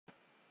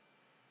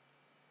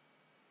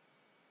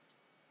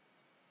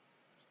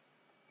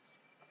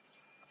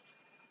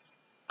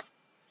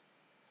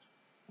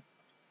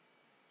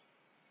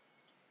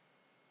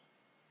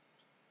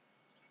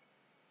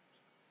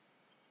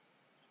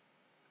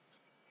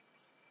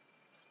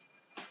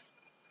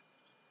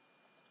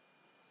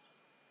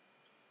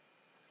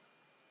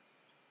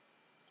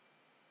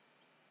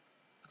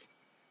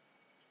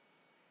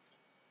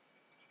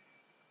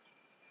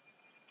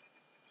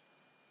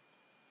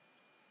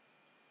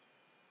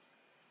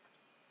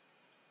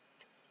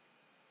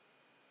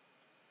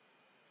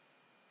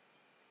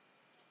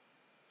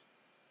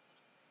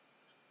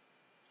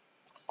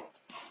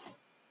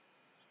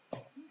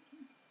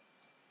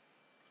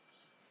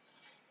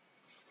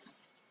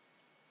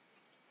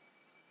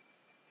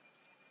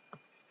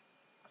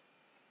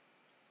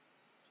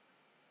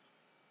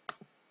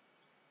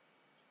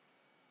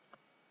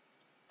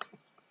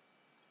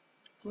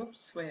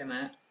Whoops, wait a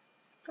minute.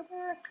 Go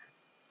back.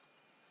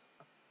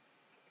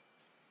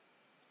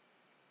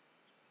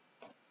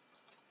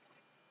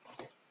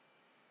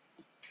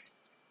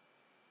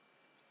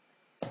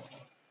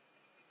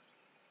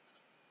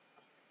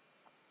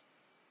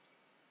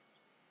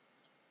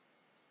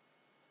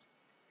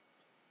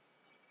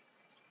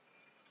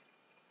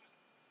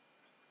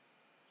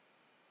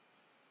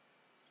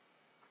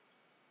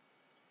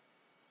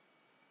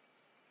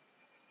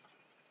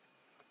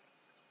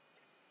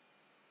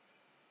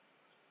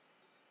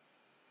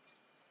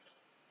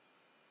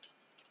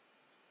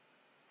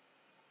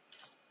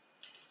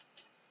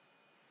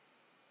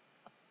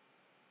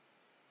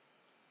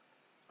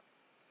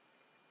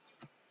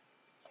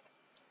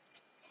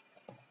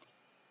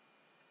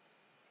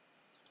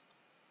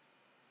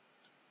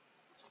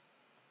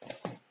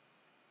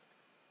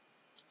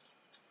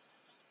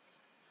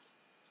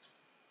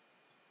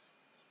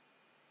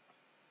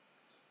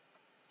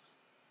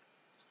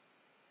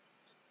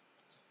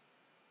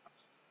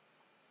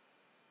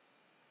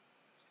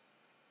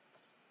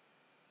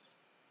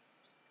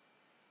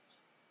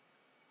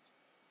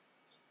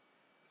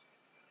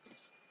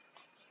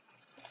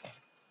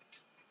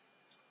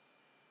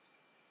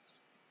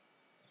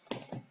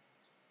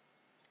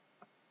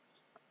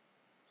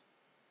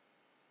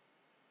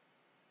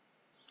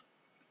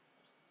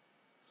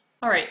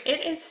 All right,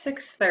 it is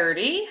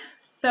 6:30.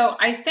 So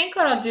I think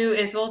what I'll do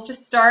is we'll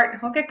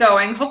get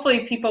going.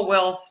 Hopefully people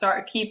will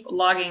keep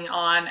logging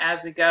on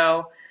as we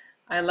go.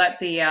 I let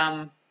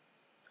the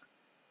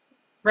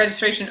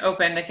registration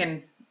open. They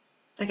can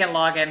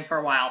log in for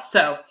a while.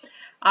 So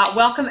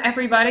welcome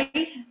everybody.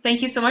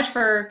 Thank you so much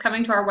for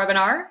coming to our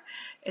webinar.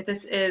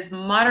 This is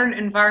Modern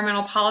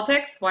Environmental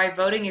Politics, Why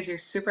Voting is Your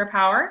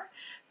Superpower.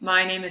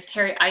 My name is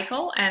Terry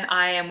Eichel, and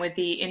I am with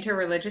the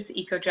Interreligious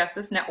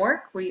Eco-Justice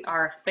Network. We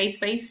are a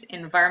faith-based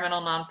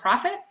environmental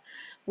nonprofit.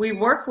 We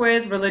work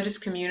with religious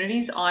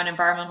communities on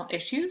environmental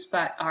issues,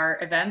 but our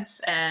events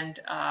and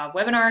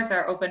webinars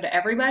are open to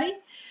everybody.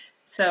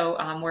 So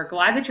we're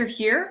glad that you're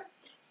here.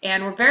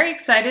 And we're very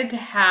excited to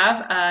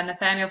have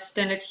Nathaniel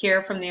Stinnett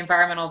here from the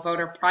Environmental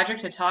Voter Project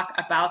to talk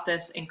about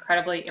this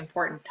incredibly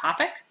important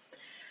topic.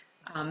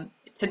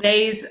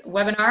 Today's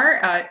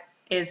webinar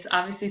is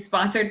obviously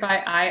sponsored by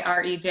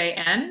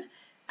IREJN,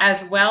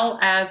 as well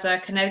as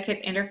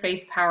Connecticut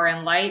Interfaith Power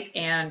and Light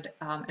and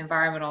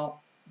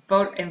Environmental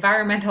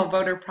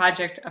Voter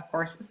Project, of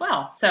course, as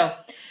well. So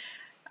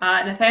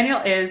Nathaniel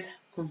is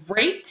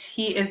great.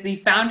 He is the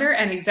founder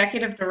and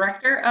executive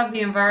director of the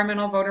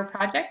Environmental Voter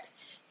Project.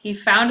 He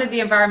founded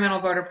the Environmental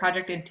Voter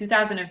Project in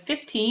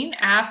 2015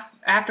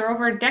 after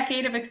over a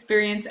decade of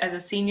experience as a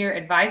senior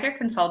advisor,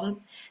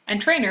 consultant, and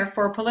trainer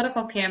for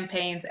political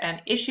campaigns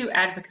and issue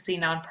advocacy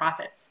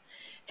nonprofits.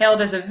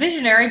 Hailed as a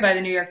visionary by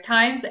the New York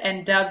Times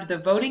and dubbed the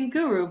voting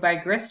guru by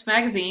Grist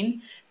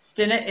magazine,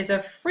 Stinnett is a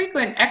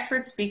frequent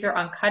expert speaker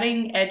on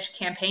cutting-edge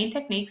campaign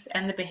techniques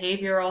and the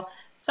behavioral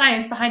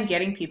science behind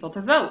getting people to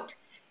vote.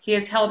 He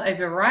has held a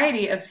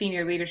variety of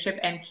senior leadership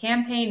and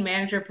campaign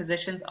manager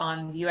positions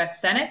on the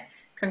U.S. Senate,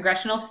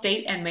 congressional,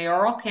 state, and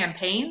mayoral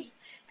campaigns,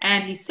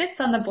 and he sits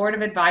on the board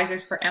of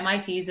advisors for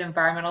MIT's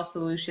Environmental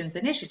Solutions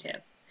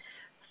Initiative.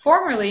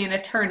 Formerly an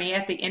attorney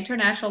at the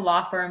international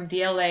law firm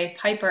DLA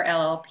Piper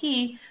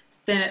LLP,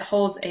 Stinnett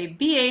holds a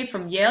BA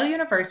from Yale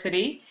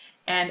University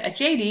and a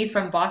JD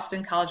from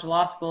Boston College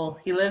Law School.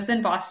 He lives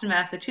in Boston,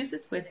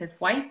 Massachusetts with his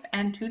wife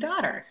and 2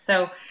 daughters.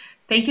 So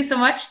thank you so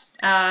much,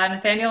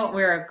 Nathaniel.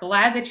 We're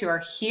glad that you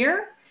are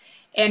here.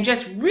 And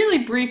just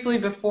really briefly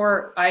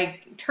before I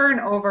turn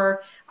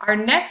over, our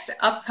next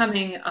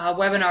upcoming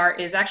webinar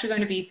is actually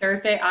going to be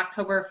Thursday,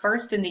 October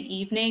 1st in the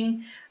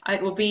evening.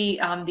 It will be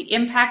The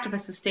Impact of a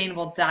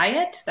Sustainable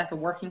Diet. That's a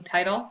working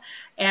title.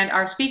 And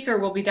our speaker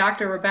will be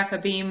Dr. Rebecca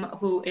Beam,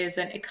 who is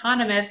an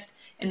economist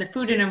in the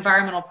Food and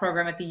Environmental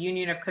Program at the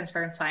Union of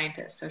Concerned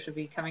Scientists. So she'll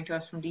be coming to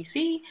us from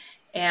DC.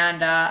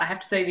 And I have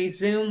to say these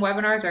Zoom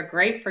webinars are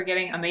great for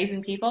getting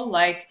amazing people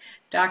like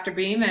Dr.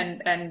 Beam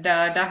and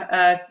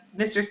Mr.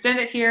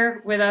 Stinnett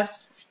here with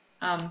us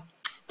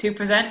to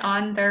present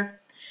on their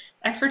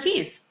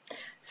expertise.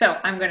 So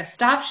I'm going to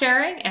stop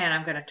sharing and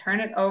I'm going to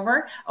turn it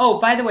over. Oh,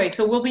 by the way,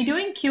 so we'll be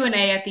doing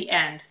Q&A at the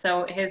end.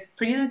 So his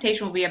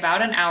presentation will be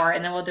about an hour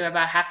and then we'll do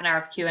about half an hour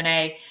of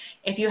Q&A.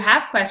 If you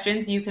have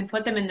questions, you can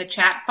put them in the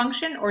chat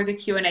function or the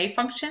Q&A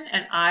function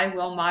and I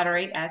will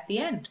moderate at the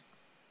end.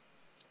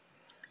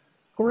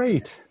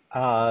 Great.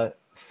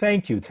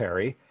 Thank you,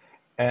 Terry.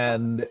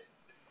 And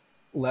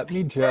let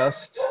me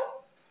just,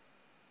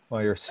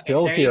 while you're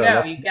still there here, you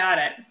go. You got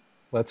it.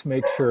 Let's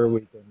make sure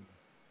we can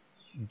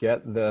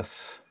get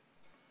this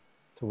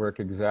to work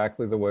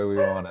exactly the way we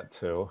want it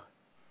to.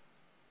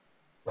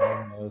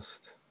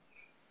 Almost.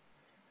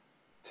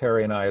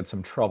 Terry and I had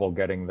some trouble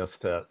getting this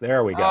to,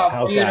 there we go. Oh,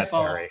 how's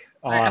beautiful. that, Terry?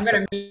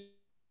 Awesome.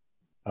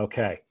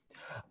 Okay.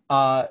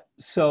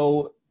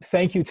 So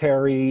thank you,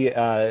 Terry.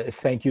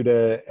 Thank you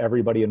to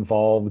everybody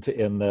involved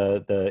in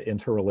the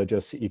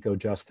Interreligious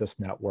Eco-Justice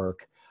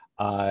Network.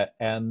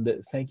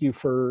 And thank you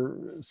for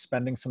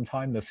spending some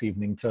time this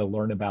evening to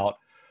learn about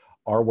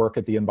our work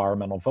at the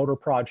Environmental Voter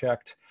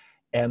Project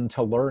and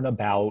to learn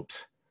about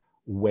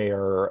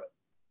where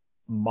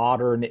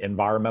modern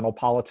environmental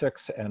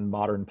politics and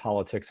modern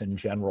politics in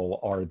general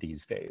are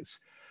these days.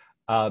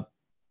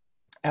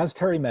 As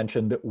Terry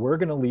mentioned, we're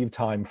going to leave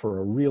time for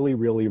a really,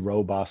 really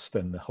robust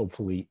and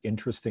hopefully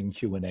interesting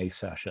Q&A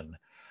session.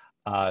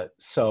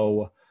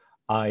 So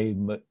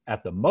I'm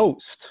at the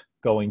most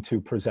going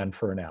to present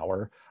for an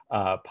hour,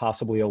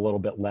 possibly a little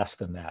bit less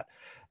than that.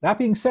 That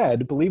being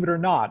said, believe it or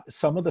not,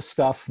 some of the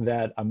stuff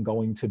that I'm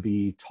going to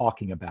be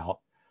talking about,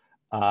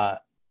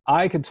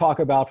 I could talk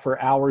about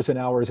for hours and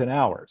hours and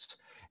hours.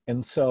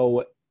 And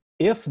so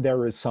if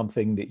there is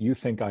something that you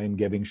think I am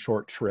giving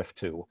short shrift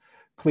to,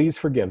 please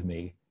forgive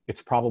me.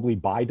 It's probably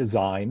by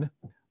design.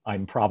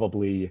 I'm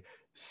probably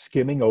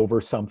skimming over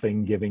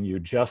something, giving you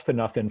just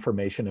enough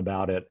information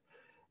about it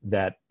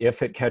that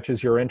if it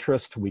catches your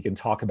interest, we can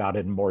talk about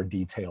it in more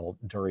detail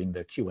during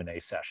the Q&A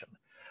session.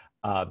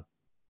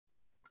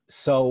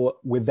 So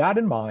with that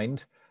in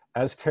mind,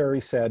 as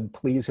Terry said,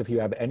 please, if you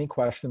have any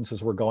questions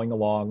as we're going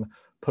along,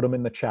 put them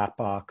in the chat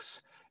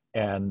box,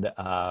 and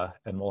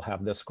we'll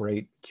have this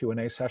great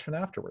Q&A session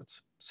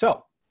afterwards.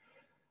 So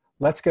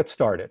let's get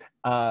started.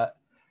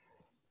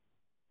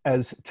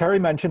 As Terry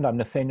mentioned, I'm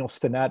Nathaniel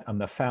Stinnett. I'm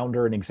the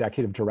founder and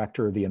executive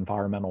director of the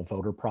Environmental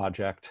Voter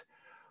Project.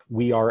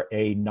 We are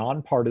a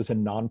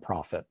nonpartisan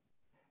nonprofit,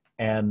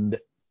 and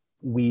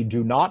we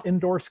do not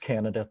endorse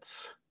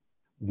candidates.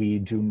 We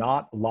do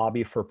not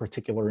lobby for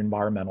particular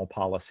environmental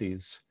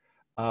policies.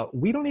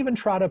 We don't even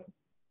try to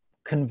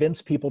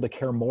convince people to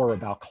care more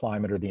about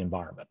climate or the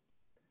environment.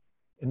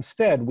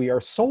 Instead, we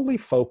are solely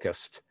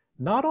focused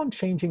not on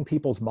changing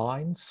people's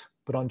minds,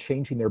 but on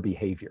changing their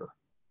behavior.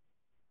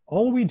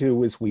 All we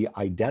do is we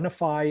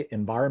identify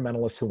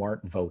environmentalists who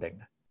aren't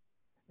voting,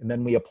 and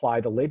then we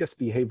apply the latest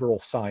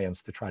behavioral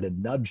science to try to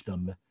nudge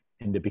them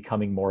into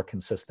becoming more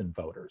consistent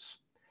voters.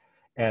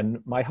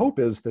 And my hope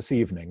is this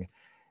evening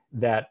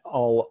that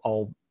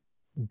I'll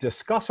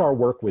discuss our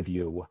work with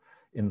you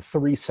in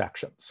 3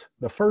 sections.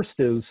 The first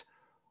is,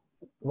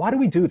 why do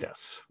we do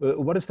this?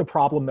 What is the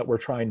problem that we're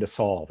trying to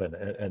solve,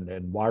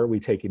 and why are we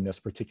taking this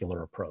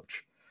particular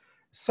approach?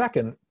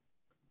 Second,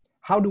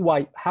 how do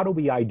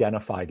we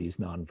identify these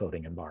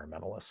non-voting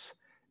environmentalists?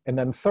 And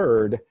then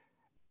third,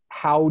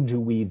 how do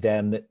we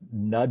then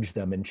nudge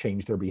them and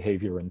change their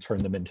behavior and turn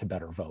them into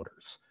better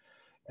voters?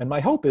 And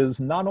my hope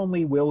is not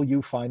only will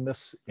you find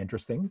this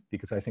interesting,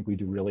 because I think we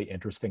do really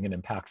interesting and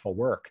impactful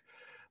work,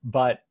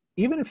 but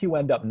even if you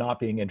end up not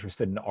being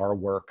interested in our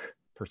work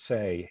per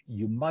se,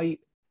 you might,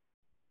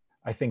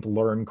 I think,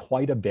 learn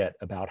quite a bit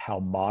about how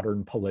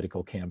modern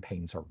political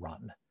campaigns are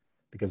run,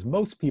 because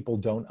most people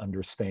don't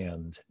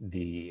understand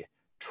the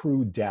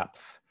true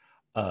depth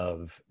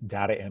of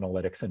data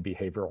analytics and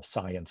behavioral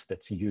science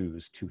that's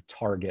used to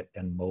target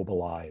and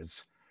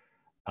mobilize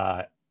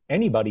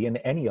anybody in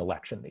any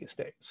election these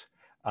days.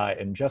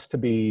 And just to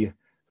be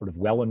sort of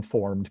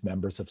well-informed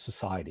members of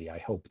society, I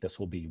hope this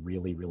will be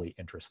really, really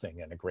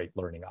interesting and a great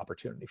learning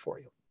opportunity for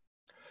you.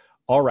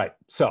 All right,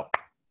 so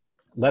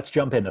let's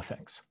jump into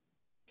things.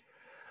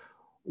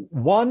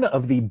 One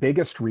of the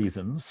biggest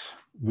reasons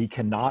we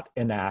cannot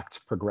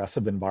enact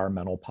progressive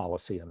environmental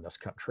policy in this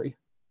country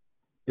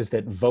is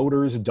that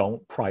voters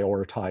don't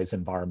prioritize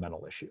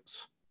environmental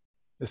issues.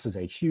 This is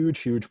a huge,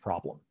 huge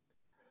problem.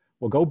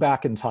 We'll go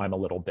back in time a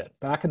little bit.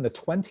 Back in the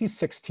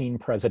 2016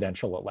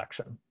 presidential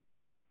election,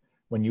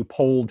 when you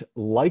polled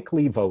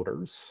likely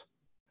voters,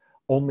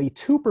 only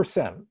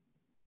 2%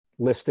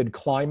 listed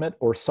climate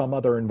or some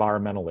other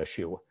environmental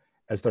issue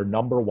as their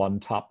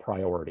 #1 top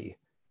priority.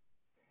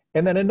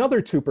 And then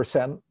another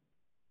 2%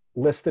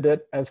 listed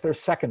it as their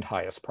second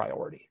highest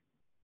priority.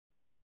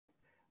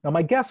 Now,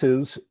 my guess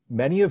is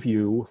many of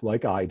you,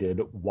 like I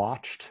did,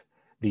 watched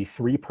the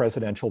 3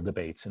 presidential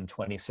debates in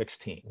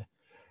 2016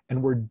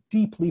 and were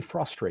deeply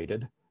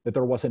frustrated that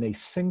there wasn't a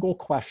single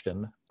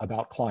question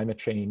about climate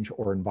change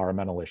or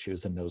environmental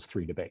issues in those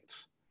 3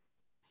 debates.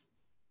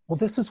 Well,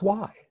 this is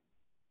why.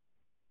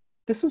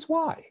 This is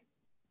why.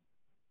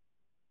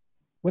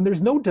 When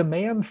there's no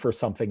demand for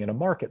something in a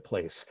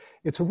marketplace,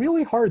 it's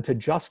really hard to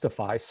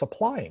justify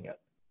supplying it.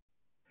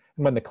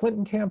 And when the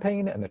Clinton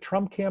campaign and the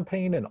Trump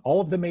campaign and all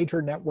of the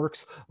major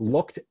networks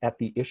looked at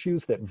the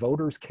issues that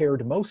voters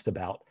cared most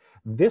about,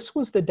 this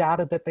was the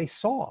data that they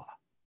saw.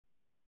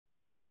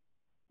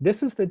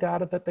 This is the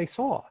data that they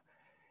saw.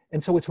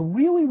 And so it's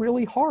really,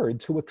 really hard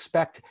to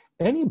expect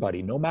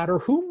anybody, no matter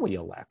whom we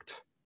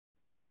elect,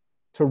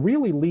 to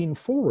really lean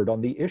forward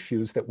on the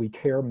issues that we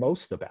care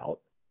most about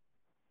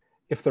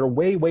if they're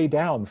way, way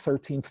down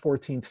 13th,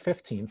 14th,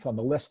 15th on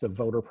the list of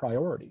voter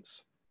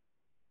priorities.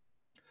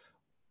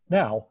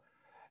 Now,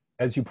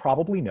 as you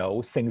probably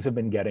know, things have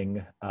been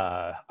getting,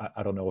 I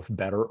don't know if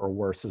better or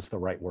worse is the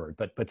right word,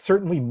 but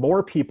certainly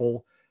more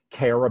people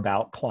care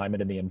about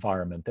climate and the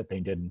environment than they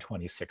did in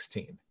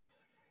 2016.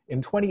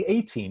 In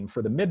 2018,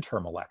 for the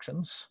midterm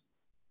elections,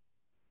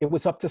 it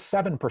was up to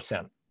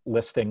 7%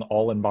 listing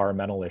all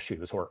environmental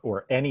issues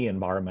or any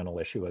environmental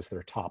issue as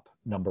their top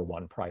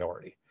 #1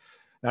 priority.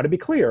 Now, to be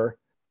clear,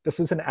 this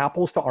is an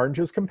apples to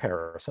oranges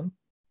comparison.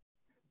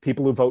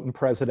 People who vote in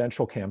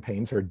presidential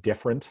campaigns are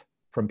different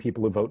from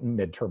people who vote in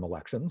midterm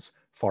elections.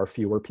 Far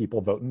fewer people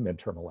vote in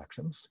midterm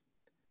elections.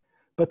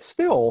 But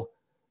still,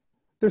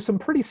 there's some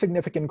pretty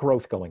significant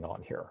growth going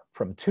on here,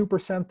 from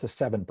 2% to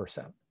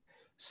 7%.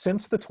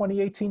 Since the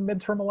 2018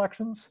 midterm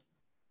elections,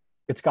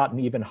 it's gotten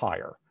even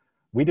higher.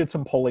 We did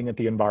some polling at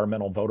the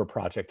Environmental Voter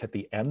Project at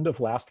the end of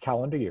last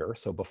calendar year,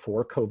 so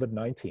before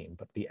COVID-19,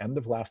 but the end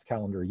of last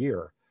calendar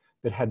year,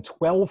 that had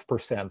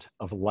 12%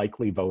 of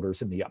likely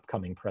voters in the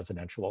upcoming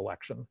presidential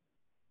election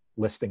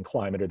listing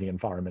climate or the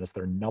environment as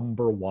their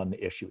number one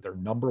issue, their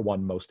number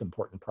one most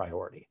important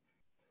priority.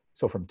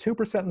 So from 2%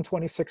 in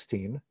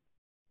 2016,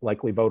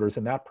 likely voters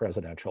in that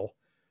presidential,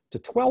 to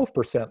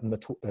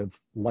 12% of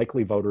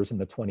likely voters in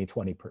the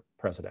 2020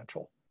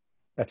 presidential.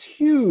 That's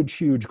huge,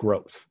 huge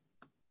growth.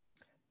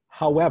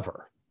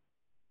 However,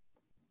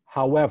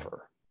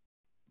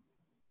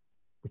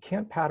 we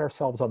can't pat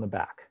ourselves on the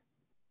back,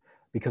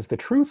 because the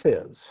truth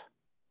is,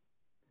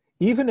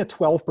 even at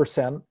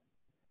 12%,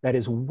 that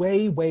is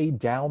way, way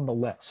down the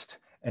list.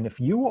 And if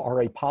you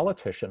are a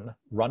politician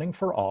running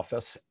for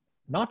office,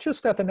 not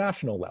just at the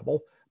national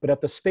level, but at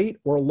the state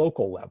or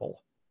local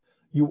level,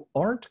 you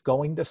aren't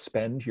going to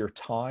spend your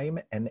time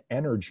and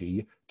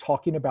energy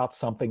talking about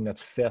something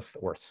that's 5th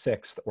or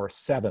 6th or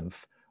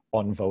 7th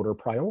on voter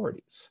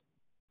priorities.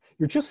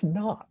 You're just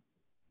not.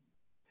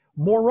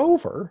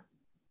 Moreover,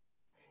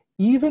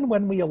 even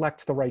when we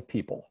elect the right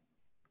people,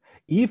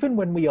 even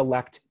when we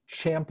elect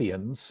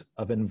champions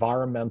of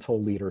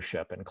environmental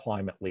leadership and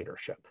climate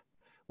leadership,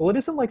 well, it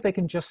isn't like they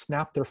can just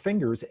snap their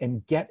fingers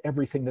and get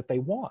everything that they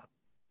want.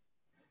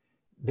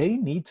 They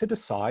need to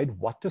decide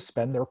what to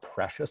spend their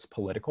precious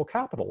political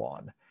capital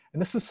on.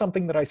 And this is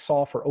something that I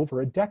saw for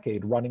over a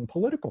decade running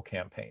political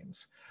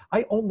campaigns.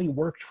 I only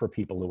worked for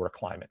people who were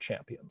climate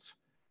champions.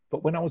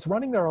 But when I was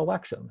running their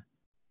election,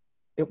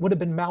 it would have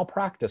been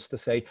malpractice to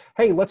say,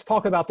 hey, let's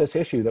talk about this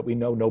issue that we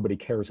know nobody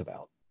cares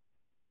about.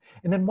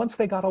 And then once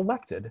they got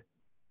elected,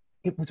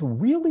 it was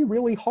really,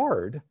 really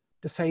hard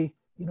to say,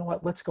 you know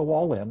what, let's go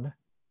all in.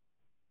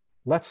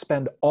 Let's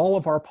spend all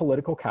of our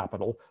political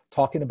capital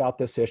talking about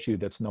this issue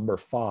that's number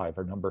 5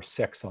 or number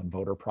 6 on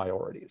voter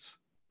priorities.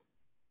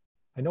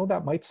 I know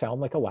that might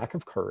sound like a lack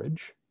of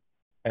courage,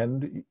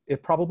 and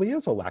it probably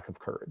is a lack of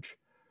courage,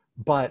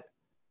 but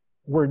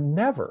we're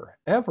never,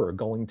 ever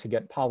going to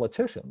get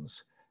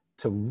politicians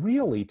to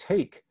really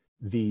take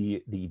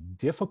the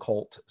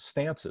difficult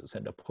stances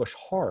and to push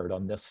hard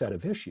on this set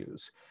of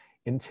issues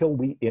until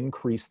we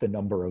increase the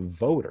number of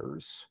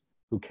voters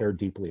who care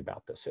deeply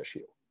about this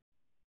issue.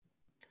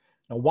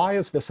 Now, why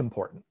is this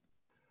important?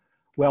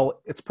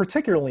 Well, it's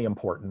particularly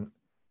important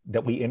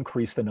that we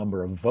increase the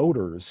number of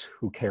voters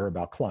who care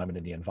about climate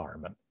and the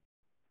environment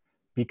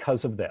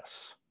because of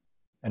this.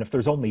 And if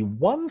there's only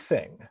one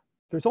thing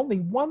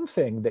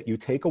that you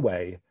take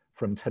away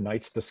from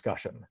tonight's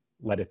discussion,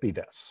 let it be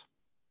this.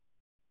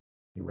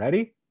 You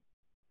ready?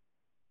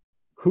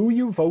 Who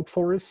you vote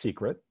for is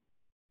secret,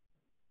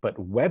 but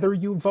whether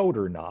you vote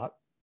or not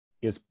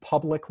is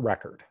public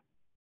record.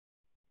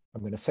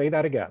 I'm going to say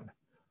that again.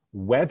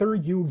 Whether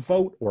you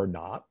vote or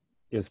not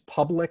is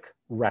public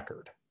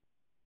record.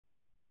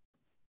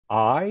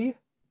 I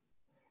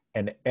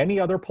and any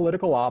other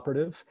political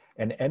operative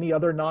and any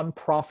other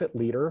nonprofit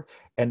leader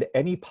and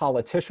any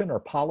politician or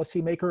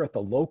policymaker at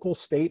the local,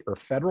 state, or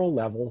federal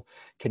level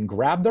can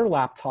grab their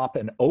laptop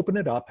and open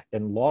it up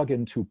and log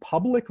into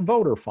public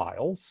voter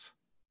files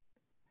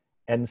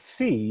and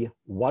see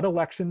what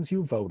elections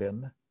you vote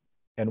in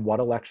and what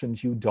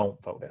elections you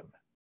don't vote in.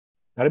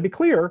 Now, to be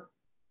clear,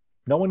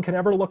 no one can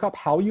ever look up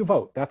how you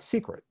vote. That's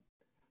secret.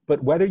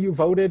 But whether you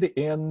voted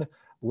in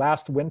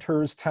last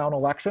winter's town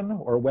election,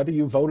 or whether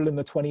you voted in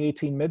the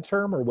 2018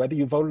 midterm, or whether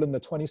you voted in the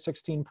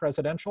 2016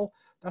 presidential,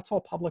 that's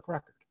all public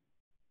record.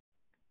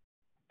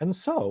 And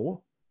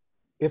so,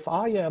 if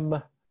I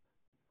am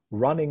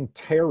running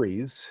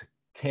Terry's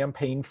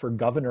campaign for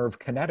governor of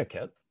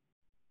Connecticut,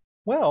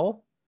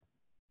 well,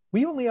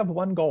 we only have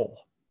one goal.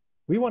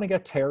 We want to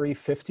get Terry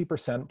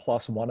 50%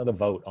 plus 1 of the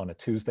vote on a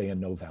Tuesday in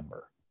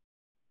November.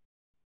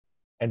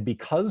 And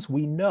because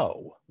we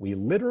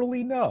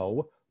literally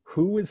know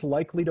who is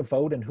likely to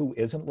vote and who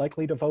isn't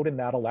likely to vote in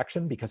that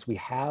election, because we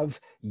have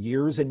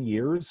years and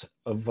years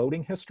of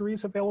voting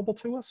histories available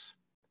to us,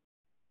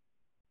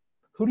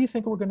 who do you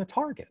think we're going to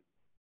target?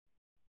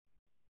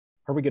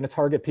 Are we going to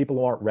target people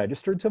who aren't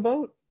registered to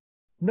vote?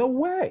 No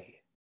way.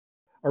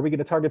 Are we going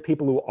to target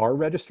people who are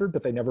registered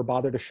but they never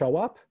bother to show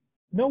up?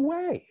 No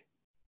way.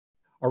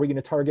 Are we going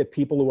to target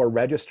people who are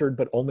registered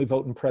but only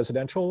vote in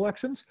presidential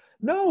elections?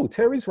 No,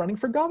 Terry's running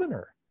for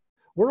governor.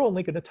 We're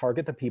only going to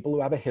target the people who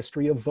have a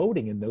history of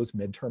voting in those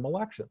midterm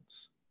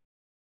elections.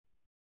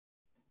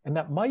 And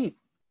that might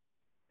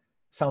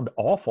sound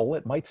awful,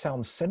 it might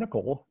sound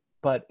cynical,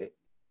 but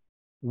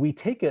we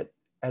take it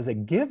as a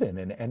given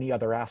in any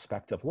other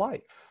aspect of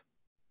life.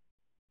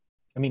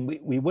 I mean,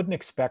 we wouldn't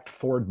expect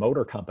Ford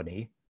Motor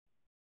Company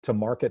to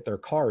market their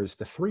cars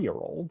to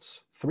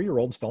 3-year-olds.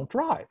 3-year-olds don't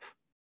drive.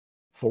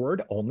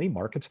 Ford only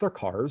markets their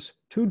cars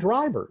to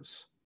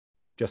drivers.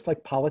 Just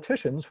like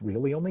politicians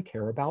really only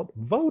care about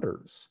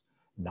voters,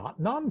 not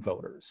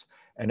non-voters.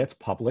 And it's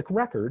public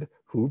record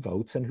who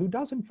votes and who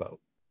doesn't vote.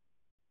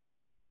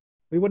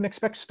 We wouldn't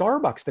expect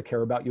Starbucks to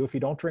care about you if you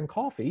don't drink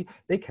coffee.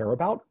 They care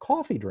about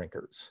coffee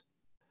drinkers.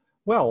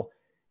 Well,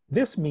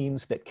 this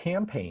means that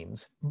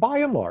campaigns, by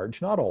and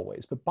large, not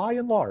always, but by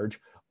and large,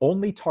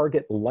 only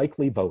target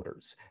likely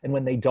voters. And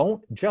when they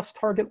don't just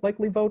target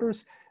likely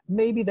voters,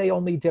 maybe they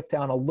only dip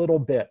down a little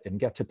bit and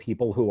get to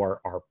people who are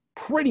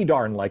pretty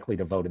darn likely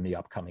to vote in the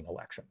upcoming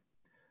election.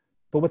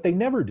 But what they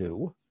never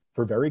do,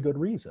 for very good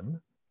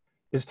reason,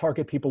 is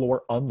target people who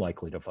are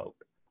unlikely to vote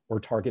or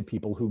target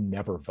people who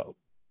never vote.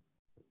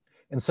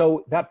 And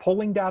so that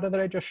polling data that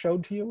I just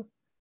showed to you,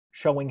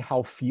 showing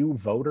how few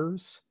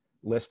voters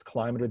list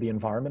climate or the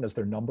environment as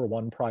their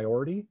 #1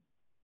 priority,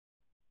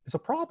 is a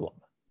problem.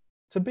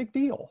 It's a big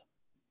deal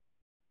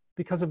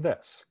because of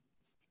this.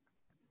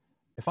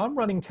 If I'm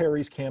running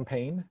Terry's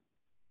campaign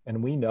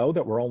and we know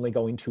that we're only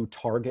going to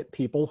target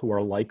people who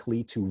are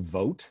likely to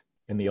vote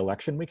in the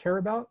election we care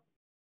about,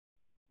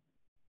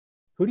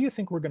 who do you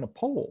think we're going to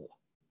poll?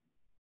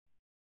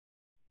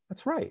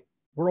 That's right.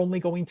 We're only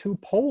going to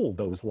poll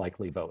those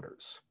likely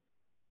voters.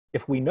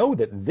 If we know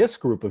that this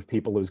group of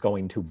people is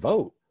going to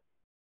vote,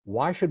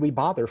 why should we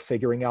bother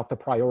figuring out the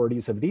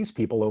priorities of these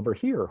people over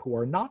here who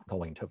are not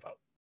going to vote?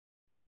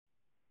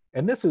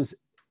 And this is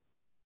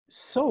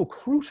so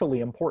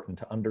crucially important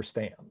to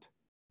understand.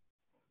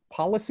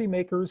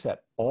 Policymakers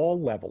at all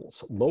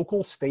levels,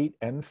 local, state,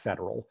 and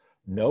federal,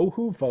 know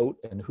who vote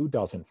and who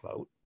doesn't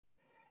vote.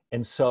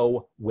 And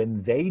so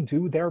when they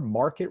do their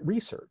market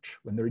research,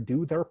 when they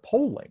do their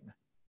polling,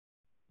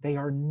 they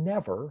are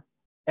never,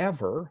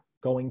 ever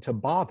going to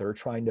bother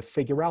trying to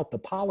figure out the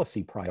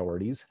policy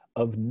priorities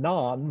of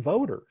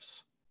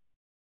non-voters.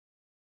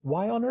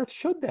 Why on earth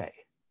should they?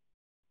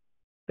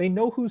 They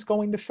know who's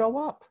going to show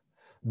up.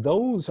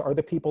 Those are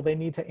the people they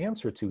need to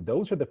answer to.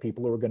 Those are the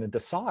people who are going to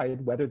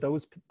decide whether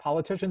those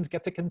politicians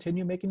get to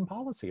continue making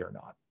policy or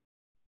not.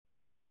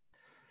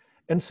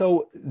 And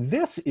so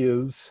this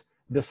is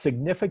the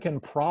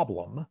significant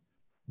problem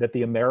that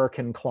the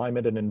American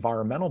climate and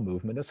environmental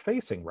movement is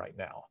facing right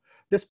now.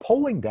 This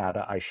polling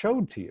data I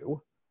showed to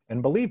you,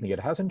 and believe me, it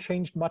hasn't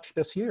changed much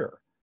this year.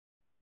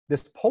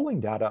 This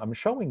polling data I'm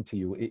showing to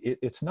you,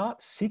 it's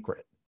not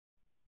secret.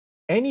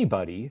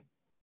 Anybody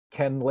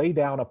can lay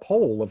down a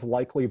poll of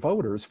likely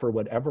voters for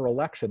whatever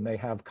election they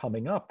have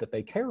coming up that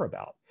they care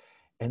about.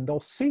 And they'll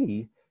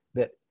see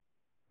that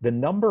the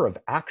number of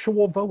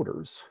actual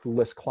voters who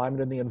list climate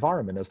and the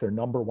environment as their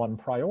 #1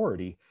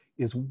 priority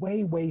is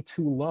way, way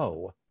too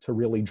low to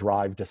really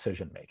drive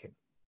decision-making.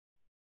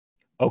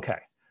 Okay,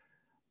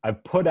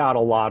 I've put out a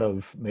lot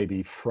of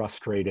maybe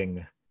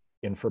frustrating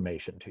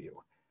information to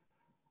you.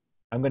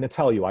 I'm going to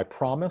tell you, I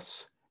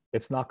promise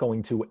it's not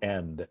going to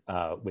end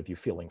with you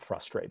feeling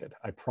frustrated.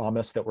 I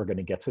promise that we're going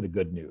to get to the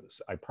good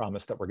news. I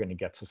promise that we're going to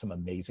get to some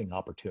amazing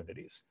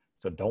opportunities.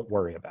 So don't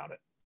worry about it.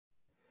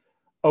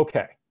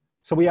 Okay,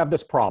 so we have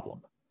this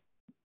problem.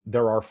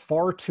 There are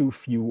far too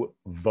few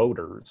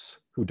voters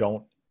who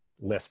don't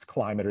list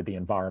climate or the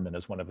environment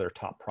as one of their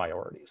top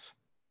priorities.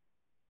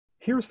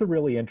 Here's the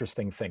really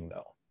interesting thing,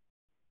 though.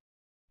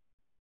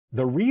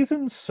 The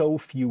reason so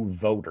few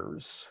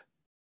voters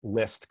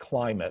list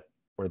climate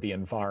or the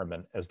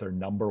environment as their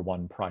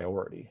 #1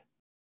 priority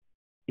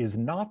is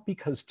not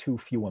because too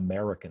few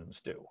Americans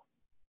do.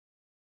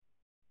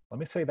 Let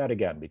me say that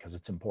again because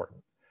it's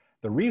important.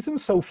 The reason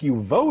so few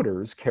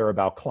voters care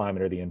about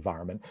climate or the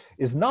environment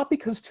is not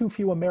because too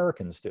few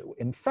Americans do.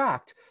 In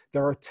fact,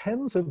 there are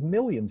tens of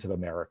millions of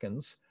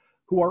Americans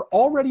who are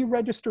already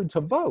registered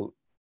to vote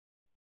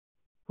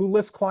who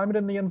list climate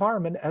and the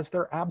environment as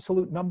their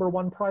absolute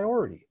 #1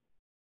 priority.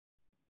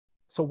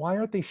 So why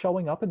aren't they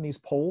showing up in these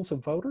polls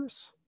of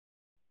voters?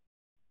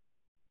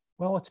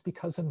 Well, it's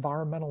because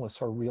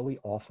environmentalists are really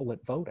awful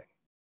at voting.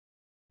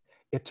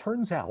 It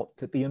turns out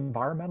that the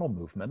environmental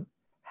movement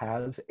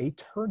has a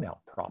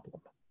turnout problem.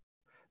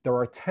 There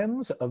are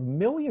tens of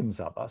millions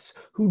of us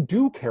who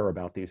do care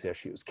about these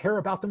issues, care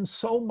about them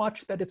so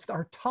much that it's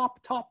our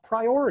top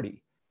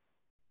priority.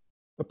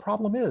 The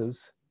problem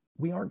is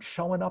we aren't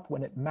showing up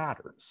when it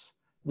matters.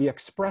 We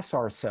express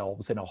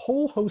ourselves in a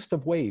whole host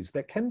of ways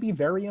that can be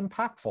very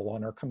impactful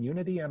on our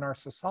community and our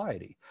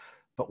society,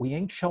 but we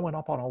ain't showing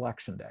up on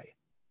election day.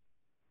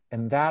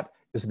 And that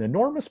is an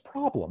enormous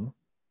problem,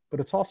 but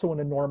it's also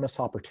an enormous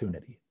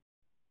opportunity.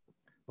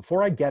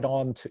 Before I get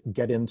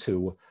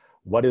into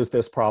what is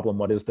this problem,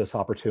 what is this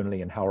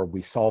opportunity, and how are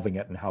we solving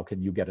it, and how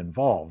can you get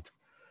involved,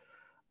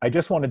 I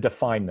just want to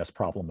define this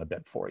problem a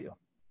bit for you.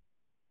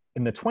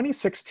 In the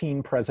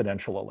 2016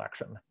 presidential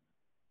election,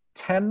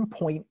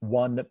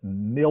 10.1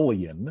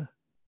 million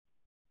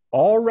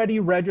already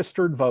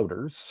registered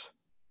voters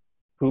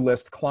who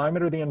list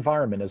climate or the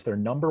environment as their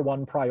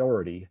 #1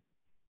 priority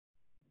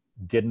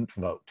didn't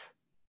vote.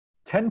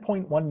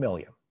 10.1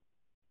 million.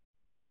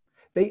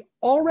 They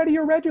already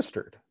are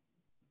registered.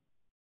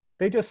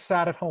 They just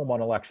sat at home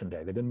on election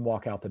day. They didn't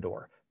walk out the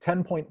door.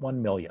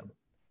 10.1 million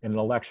in an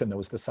election that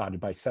was decided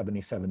by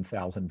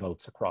 77,000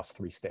 votes across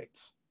 3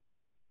 states.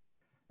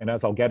 And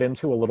as I'll get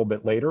into a little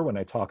bit later when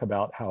I talk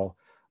about how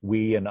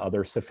we and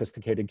other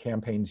sophisticated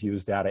campaigns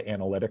use data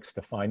analytics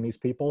to find these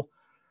people,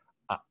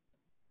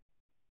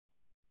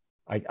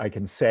 I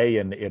can say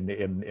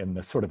in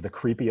the sort of the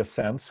creepiest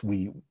sense,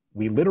 we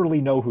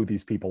literally know who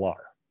these people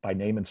are by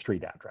name and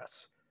street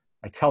address.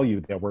 I tell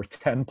you, there were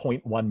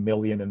 10.1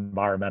 million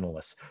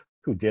environmentalists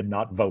who did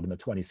not vote in the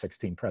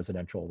 2016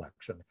 presidential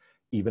election,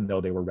 even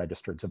though they were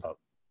registered to vote.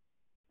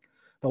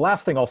 The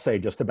last thing I'll say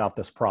just about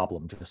this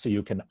problem, just so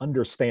you can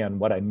understand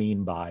what I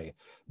mean by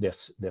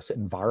this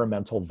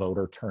environmental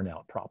voter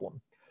turnout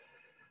problem.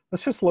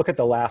 Let's just look at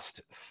the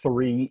last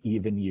 3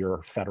 even year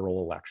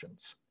federal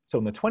elections. So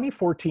in the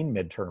 2014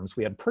 midterms,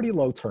 we had pretty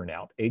low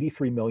turnout,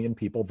 83 million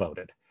people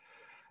voted.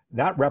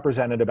 That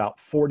represented about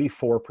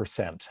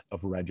 44%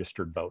 of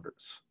registered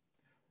voters.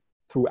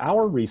 Through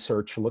our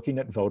research, looking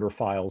at voter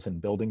files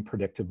and building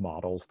predictive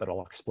models that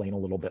I'll explain a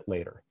little bit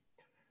later,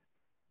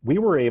 we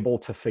were able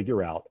to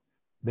figure out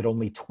that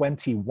only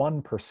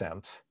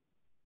 21%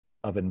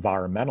 of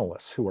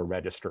environmentalists who are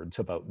registered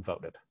to vote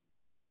voted.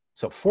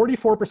 So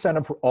 44%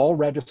 of all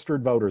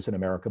registered voters in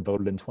America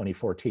voted in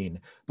 2014,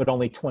 but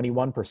only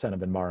 21% of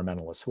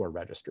environmentalists who are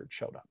registered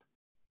showed up.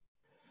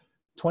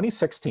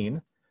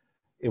 2016,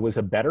 it was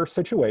a better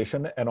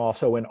situation, and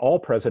also in all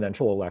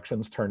presidential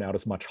elections, turnout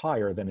is much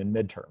higher than in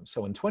midterms.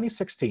 So in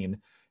 2016,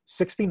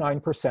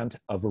 69%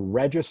 of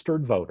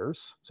registered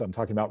voters, so I'm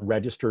talking about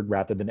registered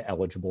rather than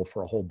eligible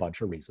for a whole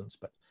bunch of reasons,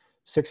 but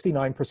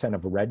 69%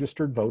 of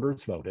registered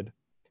voters voted,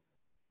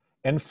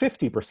 and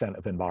 50%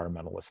 of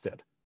environmentalists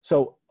did.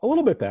 So a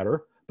little bit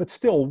better, but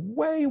still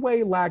way,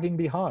 way lagging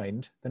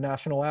behind the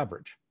national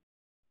average.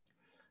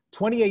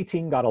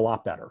 2018 got a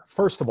lot better.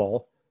 First of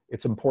all,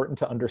 it's important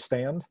to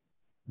understand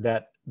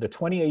that the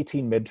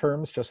 2018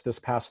 midterms just this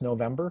past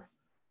November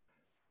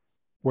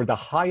were the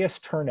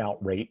highest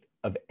turnout rate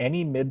of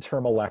any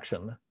midterm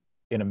election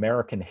in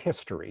American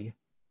history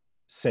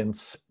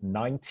since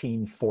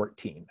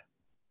 1914.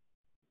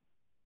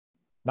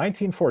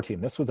 1914,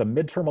 this was a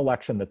midterm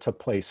election that took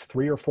place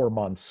 3 or 4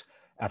 months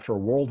after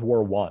World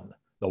War I,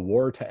 the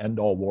war to end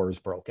all wars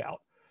broke out.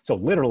 So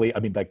literally,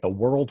 I mean, like the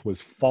world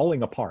was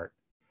falling apart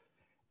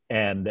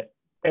and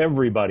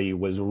everybody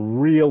was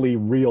really,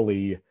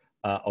 really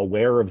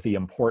aware of the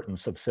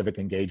importance of civic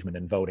engagement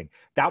and voting.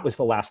 That was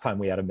the last time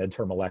we had a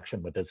midterm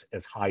election with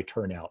as high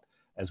turnout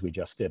as we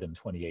just did in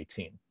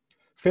 2018.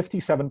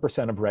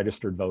 57% of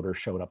registered voters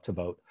showed up to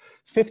vote.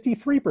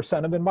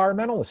 53% of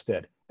environmentalists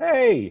did.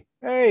 Hey,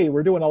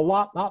 we're doing a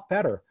lot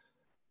better.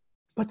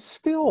 But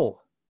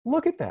still,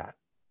 look at that.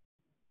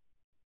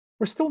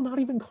 We're still not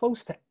even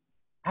close to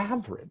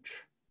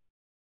average.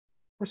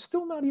 We're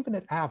still not even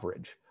at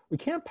average. We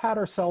can't pat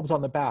ourselves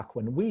on the back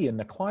when we in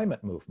the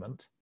climate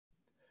movement,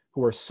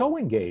 who are so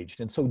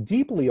engaged and so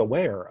deeply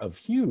aware of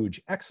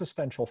huge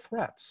existential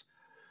threats,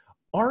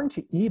 aren't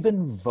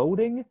even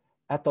voting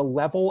at the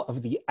level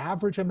of the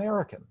average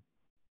American.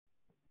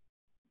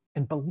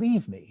 And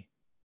believe me,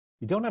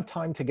 you don't have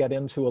time to get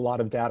into a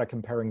lot of data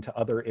comparing to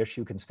other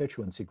issue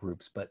constituency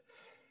groups, but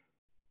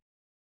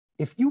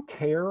if you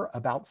care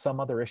about some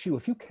other issue,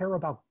 if you care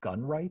about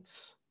gun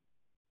rights,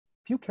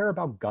 if you care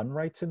about gun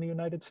rights in the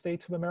United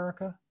States of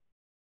America,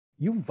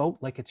 you vote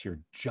like it's your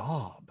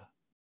job.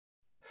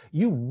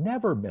 You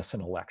never miss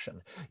an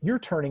election. You're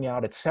turning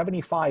out at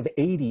 75,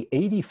 80,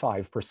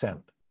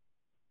 85%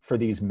 for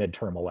these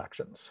midterm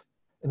elections.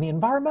 And the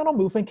environmental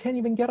movement can't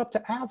even get up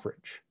to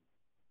average.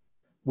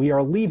 We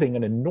are leaving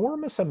an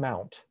enormous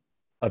amount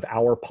of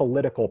our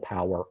political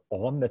power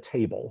on the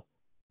table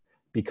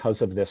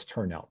because of this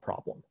turnout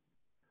problem.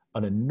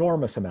 An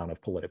enormous amount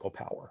of political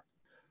power.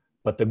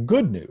 But the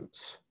good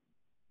news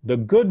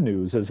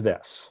is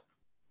this.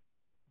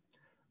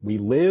 We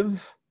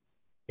live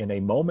in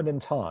a moment in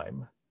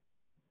time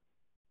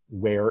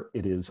where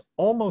it is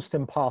almost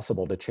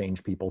impossible to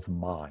change people's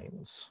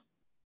minds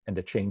and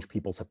to change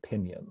people's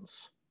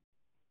opinions.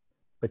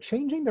 But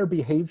changing their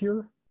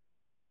behavior,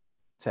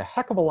 it's a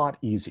heck of a lot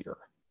easier.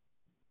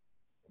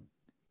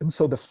 And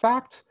so the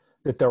fact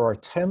that there are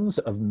tens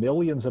of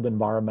millions of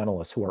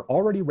environmentalists who are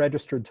already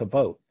registered to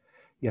vote,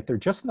 yet they're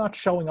just not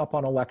showing up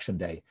on election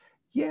day,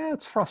 yeah,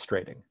 it's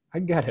frustrating. I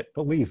get it,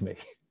 believe me.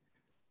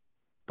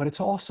 But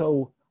it's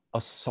also a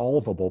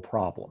solvable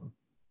problem.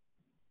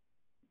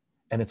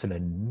 And it's an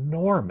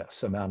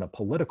enormous amount of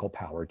political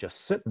power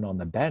just sitting on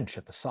the bench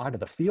at the side of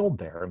the field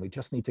there, and we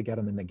just need to get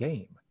them in the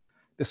game.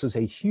 This is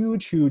a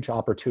huge, huge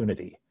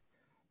opportunity.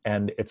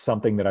 And it's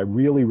something that I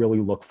really, really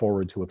look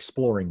forward to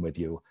exploring with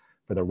you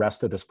for the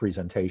rest of this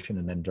presentation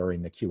and then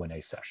during the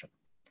Q&A session.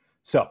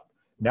 So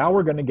now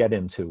we're going to get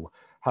into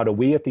how do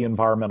we at the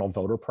Environmental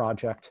Voter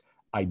Project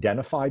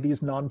identify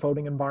these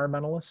non-voting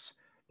environmentalists,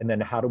 and then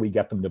how do we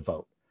get them to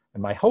vote?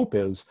 And my hope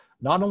is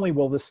not only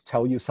will this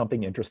tell you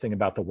something interesting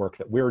about the work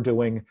that we're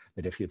doing,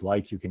 that if you'd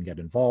like, you can get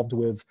involved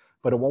with,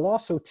 but it will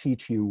also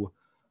teach you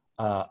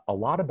a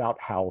lot about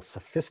how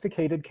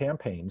sophisticated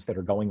campaigns that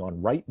are going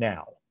on right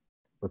now,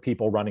 for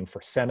people running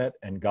for Senate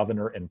and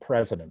governor and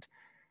president,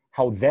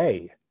 how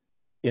they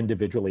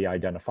individually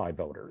identify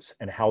voters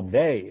and how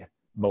they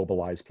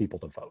mobilize people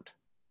to vote.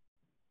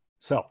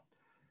 So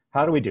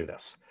how do we do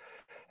this?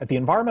 At the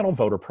Environmental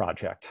Voter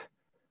Project,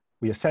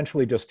 we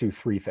essentially just do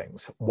three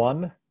things.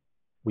 One,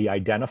 we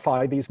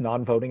identify these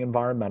non-voting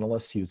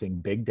environmentalists using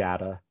big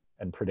data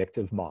and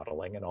predictive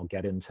modeling, and I'll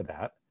get into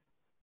that.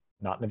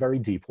 Not in a very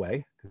deep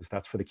way, because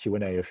that's for the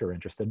Q&A if you're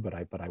interested, but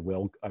I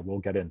will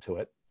get into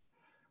it.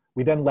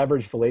 We then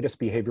leverage the latest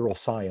behavioral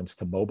science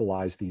to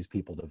mobilize these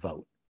people to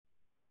vote.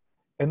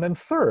 And then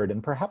third,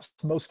 and perhaps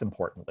most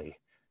importantly,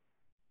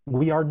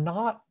 we are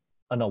not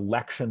an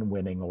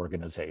election-winning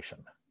organization.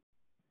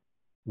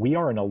 We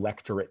are an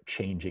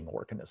electorate-changing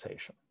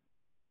organization.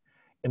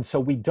 And so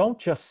we don't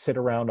just sit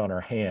around on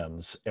our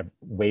hands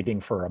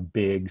waiting for a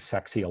big,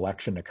 sexy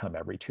election to come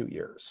every 2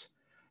 years.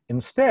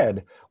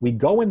 Instead, we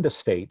go into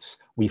states,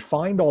 we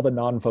find all the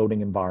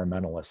non-voting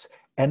environmentalists,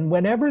 and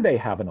whenever they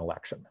have an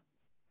election,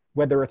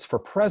 whether it's for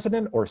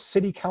president or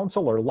city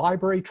council or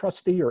library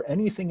trustee or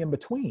anything in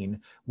between,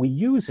 we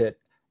use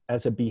it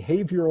as a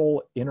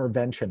behavioral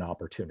intervention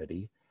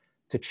opportunity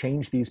to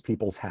change these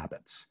people's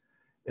habits.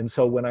 And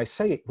so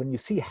when you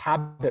see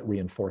habit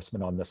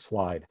reinforcement on this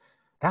slide,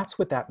 that's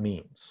what that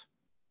means.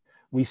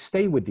 We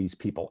stay with these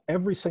people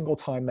every single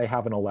time they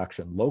have an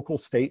election, local,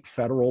 state,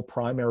 federal,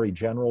 primary,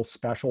 general,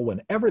 special,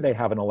 whenever they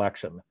have an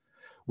election,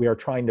 we are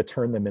trying to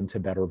turn them into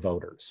better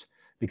voters,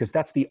 because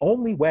that's the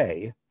only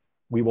way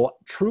we will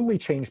truly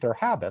change their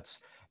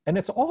habits. And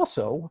it's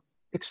also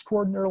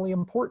extraordinarily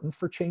important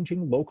for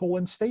changing local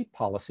and state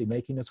policy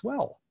making as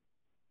well,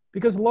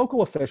 because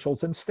local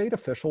officials and state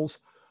officials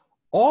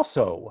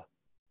also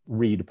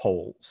read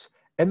polls,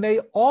 and they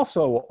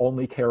also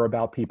only care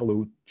about people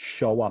who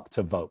show up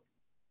to vote.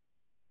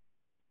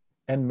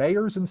 And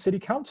mayors and city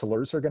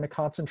councilors are going to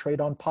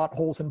concentrate on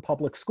potholes in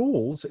public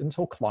schools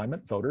until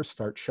climate voters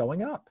start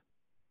showing up.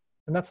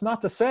 And that's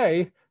not to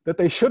say that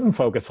they shouldn't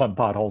focus on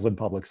potholes in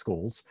public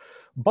schools,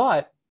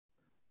 but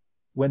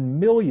when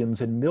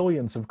millions and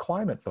millions of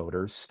climate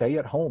voters stay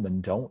at home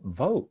and don't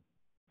vote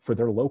for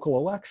their local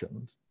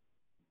elections,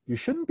 you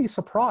shouldn't be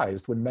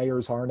surprised when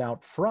mayors aren't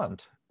out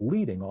front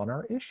leading on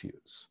our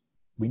issues.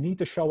 We need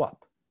to show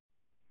up.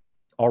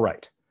 All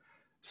right,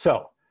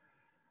 so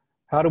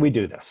how do we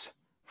do this?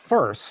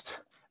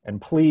 First,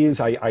 and please,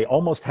 I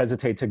almost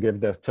hesitate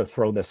to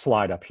throw this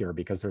slide up here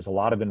because there's a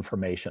lot of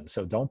information,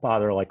 so don't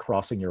bother like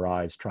crossing your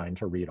eyes trying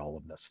to read all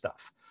of this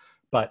stuff.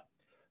 But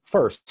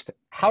first,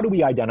 how do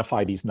we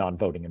identify these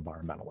non-voting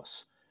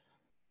environmentalists?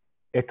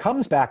 It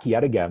comes back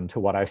yet again to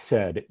what I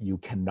said you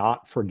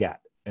cannot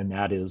forget, and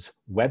that is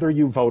whether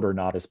you vote or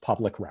not is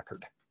public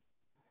record.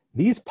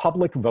 These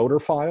public voter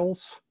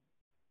files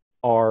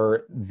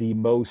are the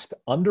most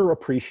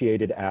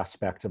underappreciated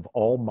aspect of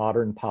all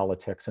modern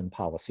politics and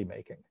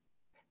policymaking.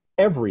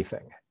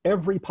 Everything,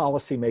 every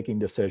policymaking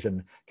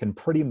decision can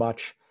pretty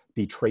much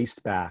be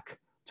traced back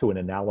to an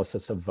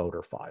analysis of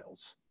voter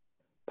files.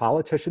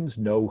 Politicians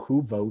know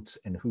who votes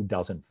and who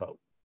doesn't vote,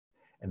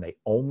 and they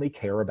only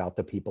care about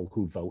the people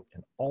who vote,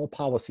 and all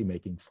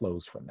policymaking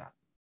flows from that.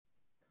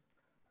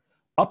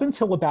 Up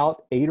until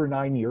about 8 or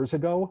 9 years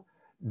ago,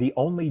 the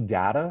only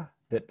data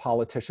that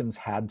politicians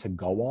had to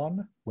go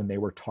on when they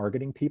were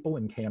targeting people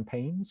in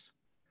campaigns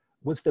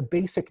was the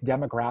basic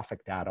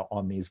demographic data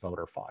on these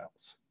voter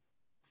files.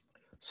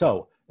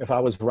 So if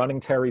I was running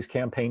Terry's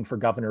campaign for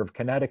governor of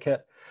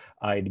Connecticut,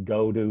 I'd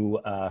go to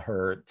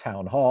her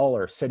town hall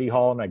or city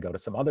hall, and I'd go to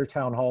some other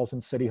town halls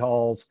and city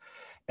halls,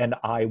 and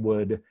I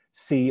would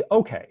see,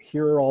 okay,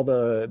 here are all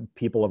the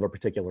people of a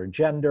particular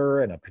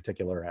gender and a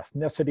particular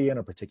ethnicity and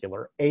a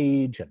particular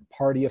age and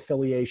party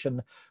affiliation,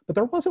 but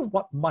there wasn't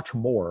much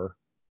more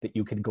that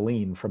you could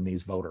glean from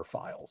these voter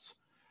files.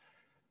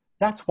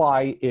 That's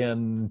why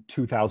in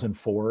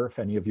 2004, if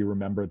any of you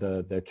remember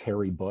the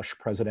Kerry Bush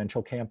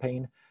presidential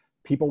campaign,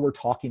 people were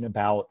talking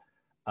about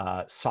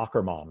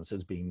soccer moms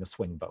as being the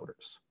swing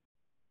voters.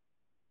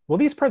 Well,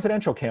 these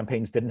presidential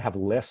campaigns didn't have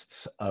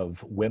lists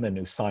of women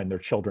who signed their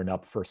children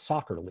up for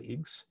soccer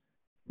leagues.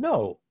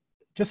 No,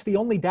 just the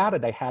only data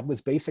they had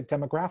was basic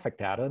demographic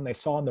data, and they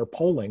saw in their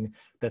polling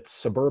that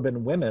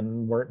suburban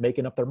women weren't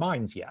making up their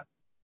minds yet.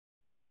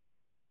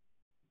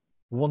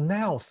 Well,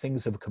 now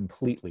things have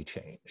completely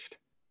changed.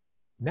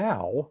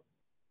 Now,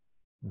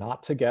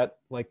 not to get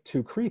like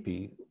too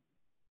creepy,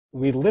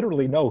 we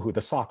literally know who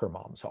the soccer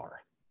moms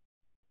are.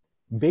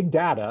 Big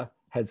data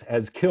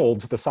has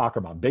killed the soccer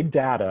mom. Big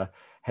data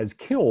has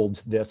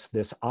killed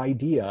this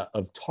idea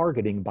of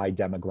targeting by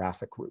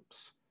demographic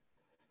groups.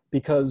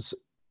 Because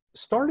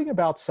starting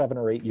about 7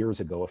 or 8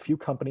 years ago, a few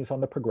companies on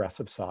the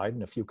progressive side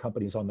and a few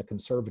companies on the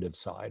conservative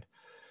side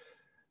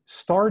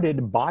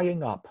started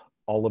buying up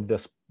all of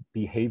this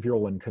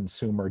behavioral and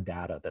consumer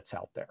data that's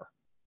out there.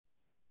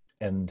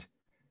 And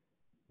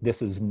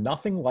this is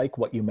nothing like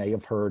what you may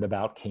have heard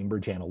about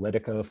Cambridge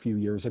Analytica a few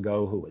years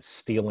ago, who was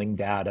stealing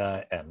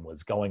data and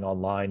was going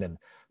online and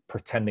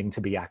pretending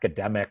to be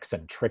academics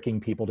and tricking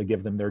people to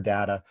give them their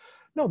data.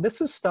 No, this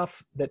is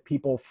stuff that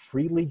people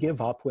freely give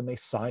up when they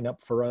sign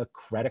up for a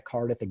credit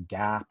card at the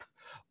Gap,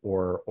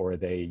 or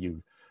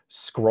you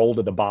scroll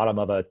to the bottom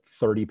of a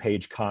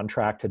 30-page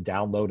contract to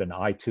download an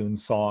iTunes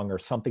song or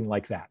something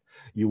like that.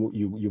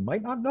 You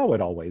might not know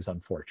it always,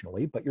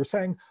 unfortunately, but you're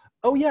saying,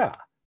 oh yeah,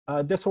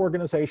 this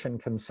organization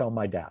can sell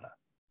my data.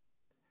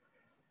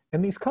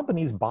 And these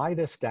companies buy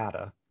this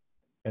data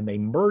and they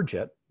merge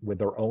it with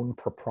their own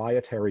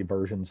proprietary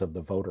versions of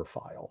the voter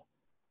file.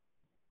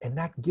 And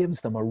that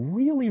gives them a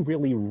really,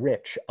 really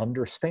rich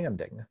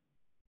understanding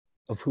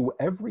of who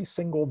every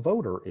single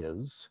voter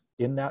is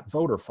in that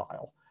voter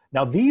file.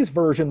 Now, these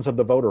versions of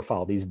the voter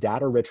file, these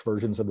data-rich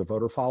versions of the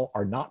voter file,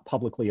 are not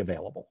publicly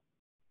available.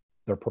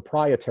 They're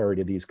proprietary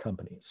to these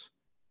companies.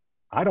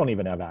 I don't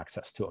even have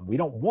access to them. We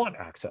don't want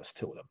access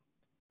to them.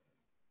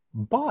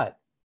 But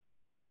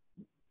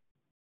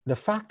the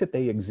fact that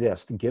they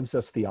exist gives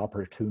us the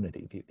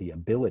opportunity, the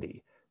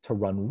ability to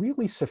run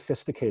really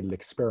sophisticated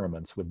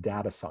experiments with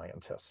data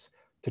scientists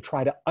to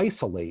try to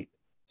isolate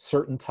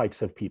certain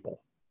types of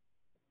people.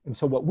 And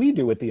so what we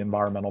do at the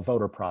Environmental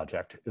Voter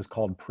Project is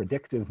called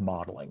predictive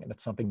modeling, and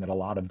it's something that a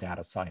lot of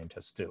data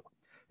scientists do.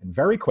 And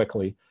very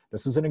quickly,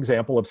 this is an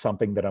example of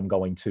something that I'm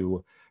going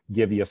to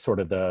give you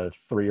sort of the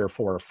 3 or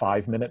 4 or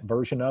 5 minute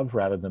version of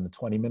rather than the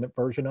 20-minute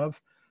version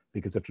of,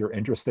 because if you're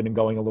interested in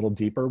going a little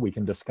deeper, we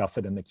can discuss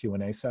it in the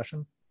Q&A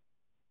session.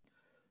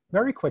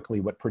 Very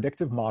quickly, what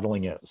predictive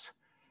modeling is.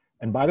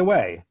 And by the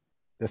way,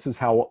 this is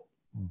how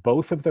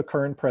both of the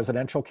current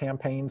presidential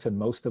campaigns and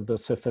most of the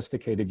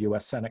sophisticated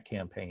US Senate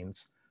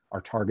campaigns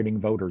are targeting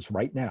voters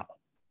right now.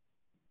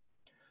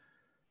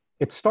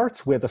 It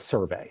starts with a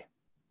survey,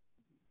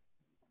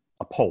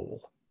 a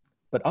poll.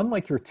 But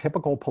unlike your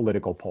typical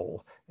political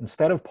poll,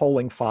 instead of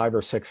polling 500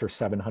 or 600 or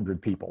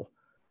 700 people,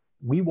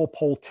 we will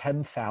poll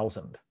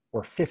 10,000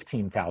 or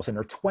 15,000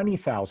 or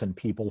 20,000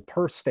 people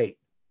per state.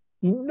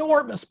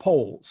 Enormous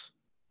polls.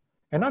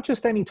 And not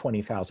just any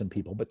 20,000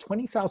 people, but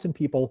 20,000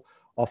 people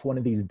off one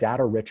of these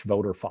data-rich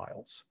voter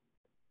files.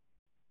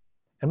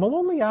 And we'll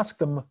only ask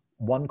them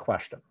one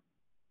question.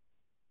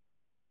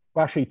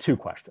 Well, actually, 2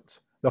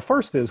 questions. The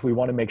first is we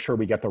want to make sure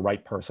we get the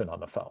right person on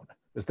the phone.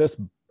 Is this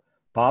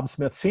Bob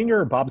Smith Sr.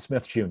 or Bob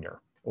Smith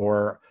Jr.?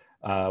 Or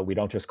we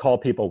don't just call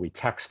people, we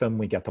text them,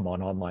 we get them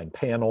on online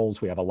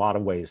panels. We have a lot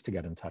of ways to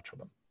get in touch with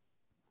them.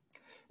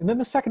 And then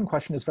the second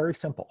question is very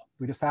simple.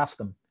 We just ask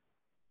them,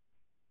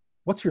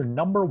 what's your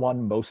number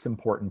 1 most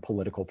important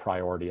political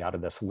priority out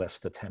of this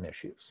list of 10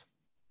 issues?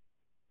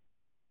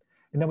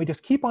 And then we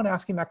just keep on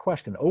asking that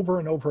question over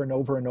and over and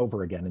over and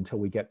over again until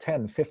we get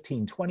 10,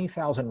 15,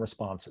 20,000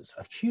 responses,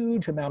 a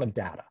huge amount of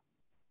data.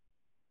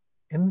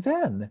 And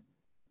then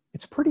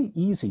it's pretty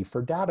easy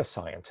for data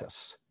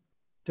scientists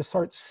to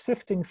start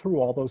sifting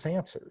through all those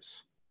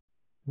answers.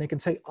 And they can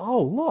say,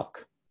 oh,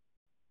 look,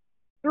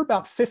 there are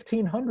about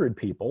 1,500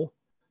 people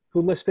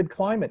who listed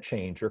climate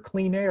change or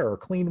clean air or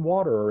clean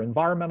water or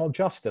environmental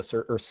justice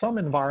or some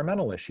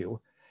environmental issue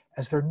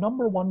as their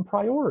number 1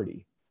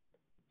 priority.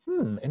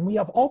 And we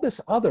have all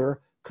this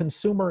other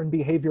consumer and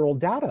behavioral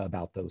data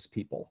about those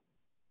people.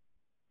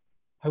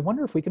 I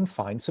wonder if we can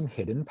find some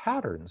hidden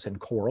patterns and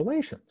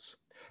correlations.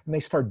 And they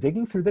start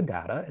digging through the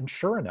data, and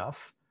sure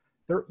enough,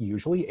 they're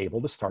usually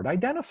able to start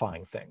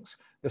identifying things.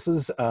 This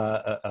is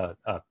a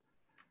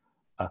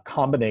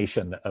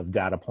combination of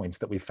data points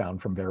that we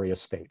found from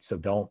various states.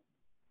 So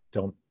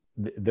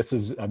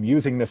I'm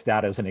using this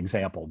data as an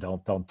example.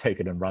 Don't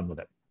take it and run with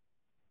it.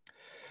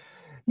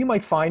 You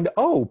might find,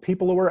 oh,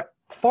 people who are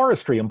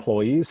forestry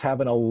employees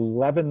have an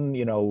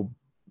 11%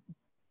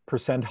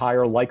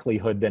 higher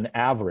likelihood than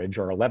average,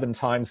 or 11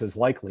 times as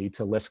likely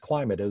to list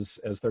climate as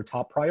their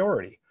top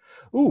priority.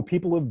 Ooh,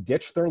 people who've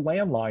ditched their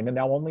landline and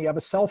now only have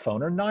a cell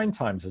phone are 9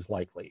 times as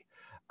likely.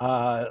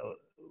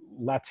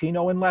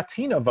 Latino and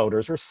Latina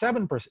voters are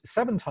 7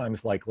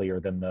 times likelier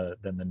than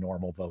the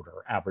normal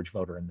voter, average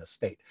voter in this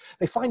state.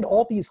 They find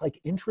all these like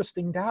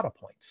interesting data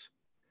points.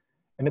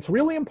 And it's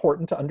really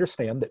important to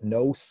understand that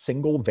no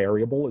single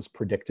variable is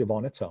predictive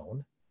on its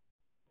own.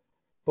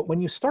 But when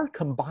you start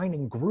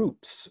combining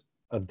groups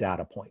of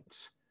data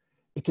points,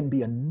 it can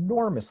be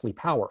enormously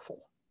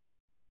powerful.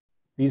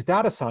 These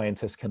data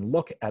scientists can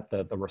look at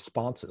the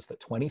responses, the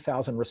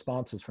 20,000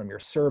 responses from your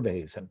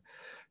surveys, and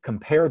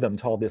compare them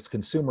to all this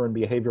consumer and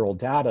behavioral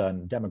data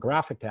and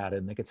demographic data,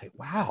 and they could say,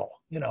 wow,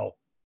 if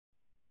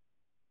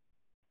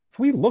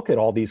we look at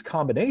all these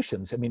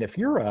combinations, I mean, if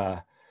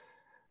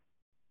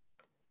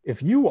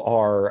you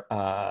are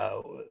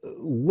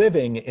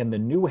living in the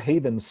New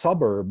Haven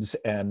suburbs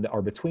and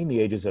are between the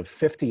ages of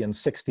 50 and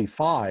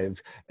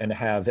 65 and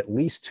have at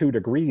least 2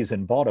 degrees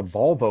and bought a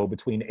Volvo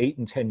between 8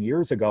 and 10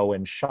 years ago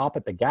and shop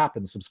at the Gap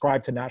and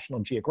subscribe to National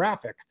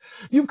Geographic,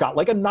 you've got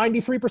like a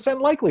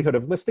 93% likelihood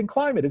of listing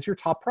climate as your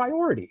top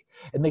priority.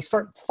 And they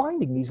start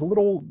finding these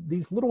little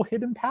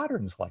hidden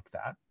patterns like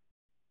that.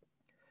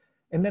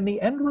 And then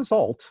the end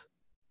result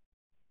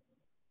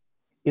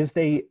is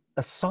they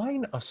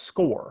assign a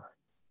score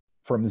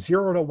from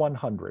 0 to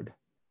 100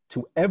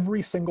 to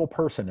every single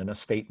person in a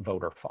state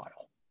voter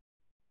file.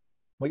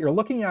 What you're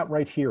looking at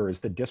right here is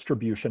the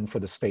distribution for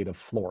the state of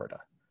Florida.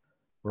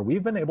 where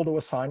we've been able to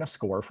assign a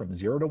score from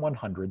 0 to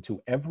 100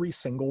 to every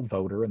single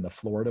voter in the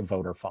Florida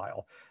voter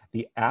file.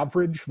 The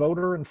average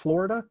voter in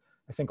Florida,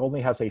 I think,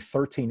 only has a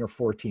 13 or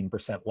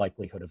 14%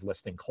 likelihood of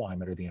listing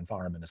climate or the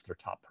environment as their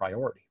top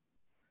priority.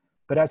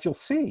 But as you'll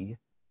see,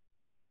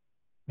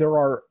 there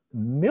are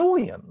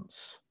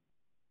millions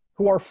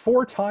who are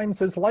 4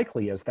 times as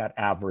likely as that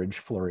average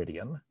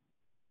Floridian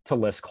to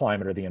list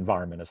climate or the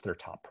environment as their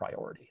top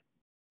priority.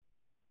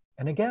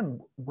 And again,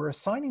 we're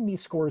assigning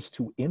these scores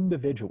to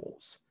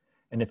individuals,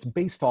 and it's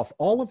based off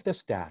all of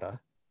this data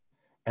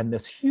and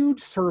this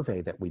huge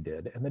survey that we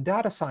did. And the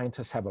data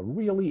scientists have a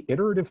really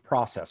iterative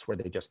process where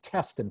they just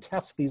test and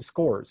test these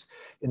scores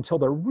until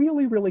they're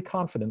really, really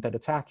confident that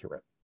it's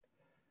accurate.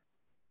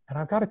 And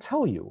I've got to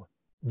tell you,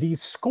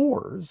 these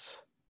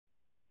scores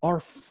are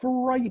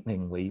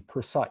frighteningly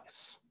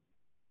precise.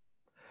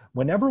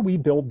 Whenever we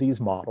build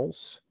these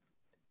models,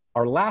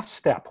 our last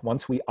step,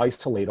 once we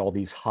isolate all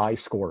these high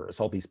scorers,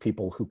 all these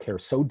people who care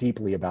so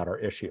deeply about our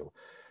issue,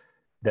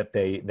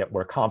 that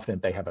we're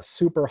confident they have a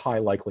super high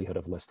likelihood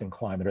of listing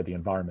climate or the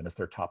environment as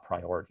their top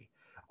priority.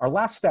 Our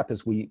last step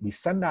is we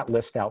send that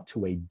list out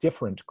to a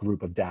different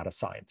group of data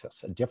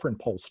scientists, a different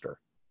pollster.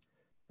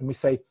 And we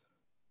say,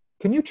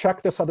 can you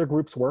check this other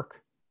group's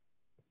work?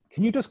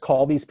 Can you just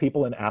call these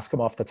people and ask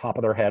them off the top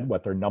of their head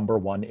what their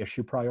 #1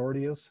 issue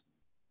priority is?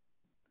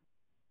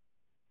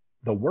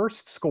 The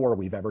worst score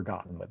we've ever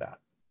gotten with that,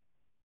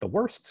 the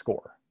worst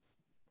score,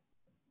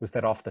 was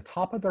that off the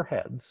top of their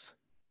heads,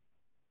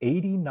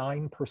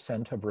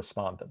 89% of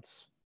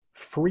respondents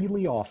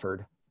freely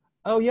offered,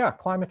 oh yeah,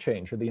 climate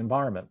change or the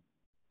environment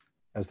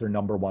as their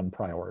 #1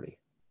 priority.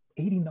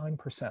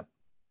 89%.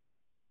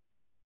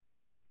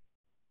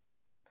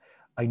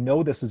 I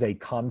know this is a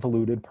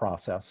convoluted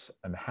process.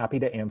 I'm happy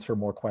to answer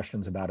more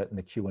questions about it in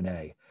the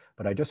Q&A,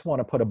 but I just want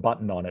to put a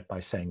button on it by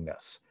saying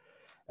this.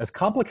 As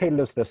complicated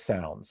as this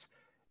sounds,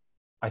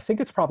 I think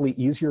it's probably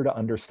easier to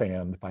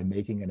understand by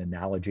making an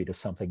analogy to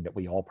something that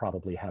we all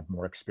probably have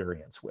more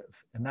experience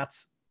with, and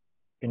that's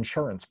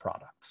insurance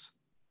products.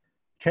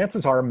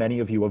 Chances are many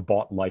of you have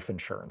bought life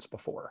insurance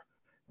before.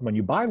 When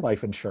you buy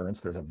life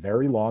insurance, there's a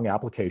very long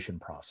application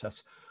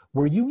process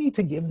where you need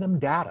to give them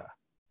data.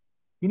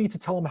 You need to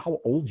tell them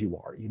how old you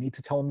are. You need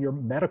to tell them your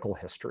medical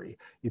history.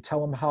 You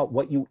tell them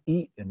what you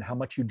eat and how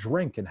much you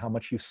drink and how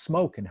much you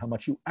smoke and how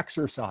much you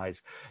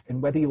exercise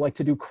and whether you like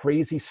to do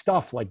crazy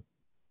stuff like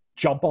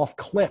jump off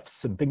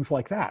cliffs and things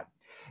like that.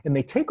 And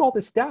they take all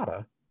this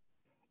data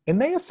and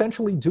they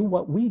essentially do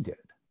what we did.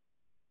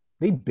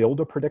 They build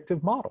a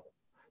predictive model.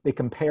 They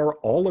compare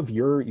all of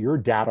your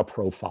data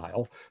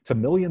profile to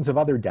millions of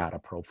other data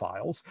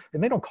profiles,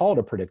 and they don't call it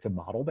a predictive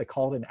model, they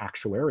call it an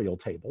actuarial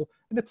table,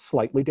 and it's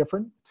slightly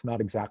different. It's not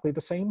exactly the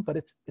same, but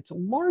it's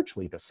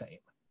largely the same.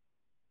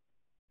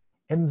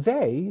 And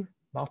they,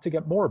 not to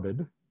get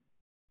morbid,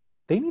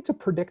 they need to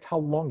predict how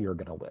long you're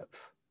gonna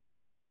live.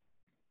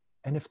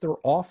 And if they're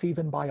off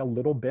even by a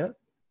little bit,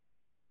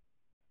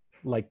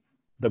 like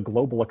the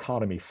global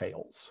economy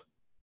fails.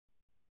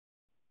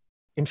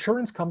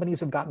 Insurance companies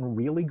have gotten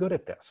really good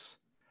at this.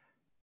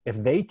 If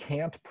they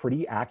can't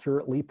pretty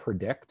accurately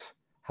predict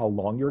how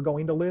long you're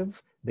going to live,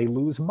 they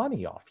lose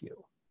money off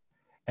you.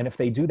 And if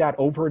they do that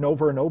over and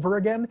over and over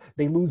again,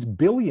 they lose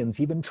billions,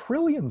 even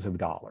trillions of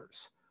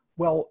dollars.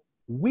 Well,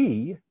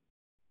 we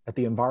at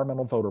the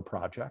Environmental Voter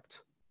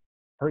Project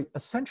are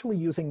essentially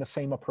using the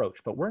same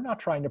approach, but we're not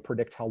trying to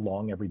predict how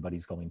long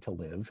everybody's going to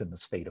live in the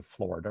state of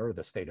Florida or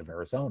the state of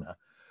Arizona.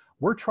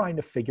 We're trying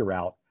to figure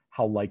out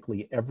how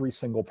likely every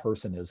single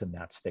person is in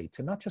that state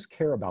to not just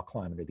care about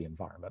climate or the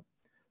environment,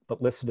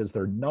 but list it as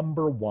their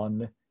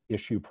 #1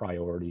 issue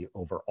priority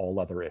over all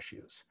other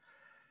issues.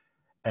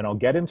 And I'll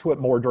get into it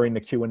more during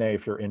the Q&A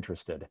if you're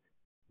interested.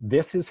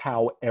 This is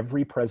how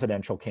every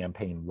presidential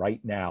campaign right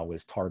now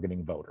is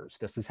targeting voters.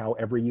 This is how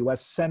every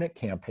US Senate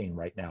campaign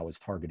right now is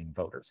targeting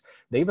voters.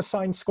 They've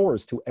assigned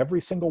scores to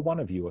every single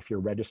one of you if you're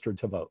registered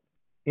to vote.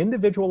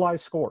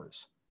 Individualized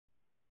scores,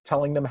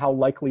 telling them how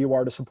likely you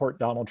are to support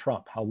Donald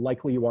Trump, how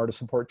likely you are to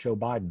support Joe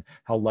Biden,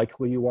 how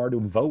likely you are to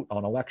vote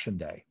on election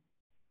day.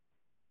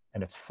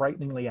 And it's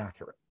frighteningly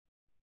accurate.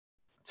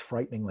 It's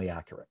frighteningly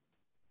accurate.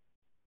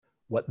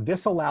 What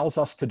this allows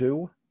us to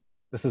do,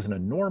 this is an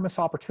enormous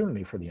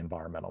opportunity for the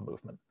environmental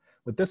movement.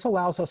 What this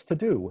allows us to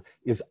do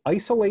is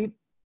isolate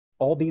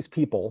all these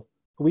people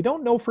who we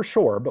don't know for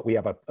sure, but we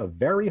have a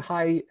very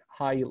high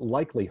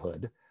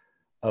likelihood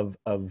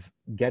of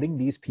getting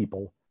these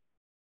people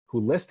who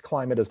list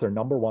climate as their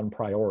 #1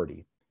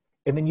 priority.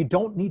 And then you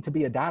don't need to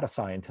be a data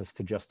scientist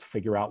to just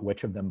figure out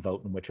which of them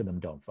vote and which of them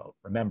don't vote.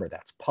 Remember,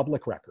 that's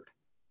public record.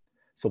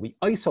 So we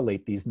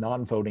isolate these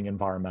non-voting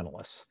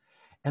environmentalists,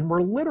 and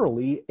we're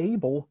literally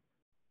able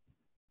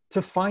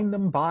to find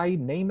them by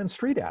name and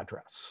street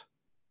address.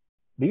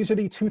 These are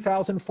the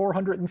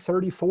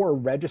 2,434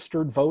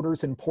 registered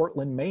voters in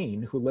Portland,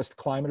 Maine, who list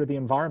climate or the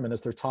environment as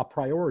their top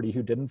priority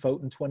who didn't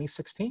vote in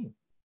 2016.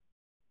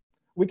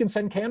 We can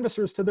send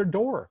canvassers to their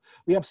door.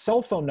 We have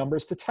cell phone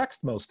numbers to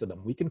text most of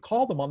them. We can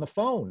call them on the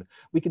phone.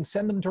 We can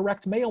send them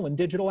direct mail and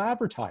digital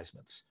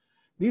advertisements.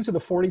 These are the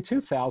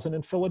 42,000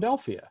 in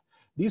Philadelphia.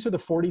 These are the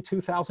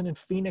 42,000 in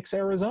Phoenix,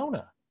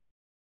 Arizona.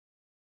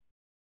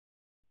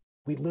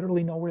 We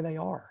literally know where they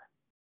are.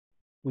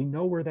 We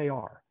know where they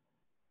are.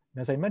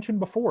 And as I mentioned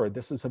before,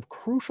 this is of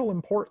crucial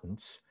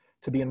importance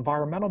to the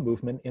environmental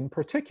movement in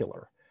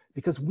particular,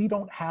 because we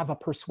don't have a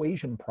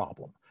persuasion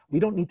problem. We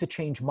don't need to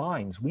change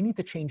minds. We need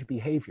to change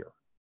behavior.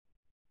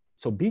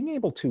 So being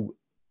able to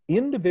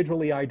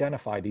individually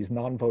identify these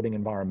non-voting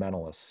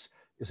environmentalists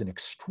is an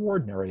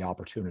extraordinary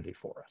opportunity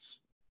for us.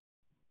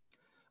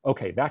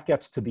 Okay, that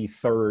gets to the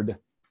third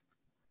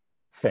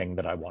thing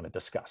that I want to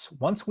discuss.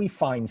 Once we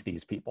find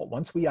these people,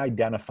 once we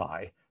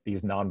identify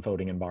these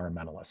non-voting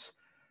environmentalists,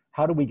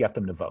 how do we get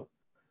them to vote?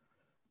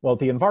 Well,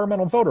 the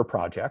Environmental Voter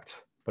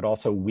Project, but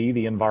also we,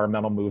 the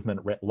environmental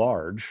movement writ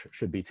large,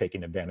 should be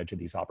taking advantage of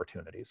these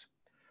opportunities.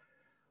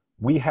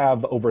 We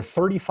have over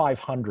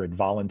 3,500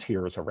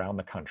 volunteers around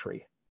the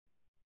country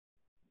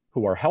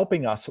who are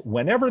helping us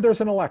whenever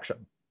there's an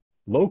election,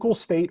 local,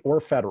 state, or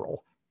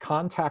federal,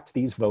 contact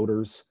these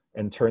voters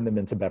and turn them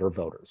into better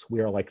voters. We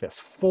are like this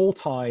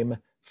full-time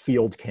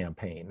field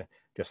campaign,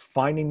 just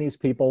finding these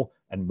people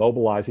and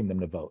mobilizing them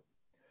to vote.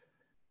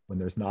 When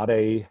there's not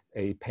a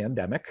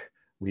pandemic,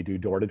 we do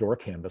door-to-door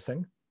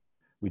canvassing.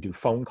 We do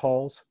phone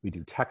calls, we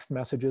do text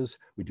messages,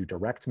 we do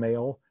direct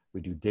mail,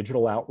 we do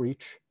digital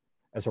outreach.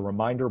 As a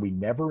reminder, we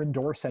never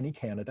endorse any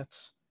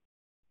candidates.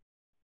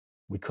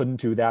 We couldn't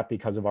do that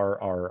because of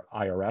our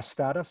IRS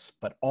status,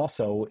 but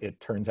also it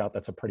turns out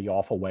that's a pretty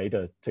awful way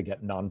to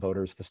get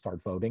non-voters to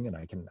start voting, and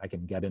I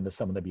can get into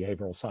some of the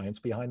behavioral science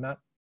behind that.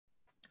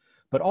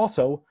 But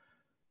also,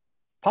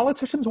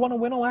 politicians want to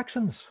win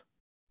elections.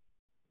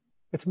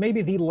 It's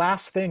maybe the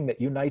last thing that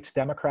unites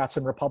Democrats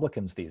and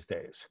Republicans these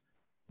days.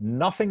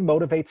 Nothing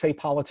motivates a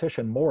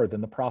politician more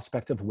than the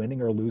prospect of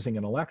winning or losing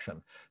an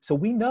election. So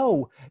we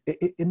know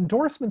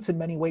endorsements in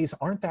many ways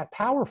aren't that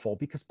powerful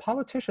because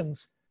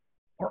politicians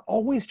are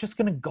always just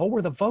going to go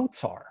where the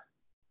votes are.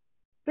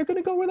 They're going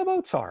to go where the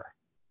votes are.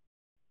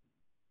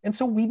 And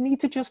so we need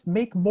to just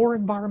make more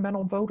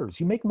environmental voters.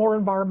 You make more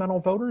environmental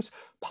voters,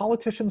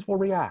 politicians will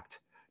react.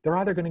 They're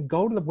either going to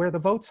go to where the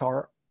votes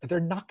are, or they're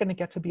not going to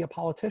get to be a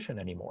politician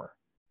anymore.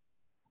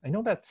 I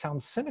know that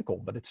sounds cynical,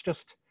 but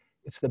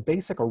it's the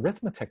basic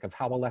arithmetic of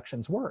how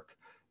elections work.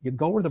 You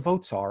go where the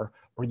votes are,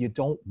 or you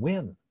don't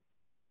win.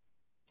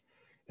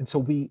 And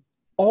so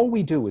all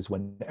we do is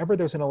whenever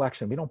there's an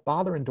election, we don't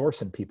bother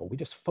endorsing people. We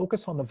just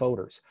focus on the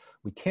voters.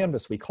 We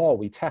canvass, we call,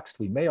 we text,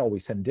 we mail, we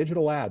send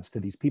digital ads to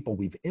these people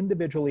we've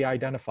individually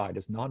identified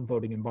as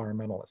non-voting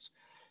environmentalists.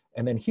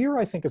 And then here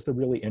I think is the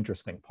really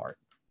interesting part,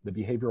 the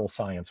behavioral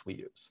science we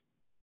use.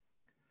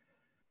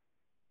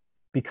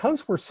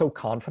 Because we're so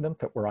confident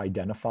that we're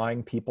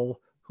identifying people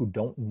who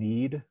don't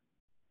need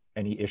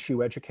any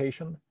issue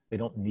education, they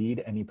don't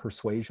need any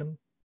persuasion,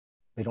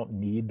 they don't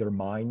need their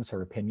minds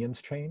or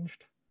opinions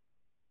changed,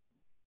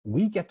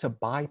 we get to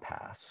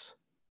bypass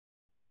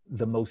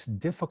the most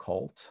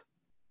difficult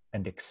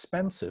and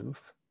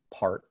expensive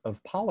part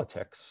of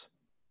politics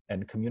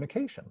and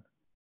communication.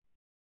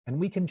 And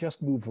we can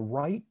just move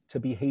right to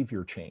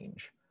behavior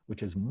change,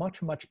 which is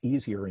much, much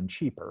easier and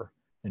cheaper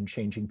than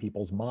changing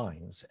people's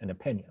minds and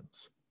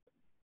opinions.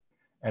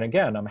 And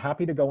again, I'm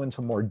happy to go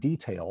into more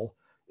detail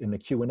in the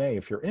Q&A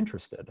if you're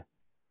interested.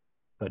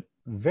 But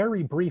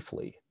very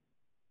briefly,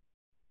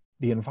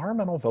 the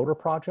Environmental Voter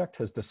Project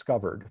has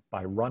discovered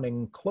by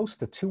running close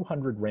to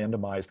 200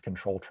 randomized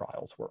control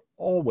trials, we're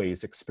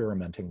always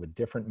experimenting with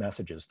different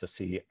messages to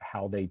see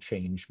how they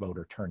change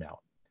voter turnout.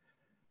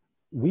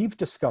 We've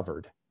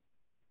discovered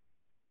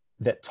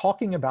that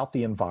talking about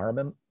the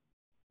environment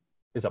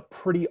is a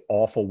pretty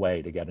awful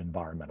way to get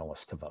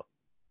environmentalists to vote.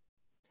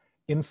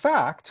 In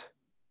fact,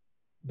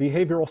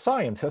 behavioral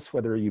scientists,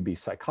 whether you be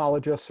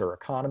psychologists or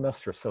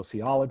economists or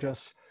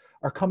sociologists,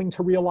 are coming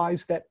to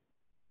realize that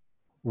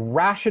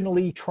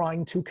rationally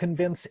trying to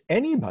convince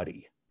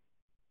anybody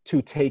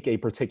to take a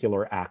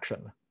particular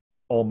action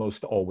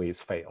almost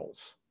always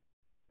fails.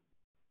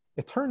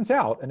 It turns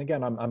out, and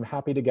again, I'm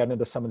happy to get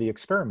into some of the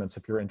experiments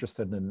if you're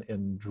interested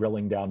in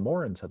drilling down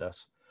more into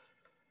this.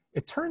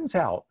 It turns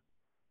out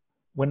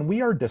when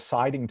we are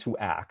deciding to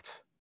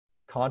act,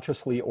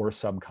 consciously or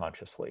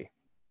subconsciously,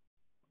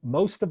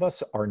 most of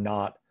us are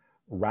not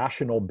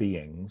rational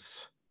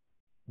beings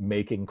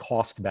making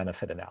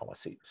cost-benefit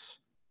analyses.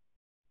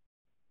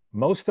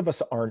 Most of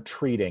us aren't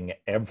treating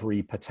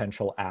every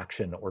potential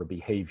action or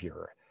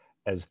behavior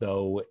as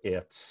though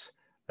it's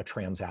a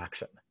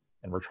transaction.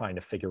 And we're trying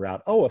to figure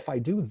out, oh, if I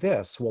do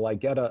this, will I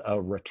get a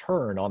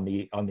return on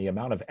the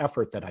amount of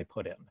effort that I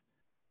put in?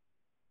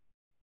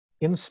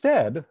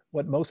 Instead,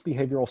 what most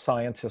behavioral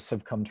scientists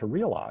have come to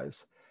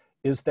realize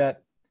is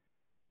that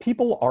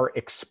people are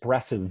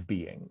expressive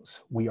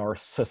beings. We are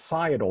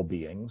societal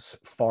beings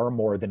far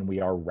more than we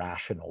are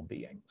rational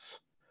beings.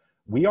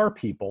 We are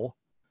people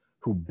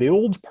who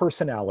build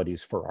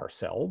personalities for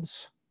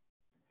ourselves,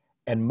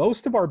 and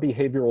most of our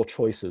behavioral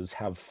choices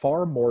have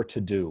far more to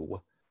do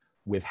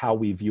with how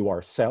we view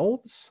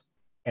ourselves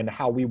and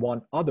how we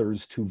want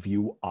others to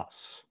view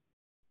us.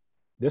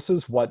 This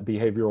is what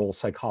behavioral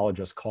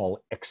psychologists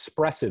call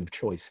expressive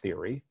choice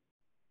theory,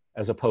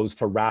 as opposed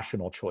to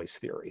rational choice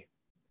theory.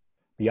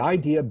 The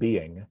idea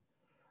being,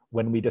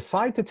 when we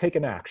decide to take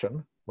an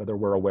action, whether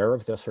we're aware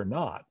of this or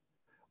not,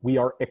 we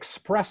are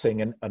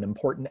expressing an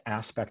important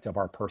aspect of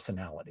our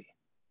personality.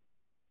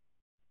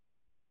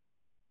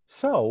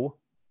 So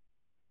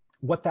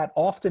what that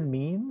often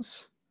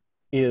means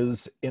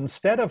is,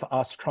 instead of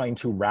us trying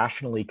to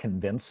rationally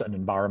convince an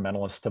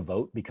environmentalist to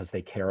vote because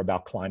they care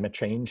about climate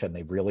change and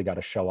they've really got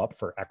to show up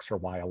for X or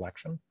Y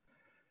election,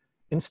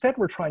 instead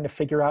we're trying to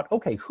figure out,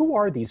 okay, who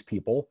are these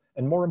people?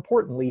 And more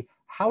importantly,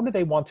 how do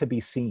they want to be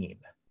seen?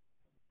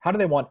 How do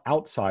they want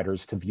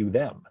outsiders to view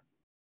them?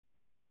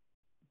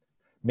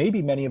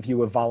 Maybe many of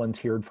you have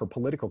volunteered for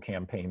political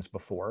campaigns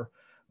before,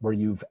 where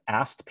you've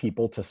asked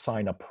people to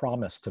sign a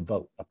promise to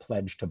vote, a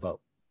pledge to vote.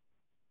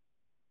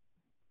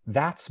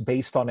 That's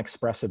based on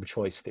expressive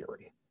choice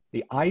theory.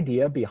 The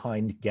idea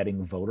behind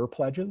getting voter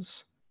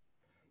pledges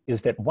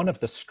is that one of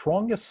the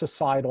strongest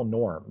societal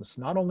norms,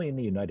 not only in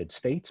the United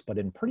States, but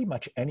in pretty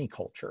much any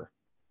culture,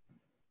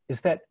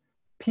 is that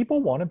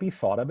people want to be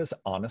thought of as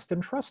honest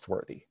and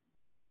trustworthy.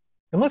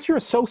 Unless you're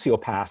a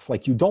sociopath,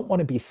 like, you don't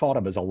want to be thought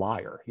of as a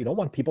liar. You don't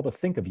want people to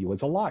think of you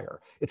as a liar.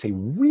 It's a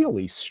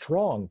really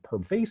strong,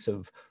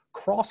 pervasive,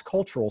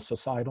 cross-cultural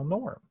societal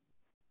norm.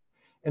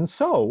 And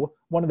so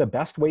one of the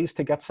best ways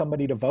to get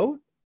somebody to vote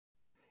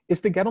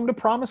is to get them to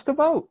promise to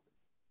vote.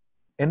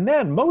 And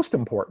then, most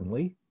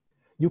importantly,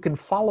 you can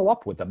follow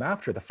up with them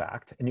after the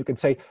fact, and you can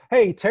say,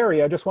 hey,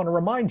 Terry, I just want to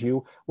remind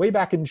you, way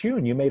back in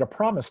June, you made a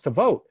promise to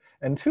vote,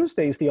 and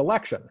Tuesday's the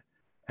election.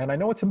 And I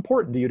know it's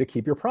important to you to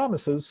keep your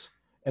promises,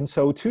 and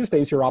so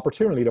Tuesday's your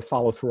opportunity to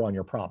follow through on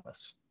your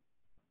promise.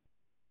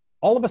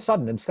 All of a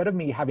sudden, instead of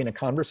me having a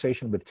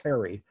conversation with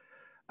Terry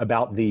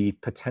about the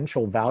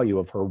potential value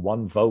of her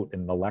one vote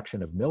in an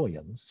election of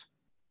millions,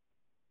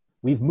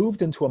 we've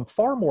moved into a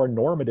far more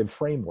normative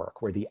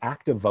framework where the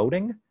act of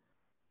voting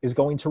is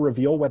going to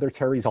reveal whether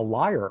Terry's a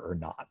liar or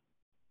not,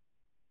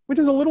 which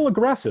is a little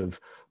aggressive,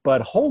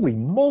 but holy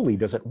moly,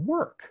 does it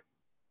work?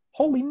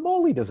 Holy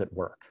moly, does it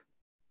work?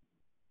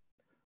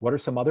 What are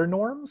some other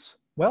norms?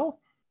 Well,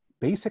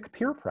 basic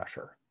peer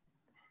pressure.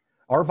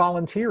 Our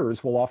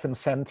volunteers will often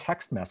send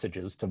text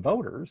messages to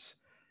voters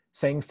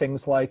saying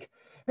things like,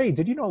 hey,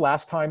 did you know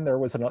last time there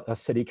was a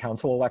city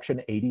council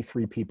election,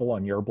 83 people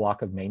on your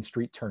block of Main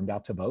Street turned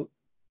out to vote?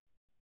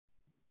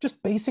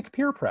 Just basic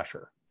peer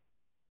pressure.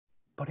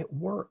 But it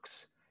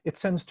works. It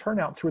sends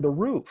turnout through the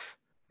roof.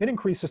 It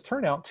increases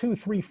turnout 2,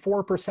 3,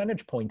 4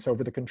 percentage points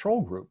over the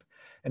control group.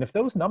 And if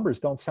those numbers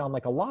don't sound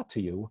like a lot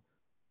to you,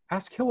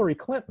 ask Hillary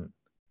Clinton.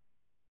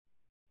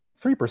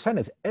 3%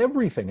 is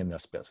everything in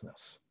this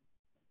business.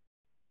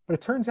 But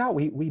it turns out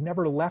we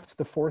never left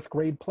the 4th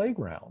grade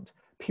playground.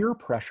 Peer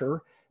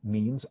pressure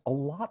means a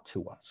lot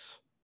to us.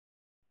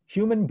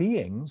 Human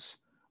beings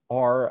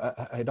are,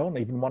 I don't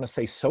even want to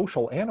say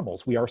social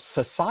animals, we are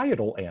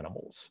societal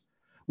animals.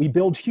 We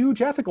build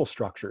huge ethical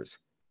structures.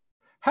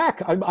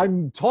 Heck,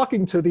 I'm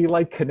talking to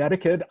the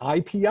Connecticut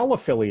IPL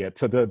affiliate,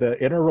 to the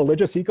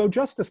Interreligious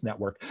Eco-Justice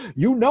Network.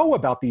 You know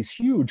about these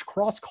huge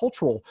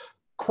cross-cultural,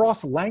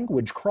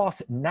 cross-language,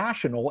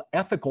 cross-national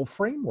ethical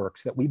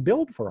frameworks that we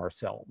build for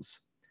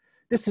ourselves.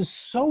 This is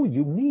so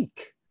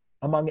unique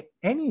among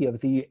any of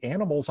the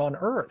animals on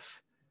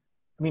Earth.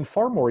 I mean,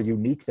 far more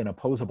unique than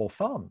opposable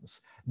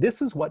thumbs.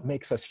 This is what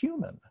makes us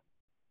human,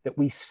 that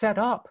we set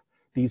up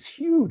these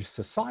huge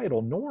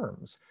societal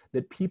norms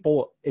that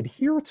people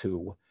adhere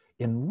to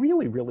in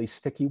really, really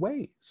sticky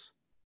ways.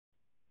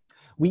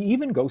 We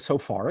even go so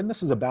far, and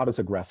this is about as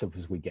aggressive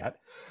as we get,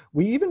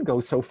 we even go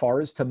so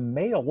far as to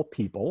mail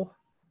people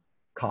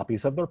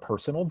copies of their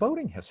personal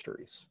voting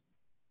histories.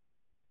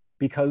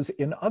 Because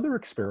in other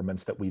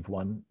experiments that we've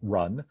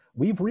run,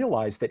 we've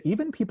realized that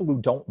even people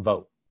who don't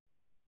vote,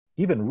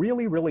 even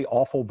really, really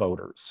awful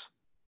voters,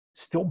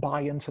 still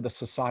buy into the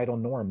societal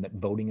norm that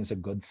voting is a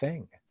good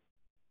thing.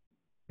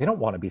 They don't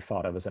want to be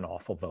thought of as an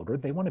awful voter.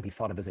 They want to be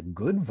thought of as a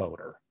good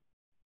voter.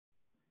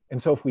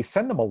 And so if we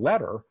send them a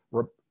letter,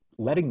 we're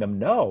letting them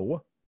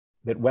know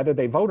that whether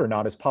they vote or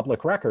not is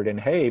public record, and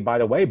hey, by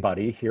the way,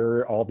 buddy, here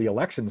are all the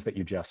elections that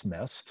you just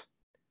missed,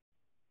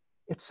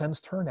 it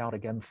sends turnout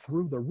again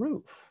through the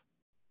roof.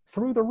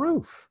 Through the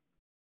roof.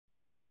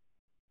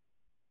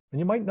 And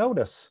you might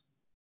notice,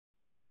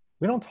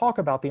 we don't talk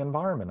about the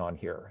environment on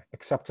here,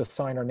 except to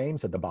sign our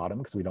names at the bottom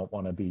because we don't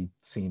want to be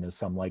seen as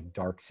some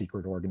dark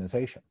secret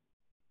organization.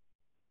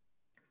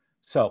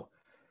 So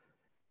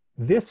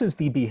this is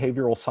the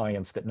behavioral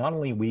science that not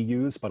only we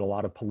use, but a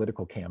lot of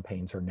political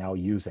campaigns are now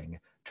using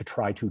to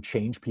try to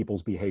change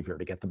people's behavior,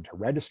 to get them to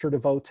register to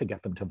vote, to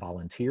get them to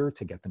volunteer,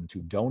 to get them to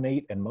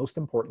donate, and most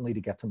importantly, to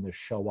get them to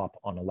show up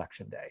on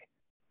election day.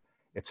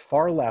 It's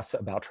far less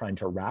about trying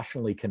to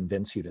rationally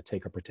convince you to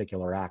take a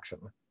particular action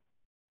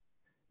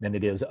than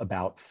it is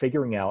about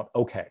figuring out,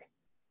 okay,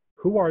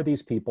 who are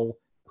these people?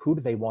 Who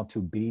do they want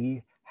to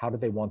be? How do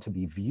they want to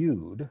be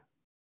viewed?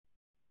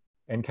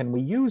 And can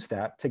we use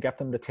that to get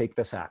them to take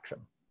this action?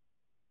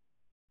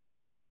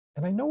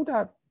 And I know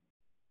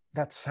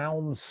that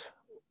sounds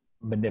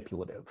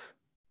manipulative,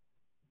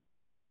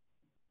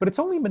 but it's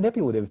only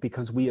manipulative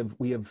because we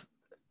have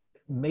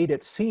made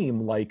it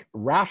seem like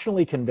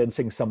rationally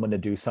convincing someone to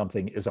do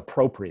something is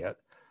appropriate,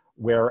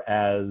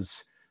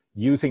 whereas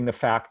using the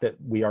fact that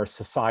we are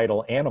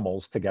societal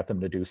animals to get them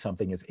to do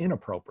something is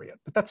inappropriate.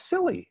 But that's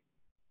silly.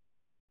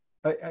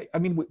 I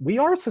mean, we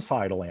are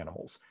societal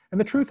animals. And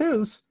the truth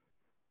is,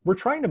 we're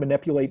trying to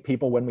manipulate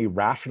people when we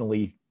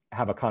rationally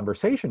have a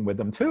conversation with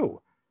them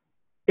too.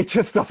 It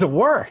just doesn't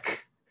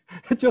work.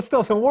 It just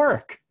doesn't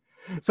work.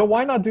 So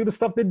why not do the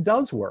stuff that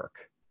does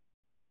work?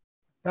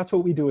 That's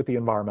what we do at the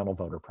Environmental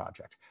Voter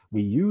Project.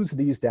 We use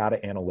these data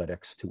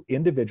analytics to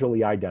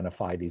individually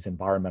identify these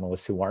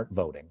environmentalists who aren't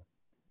voting.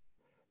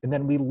 And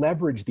then we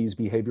leverage these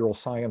behavioral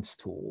science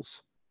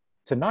tools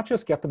to not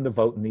just get them to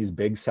vote in these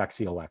big,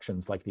 sexy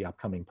elections like the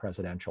upcoming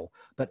presidential,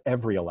 but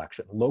every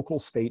election, local,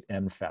 state,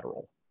 and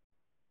federal.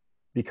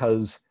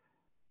 Because,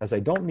 as I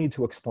don't need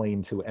to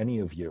explain to any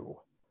of you,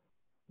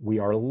 we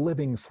are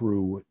living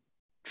through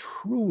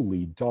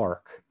truly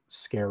dark,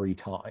 scary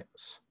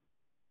times.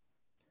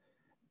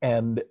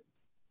 And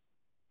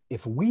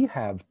if we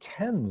have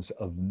tens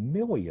of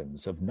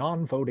millions of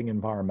non-voting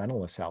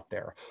environmentalists out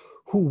there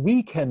who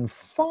we can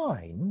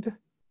find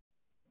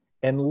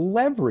and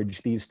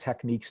leverage these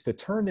techniques to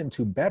turn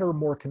into better,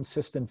 more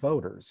consistent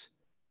voters,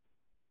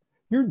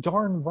 you're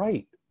darn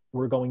right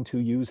we're going to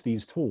use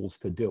these tools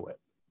to do it.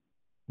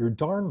 You're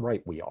darn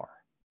right we are.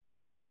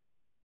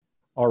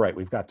 All right,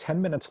 we've got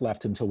 10 minutes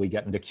left until we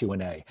get into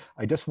Q&A.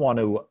 I just want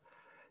to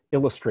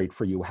illustrate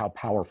for you how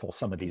powerful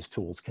some of these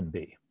tools can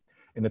be.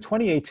 In the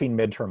 2018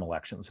 midterm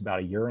elections, about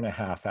a year and a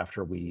half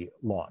after we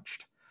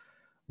launched,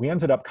 we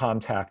ended up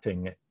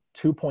contacting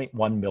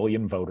 2.1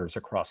 million voters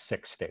across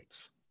 6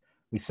 states.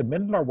 We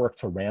submitted our work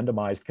to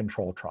randomized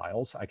control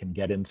trials. I can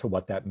get into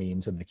what that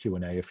means in the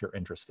Q&A if you're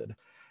interested.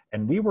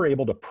 And we were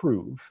able to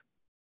prove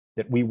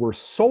that we were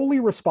solely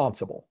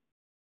responsible,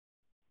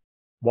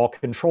 while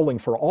controlling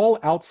for all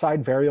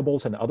outside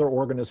variables and other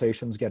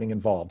organizations getting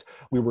involved,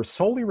 we were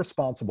solely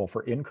responsible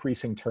for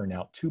increasing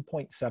turnout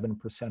 2.7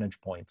 percentage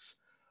points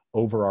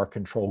over our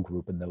control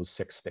group in those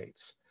 6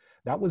 states.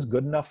 That was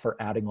good enough for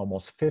adding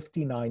almost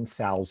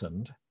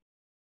 59,000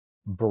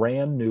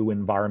 brand new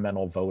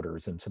environmental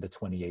voters into the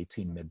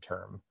 2018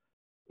 midterm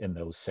in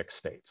those 6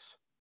 states.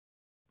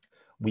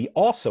 We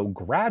also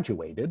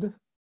graduated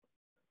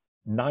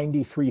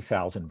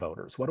 93,000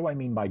 voters. What do I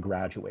mean by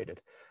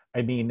graduated?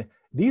 I mean,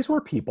 these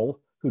were people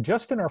who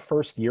just in our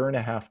first year and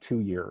a half, 2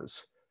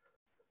 years,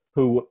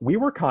 who we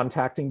were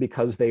contacting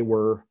because they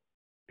were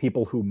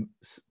people who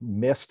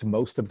missed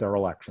most of their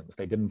elections.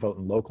 They didn't vote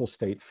in local,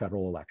 state,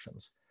 federal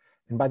elections.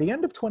 And by the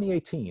end of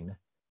 2018,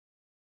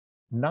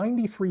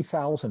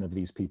 93,000 of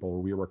these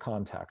people we were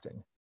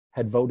contacting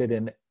had voted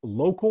in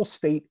local,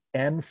 state,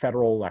 and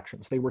federal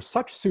elections. They were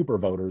such super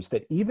voters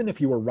that even if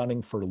you were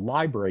running for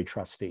library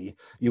trustee,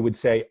 you would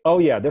say, oh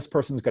yeah, this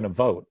person's gonna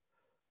vote.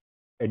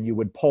 And you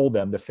would poll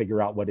them to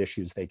figure out what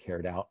issues they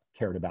cared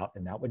about,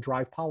 and that would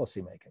drive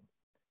policymaking.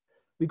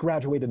 We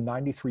graduated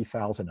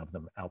 93,000 of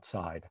them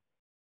outside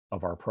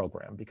of our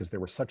program because they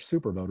were such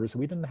super voters,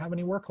 we didn't have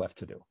any work left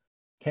to do.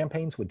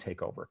 Campaigns would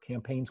take over,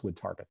 campaigns would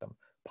target them,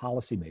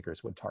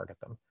 policymakers would target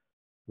them,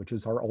 which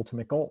is our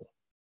ultimate goal.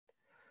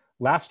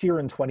 Last year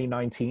in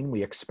 2019,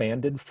 we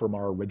expanded from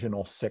our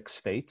original 6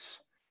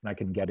 states, and I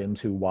can get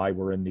into why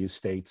we're in these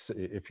states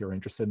if you're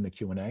interested in the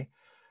Q&A.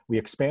 We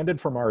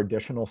expanded from our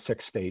additional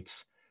 6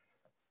 states,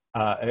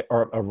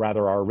 or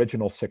rather our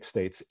original 6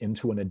 states,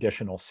 into an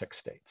additional 6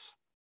 states.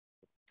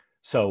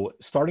 So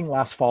starting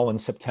last fall in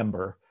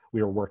September,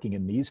 we were working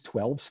in these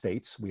 12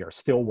 states. We are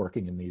still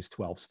working in these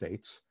 12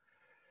 states.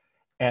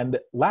 And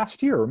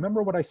last year,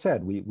 remember what I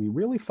said, we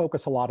really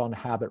focus a lot on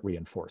habit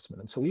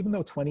reinforcement. And so even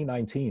though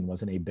 2019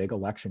 wasn't a big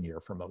election year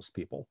for most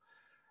people,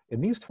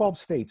 in these 12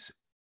 states,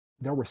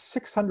 there were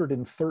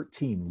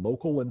 613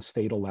 local and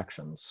state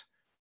elections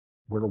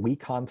where we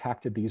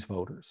contacted these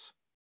voters.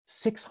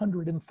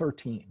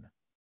 613.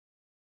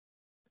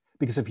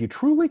 Because if you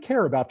truly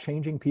care about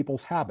changing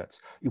people's habits,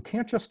 you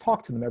can't just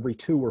talk to them every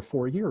 2 or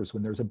 4 years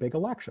when there's a big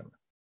election.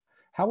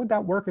 How would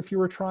that work if you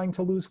were trying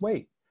to lose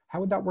weight? How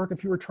would that work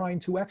if you were trying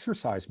to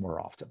exercise more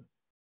often?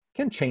 You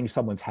can't change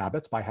someone's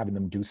habits by having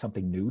them do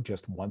something new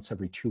just once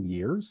every 2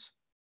 years.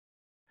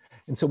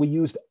 And so we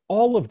used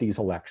all of these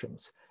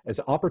elections as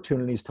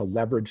opportunities to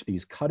leverage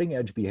these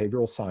cutting-edge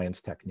behavioral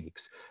science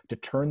techniques to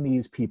turn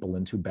these people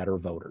into better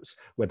voters,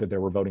 whether they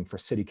were voting for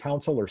city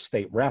council or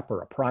state rep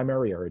or a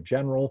primary or a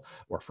general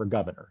or for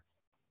governor.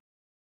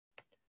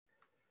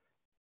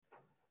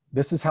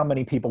 This is how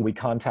many people we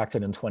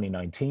contacted in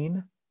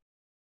 2019.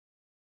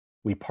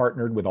 We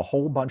partnered with a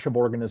whole bunch of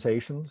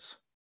organizations,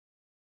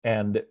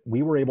 and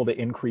we were able to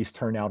increase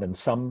turnout in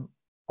some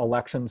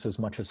elections as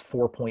much as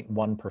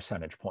 4.1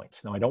 percentage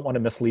points. Now, I don't want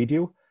to mislead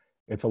you.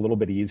 It's a little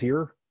bit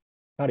easier,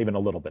 not even a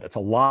little bit, it's a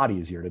lot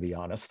easier, to be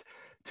honest,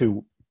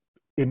 to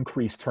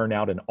increase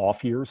turnout in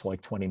off years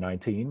like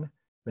 2019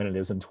 than it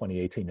is in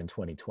 2018 and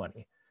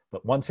 2020.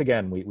 But once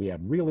again, we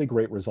had really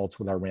great results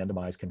with our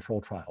randomized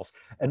control trials.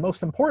 And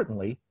most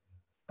importantly,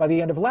 by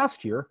the end of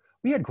last year,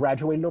 we had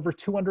graduated over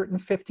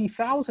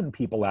 250,000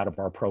 people out of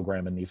our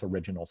program in these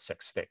original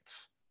 6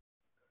 states.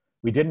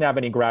 We didn't have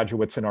any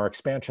graduates in our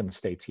expansion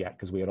states yet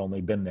because we had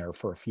only been there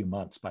for a few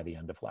months by the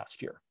end of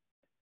last year.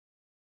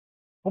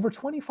 Over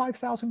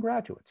 25,000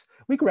 graduates.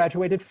 We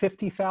graduated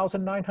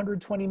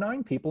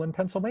 50,929 people in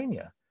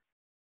Pennsylvania,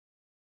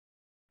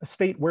 a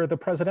state where the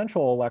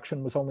presidential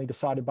election was only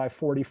decided by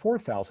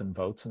 44,000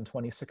 votes in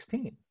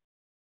 2016.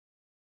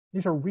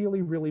 These are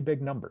really, really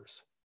big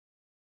numbers.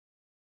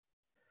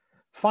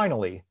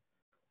 Finally,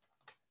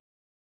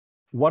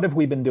 what have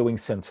we been doing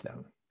since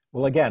then?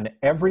 Well, again,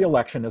 every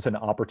election is an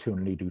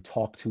opportunity to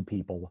talk to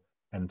people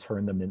and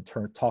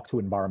talk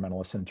to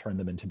environmentalists and turn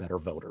them into better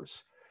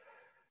voters.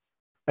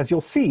 As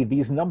you'll see,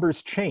 these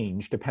numbers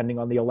change depending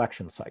on the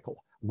election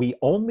cycle. We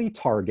only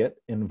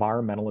target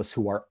environmentalists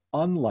who are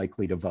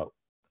unlikely to vote.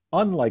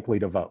 Unlikely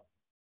to vote.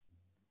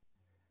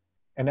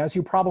 And as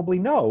you probably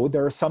know,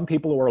 there are some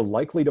people who are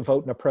likely to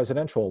vote in a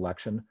presidential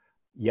election,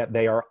 yet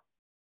they are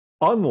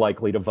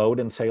unlikely to vote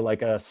in, say,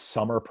 like a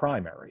summer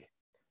primary.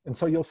 And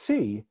so you'll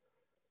see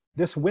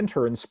this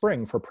winter and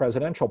spring for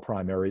presidential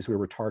primaries, we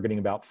were targeting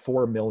about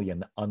 4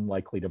 million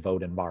unlikely to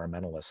vote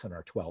environmentalists in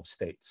our 12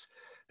 states.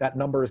 That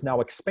number is now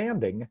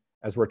expanding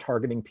as we're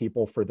targeting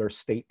people for their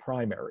state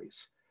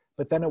primaries.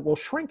 But then it will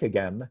shrink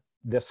again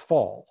this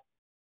fall,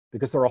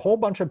 because there are a whole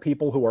bunch of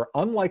people who are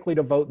unlikely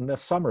to vote in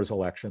this summer's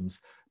elections,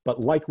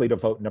 but likely to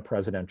vote in a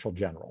presidential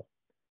general.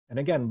 And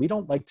again, we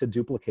don't like to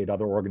duplicate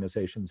other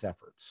organizations'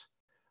 efforts.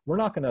 We're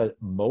not going to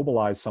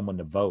mobilize someone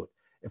to vote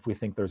if we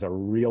think there's a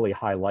really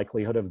high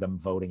likelihood of them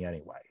voting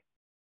anyway.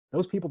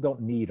 Those people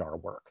don't need our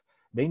work.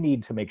 They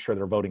need to make sure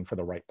they're voting for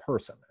the right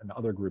person, and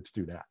other groups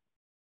do that.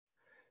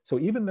 So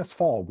even this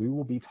fall, we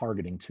will be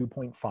targeting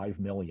 2.5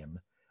 million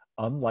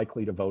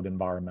unlikely to vote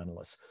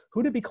environmentalists,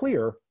 who, to be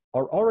clear,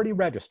 are already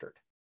registered.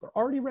 They're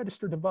already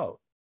registered to vote.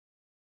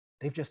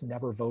 They've just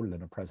never voted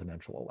in a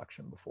presidential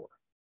election before.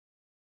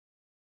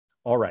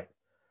 All right,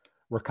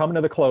 we're coming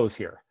to the close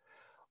here.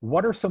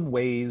 What are some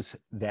ways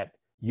that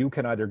you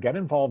can either get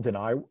involved in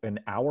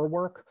our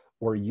work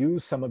or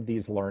use some of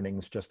these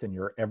learnings just in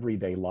your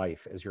everyday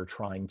life as you're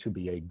trying to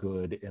be a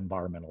good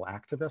environmental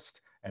activist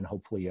and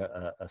hopefully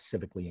a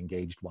civically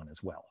engaged one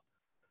as well?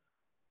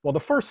 Well, the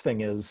first thing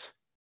is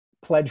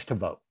pledge to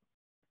vote.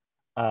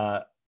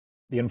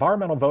 The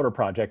Environmental Voter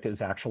Project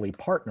is actually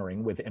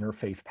partnering with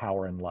Interfaith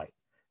Power and Light.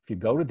 If you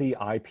go to the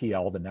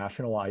IPL, the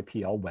National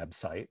IPL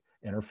website,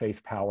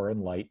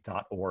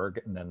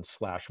 interfaithpowerandlight.org, and then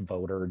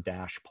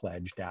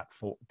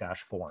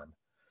 /voter-pledge-form,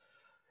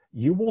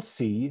 you will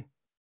see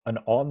an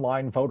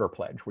online voter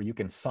pledge where you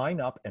can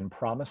sign up and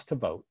promise to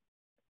vote.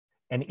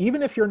 And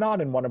even if you're not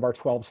in one of our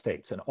 12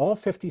 states, in all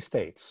 50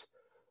 states,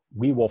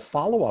 we will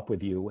follow up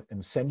with you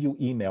and send you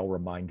email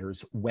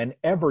reminders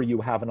whenever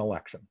you have an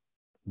election,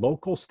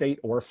 local, state,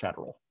 or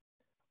federal,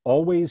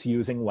 always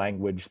using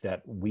language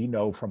that we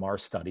know from our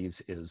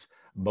studies is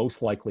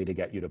most likely to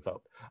get you to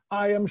vote.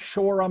 I am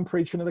sure I'm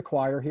preaching to the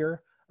choir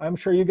here. I'm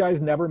sure you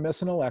guys never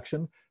miss an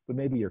election, but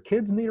maybe your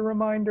kids need a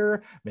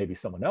reminder, maybe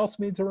someone else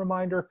needs a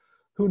reminder,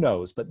 who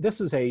knows? But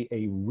this is a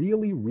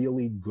really,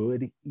 really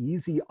good,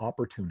 easy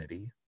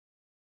opportunity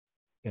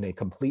in a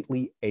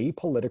completely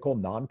apolitical,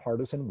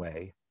 nonpartisan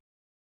way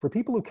for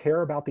people who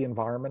care about the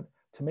environment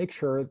to make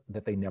sure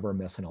that they never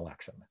miss an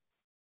election.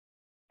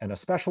 And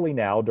especially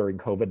now during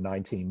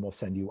COVID-19, we'll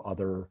send you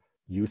other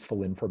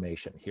useful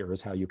information. Here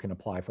is how you can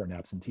apply for an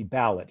absentee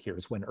ballot.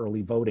 Here's when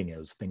early voting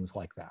is, things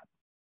like that.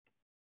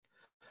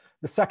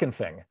 The second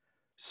thing,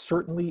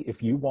 certainly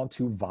if you want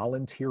to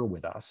volunteer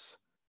with us,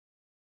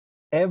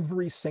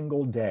 every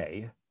single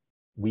day,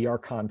 we are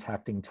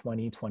contacting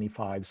 20,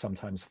 25,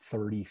 sometimes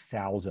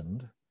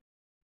 30,000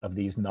 of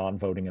these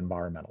non-voting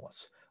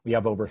environmentalists. We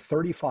have over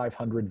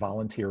 3,500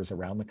 volunteers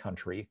around the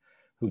country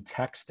who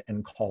text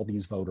and call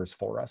these voters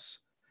for us.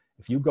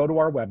 If you go to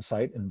our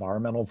website,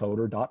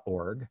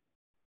 environmentalvoter.org,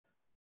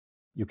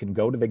 you can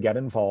go to the Get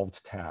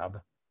Involved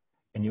tab,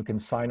 and you can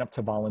sign up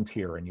to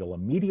volunteer, and you'll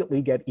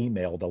immediately get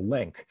emailed a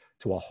link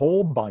to a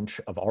whole bunch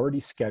of already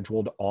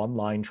scheduled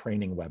online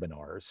training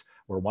webinars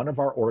where one of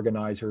our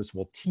organizers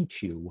will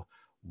teach you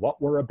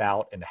what we're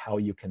about and how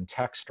you can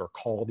text or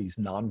call these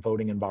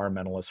non-voting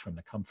environmentalists from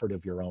the comfort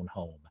of your own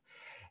home.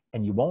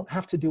 And you won't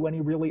have to do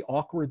any really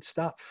awkward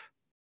stuff.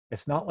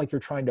 It's not like you're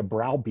trying to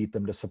browbeat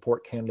them to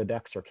support candidate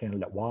X or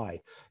candidate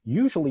Y.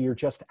 Usually you're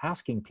just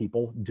asking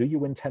people, do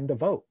you intend to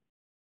vote?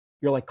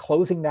 You're like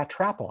closing that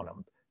trap on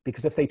them.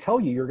 Because if they tell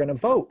you you're going to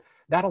vote,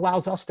 that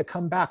allows us to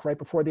come back right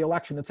before the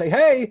election and say,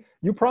 hey,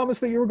 you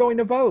promised that you were going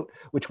to vote,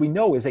 which we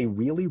know is a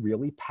really,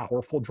 really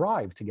powerful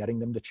drive to getting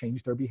them to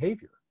change their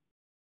behavior.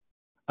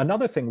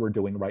 Another thing we're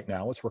doing right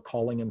now is we're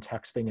calling and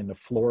texting into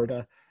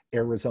Florida,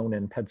 Arizona,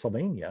 and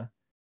Pennsylvania,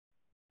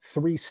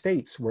 3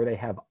 states where they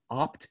have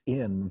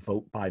opt-in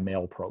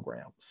vote-by-mail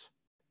programs,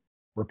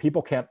 where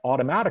people can't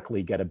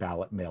automatically get a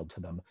ballot mailed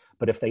to them,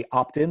 but if they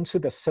opt into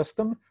the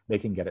system, they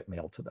can get it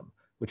mailed to them,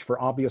 which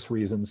for obvious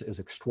reasons is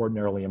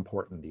extraordinarily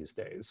important these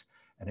days.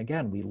 And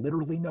again, we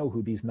literally know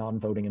who these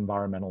non-voting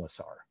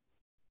environmentalists are.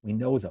 We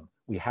know them,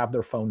 we have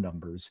their phone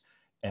numbers,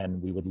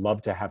 and we would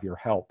love to have your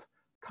help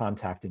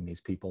contacting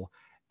these people.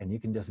 And you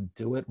can just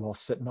do it while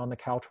sitting on the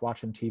couch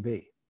watching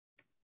TV.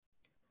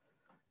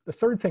 The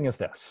third thing is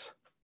this.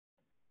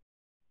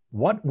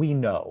 What we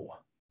know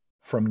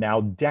from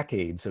now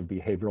decades of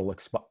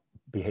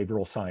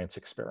behavioral science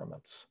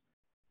experiments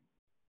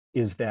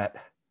is that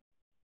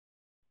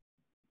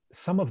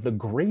some of the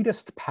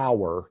greatest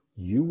power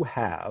you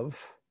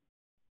have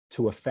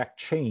to affect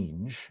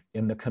change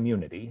in the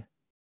community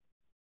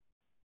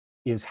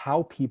is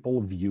how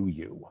people view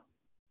you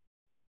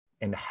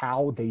and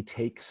how they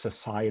take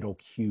societal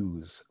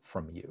cues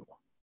from you.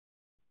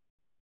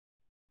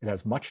 It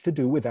has much to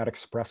do with that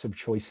expressive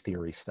choice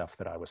theory stuff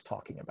that I was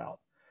talking about.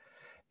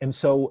 And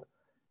so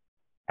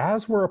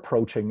as we're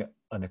approaching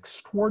an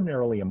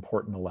extraordinarily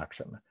important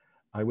election,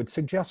 I would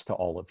suggest to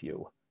all of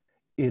you,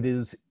 it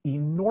is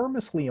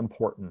enormously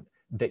important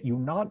that you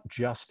not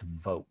just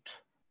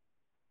vote,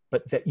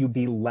 but that you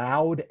be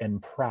loud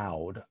and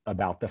proud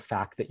about the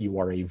fact that you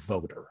are a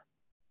voter.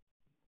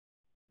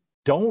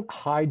 Don't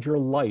hide your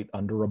light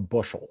under a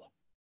bushel.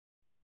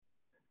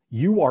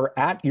 You are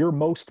at your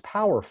most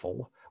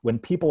powerful when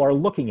people are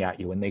looking at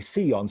you and they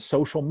see on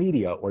social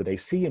media, or they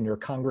see in your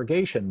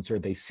congregations, or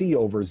they see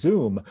over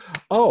Zoom,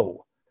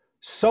 oh,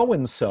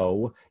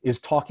 so-and-so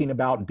is talking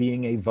about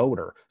being a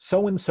voter.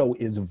 So-and-so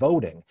is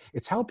voting.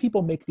 It's how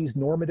people make these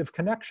normative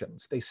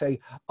connections. They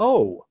say,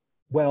 oh,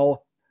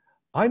 well,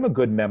 I'm a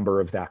good member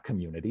of that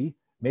community.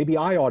 Maybe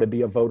I ought to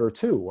be a voter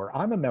too. Or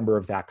I'm a member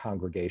of that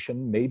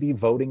congregation. Maybe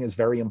voting is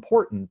very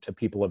important to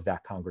people of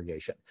that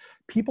congregation.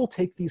 People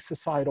take these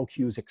societal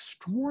cues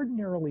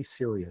extraordinarily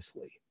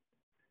seriously.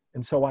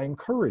 And so I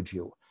encourage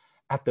you,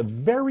 at the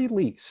very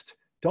least,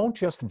 don't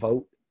just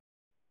vote,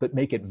 but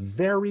make it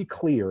very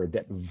clear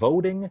that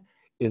voting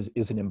is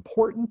an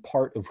important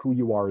part of who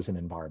you are as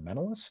an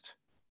environmentalist.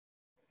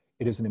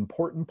 It is an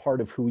important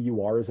part of who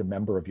you are as a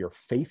member of your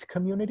faith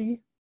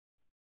community.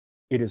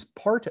 It is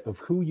part of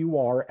who you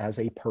are as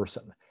a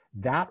person.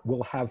 That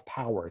will have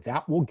power.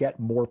 That will get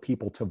more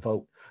people to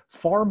vote,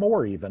 far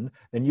more even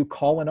than you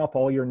calling up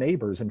all your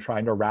neighbors and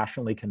trying to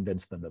rationally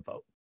convince them to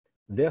vote.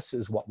 This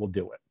is what will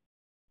do it.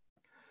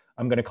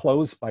 I'm going to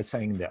close by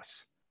saying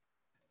this.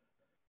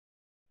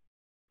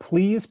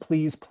 Please,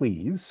 please,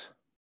 please,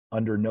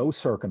 under no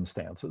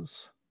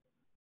circumstances,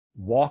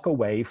 walk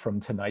away from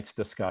tonight's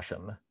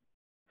discussion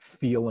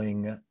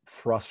feeling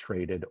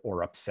frustrated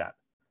or upset.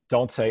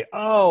 Don't say,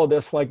 oh,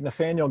 this like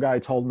Nathaniel guy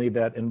told me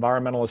that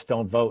environmentalists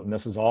don't vote and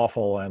this is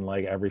awful and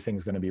like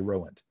everything's going to be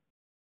ruined.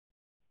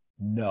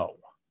 No,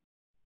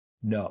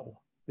 no,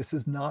 this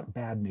is not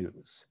bad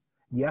news.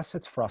 Yes,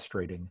 it's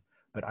frustrating,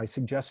 but I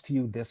suggest to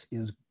you this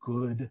is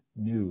good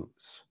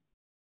news.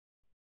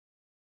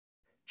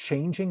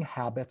 Changing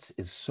habits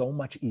is so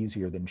much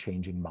easier than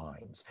changing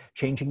minds.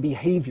 Changing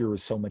behavior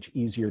is so much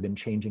easier than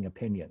changing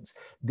opinions.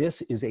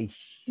 This is a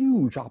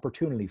huge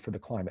opportunity for the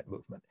climate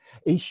movement,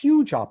 a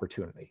huge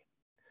opportunity.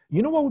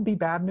 You know what would be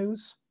bad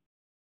news?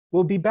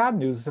 What would be bad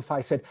news is if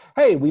I said,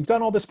 hey, we've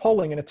done all this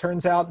polling and it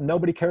turns out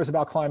nobody cares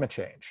about climate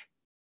change.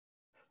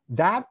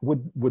 That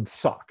would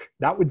suck.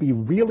 That would be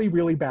really,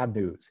 really bad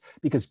news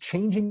because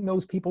changing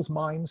those people's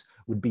minds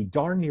would be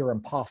darn near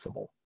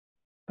impossible.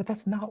 But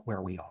that's not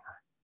where we are.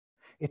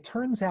 It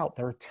turns out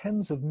there are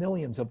tens of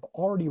millions of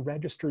already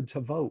registered to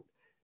vote,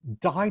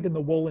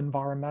 dyed-in-the-wool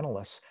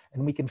environmentalists,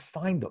 and we can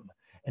find them.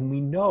 And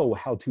we know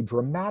how to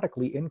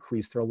dramatically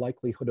increase their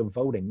likelihood of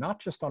voting, not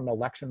just on an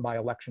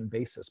election-by-election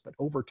basis, but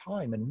over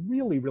time in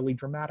really, really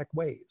dramatic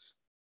ways.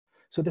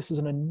 So this is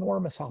an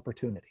enormous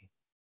opportunity.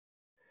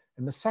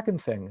 And the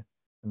second thing,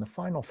 and the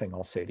final thing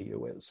I'll say to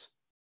you is,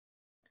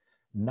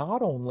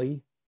 not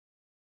only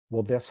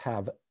will this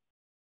have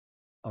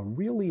a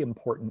really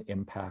important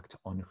impact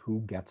on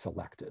who gets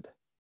elected,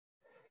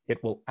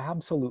 it will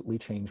absolutely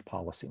change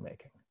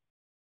policymaking.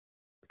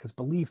 Because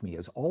believe me,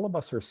 as all of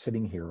us are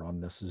sitting here on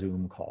this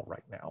Zoom call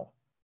right now,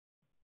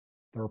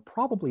 there are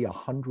probably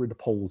 100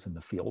 polls in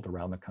the field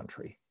around the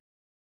country.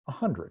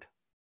 100.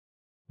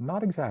 I'm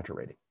not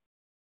exaggerating.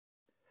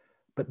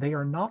 But they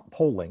are not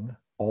polling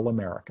all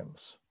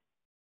Americans.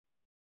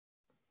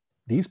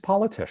 These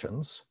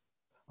politicians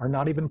are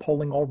not even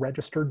polling all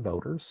registered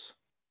voters.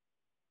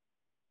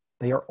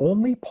 They are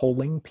only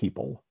polling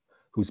people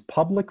whose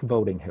public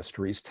voting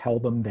histories tell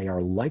them they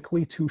are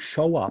likely to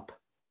show up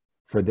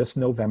for this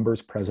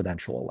November's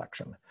presidential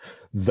election.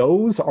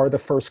 Those are the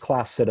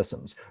first-class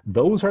citizens.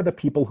 Those are the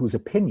people whose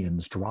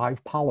opinions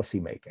drive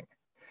policymaking.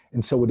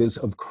 And so it is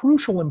of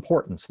crucial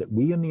importance that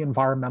we in the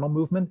environmental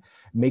movement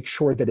make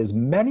sure that as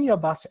many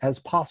of us as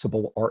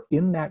possible are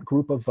in that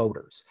group of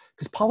voters,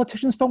 because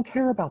politicians don't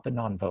care about the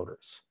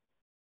non-voters.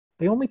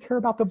 They only care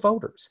about the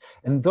voters.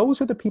 And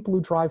those are the people who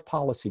drive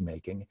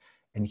policymaking.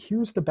 And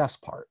here's the best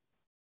part.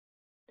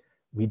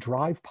 We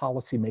drive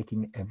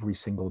policymaking every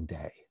single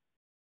day.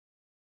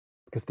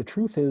 Because the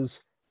truth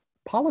is,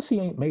 policy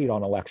ain't made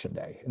on election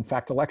day. In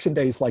fact, election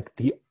day is like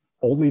the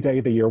only day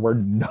of the year where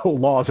no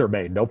laws are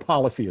made, no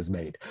policy is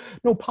made.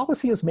 No,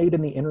 policy is made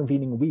in the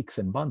intervening weeks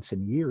and months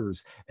and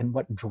years. And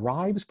what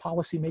drives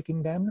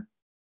policymaking then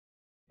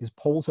is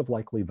polls of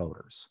likely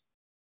voters.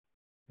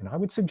 And I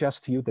would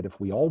suggest to you that if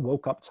we all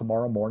woke up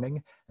tomorrow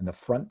morning and the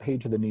front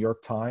page of the New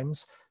York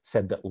Times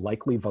said that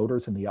likely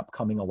voters in the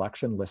upcoming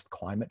election list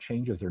climate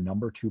change as their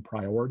 #2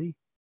 priority,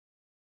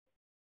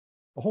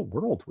 the whole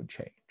world would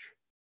change.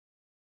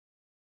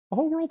 The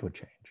whole world would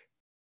change.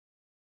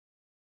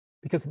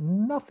 Because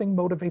nothing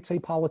motivates a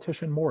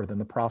politician more than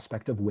the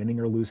prospect of winning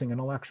or losing an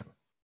election.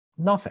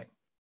 Nothing.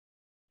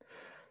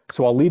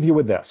 So I'll leave you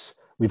with this.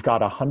 We've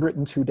got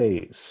 102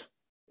 days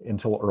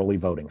until early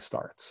voting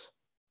starts.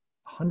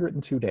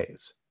 102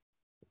 days.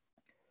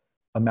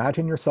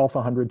 Imagine yourself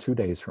 102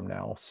 days from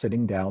now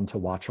sitting down to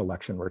watch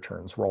election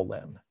returns roll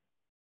in.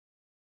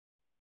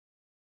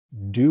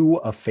 Do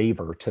a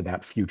favor to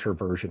that future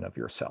version of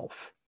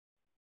yourself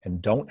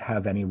and don't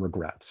have any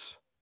regrets.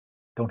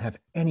 Don't have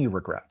any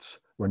regrets.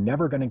 We're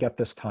never going to get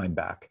this time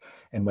back.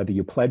 And whether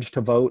you pledge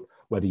to vote,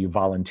 whether you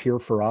volunteer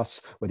for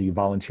us, whether you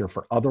volunteer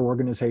for other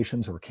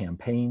organizations or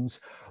campaigns,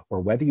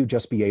 or whether you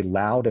just be a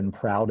loud and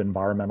proud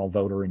environmental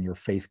voter in your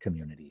faith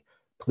community,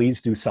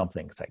 please do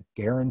something, because I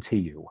guarantee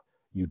you,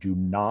 you do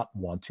not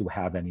want to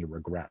have any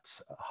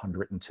regrets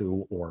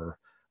 102 or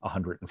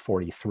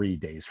 143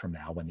 days from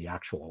now when the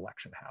actual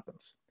election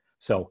happens.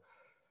 So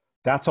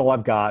that's all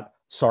I've got.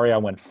 Sorry I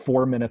went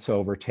 4 minutes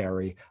over,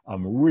 Terry.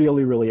 I'm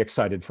really, really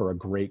excited for a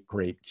great,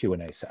 great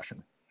Q&A session.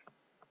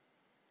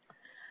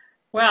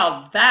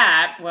 Well,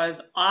 that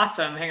was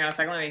awesome. Hang on a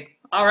second.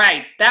 All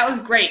right, that was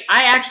great.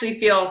 I actually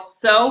feel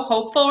so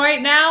hopeful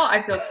right now.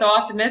 I feel so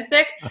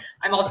optimistic.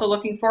 I'm also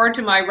looking forward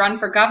to my run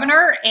for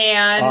governor,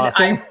 and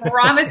Awesome. I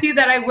promise you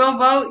that I will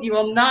vote.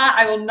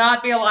 I will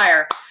not be a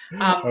liar.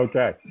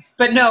 Okay.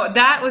 But no,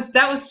 that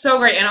was so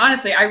great. And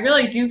honestly, I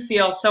really do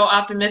feel so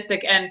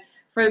optimistic. And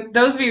for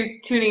those of you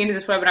tuning into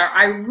this webinar,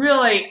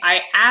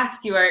 I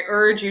ask you, I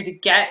urge you to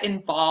get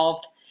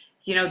involved.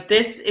 You know,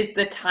 this is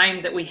the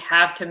time that we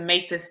have to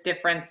make this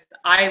difference.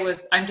 I'm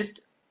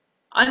just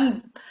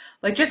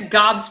just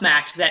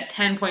gobsmacked that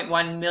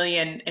 10.1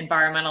 million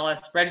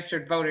environmentalists,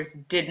 registered voters,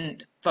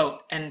 didn't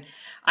vote. And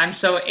I'm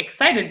so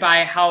excited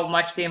by how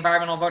much the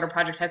Environmental Voter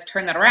Project has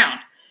turned that around.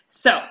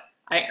 So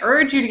I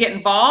urge you to get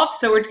involved.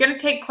 So we're going to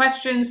take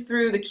questions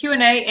through the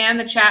Q&A and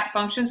the chat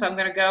function. So I'm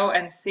going to go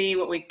and see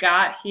what we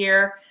got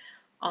here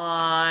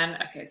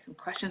okay, some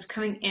questions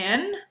coming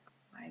in.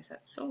 Why is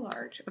that so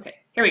large? Okay,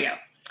 here we go.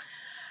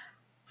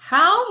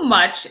 How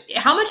much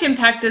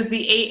impact does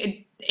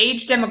the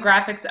age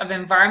demographics of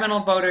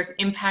environmental voters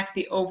impact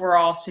the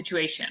overall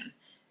situation?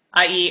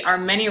 I.e., are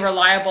many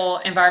reliable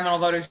environmental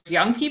voters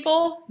young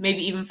people,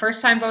 maybe even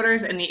first-time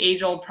voters, and the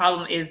age-old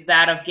problem is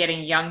that of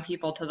getting young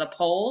people to the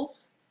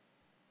polls?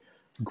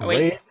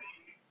 Great.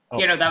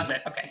 That was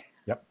it. Okay.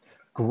 Yep.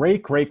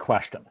 Great, great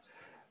question.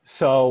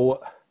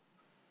 So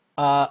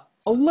a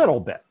little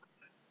bit,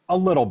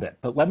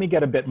 but let me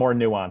get a bit more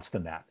nuanced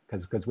than that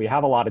because we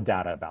have a lot of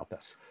data about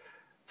this.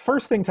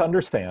 First thing to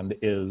understand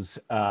is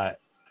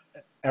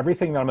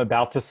everything that I'm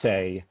about to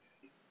say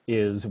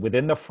is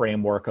within the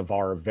framework of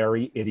our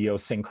very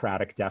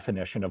idiosyncratic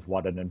definition of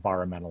what an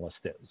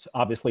environmentalist is.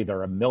 Obviously,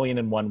 there are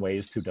 1,000,001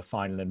 ways to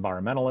define an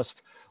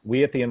environmentalist.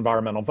 We at the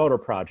Environmental Voter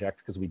Project,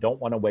 because we don't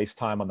want to waste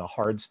time on the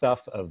hard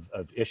stuff of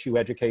issue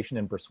education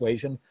and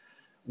persuasion,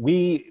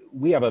 we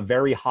have a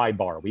very high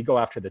bar. We go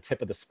after the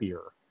tip of the spear,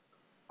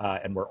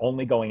 and we're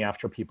only going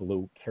after people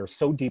who care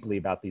so deeply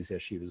about these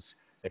issues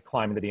that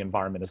climate and the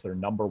environment is their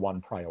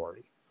 #1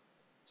 priority.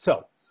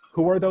 So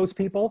who are those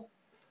people?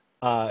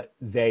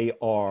 They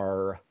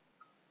are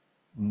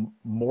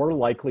more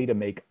likely to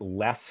make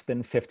less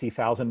than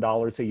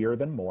 $50,000 a year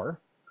than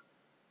more.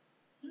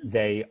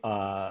 They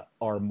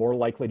are more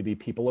likely to be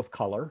people of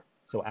color.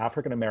 So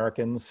African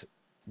Americans,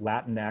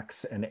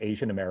 Latinx, and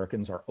Asian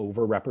Americans are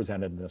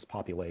overrepresented in this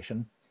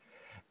population.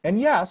 And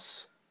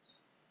yes,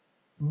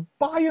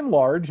 by and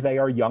large, they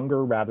are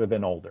younger rather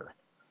than older.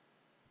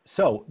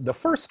 So the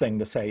first thing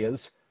to say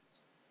is,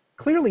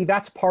 clearly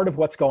that's part of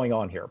what's going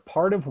on here.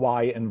 Part of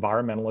why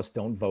environmentalists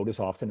don't vote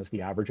as often as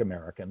the average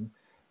American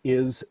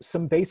is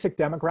some basic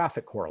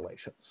demographic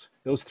correlations.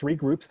 Those three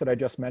groups that I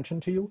just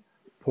mentioned to you,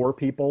 poor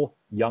people,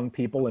 young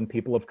people, and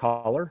people of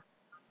color,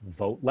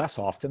 vote less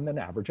often than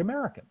average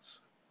Americans.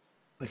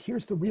 But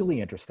here's the really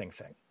interesting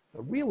thing.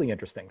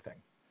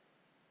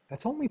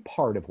 That's only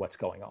part of what's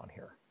going on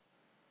here.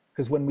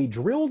 Because when we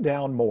drill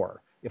down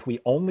more, if we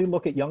only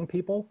look at young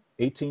people,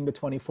 18 to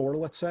 24,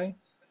 let's say,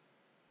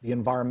 the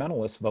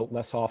environmentalists vote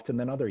less often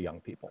than other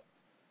young people.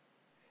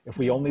 If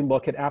we only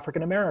look at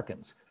African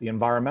Americans, the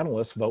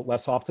environmentalists vote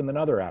less often than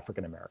other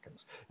African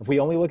Americans. If we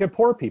only look at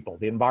poor people,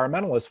 the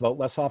environmentalists vote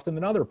less often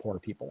than other poor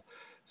people.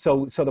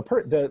 So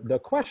the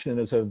question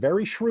is a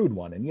very shrewd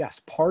one. And yes,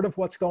 part of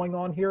what's going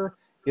on here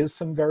is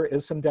some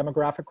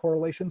demographic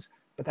correlations,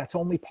 but that's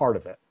only part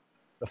of it.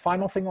 The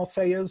final thing I'll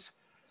say is,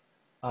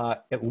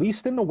 at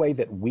least in the way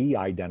that we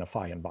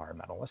identify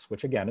environmentalists,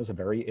 which again is a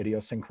very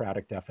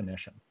idiosyncratic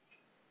definition,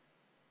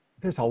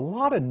 there's a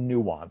lot of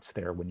nuance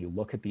there when you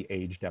look at the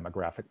age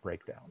demographic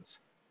breakdowns.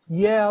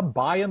 Yeah,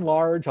 by and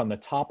large, on the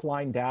top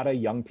line data,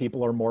 young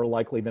people are more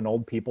likely than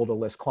old people to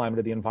list climate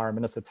or the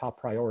environment as the top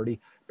priority,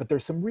 but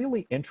there's some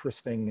really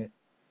interesting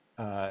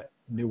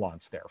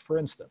nuance there. For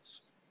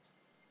instance,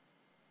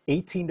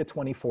 18 to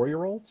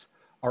 24-year-olds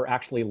are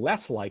actually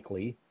less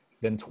likely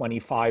than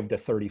 25 to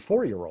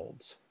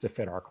 34-year-olds to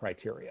fit our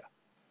criteria.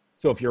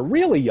 So if you're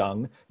really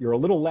young, you're a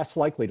little less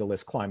likely to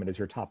list climate as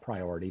your top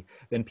priority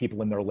than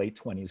people in their late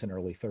 20s and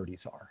early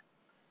 30s are.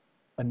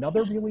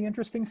 Another really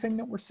interesting thing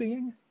that we're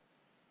seeing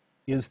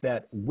is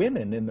that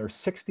women in their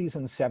 60s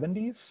and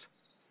 70s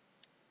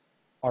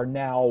are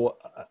now,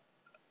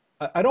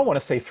 I don't want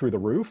to say through the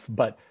roof,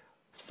 but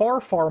far,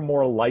 far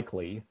more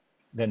likely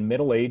than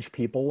middle-aged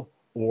people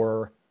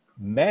or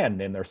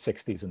men in their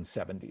 60s and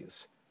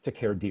 70s to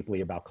care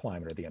deeply about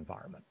climate or the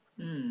environment.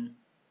 Mm.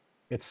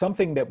 It's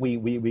something that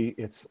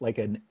it's like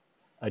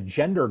a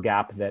gender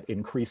gap that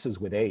increases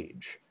with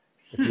age.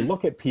 If you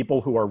look at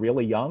people who are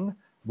really young,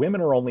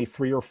 women are only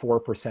 3 or 4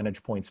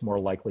 percentage points more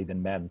likely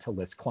than men to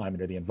list climate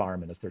or the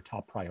environment as their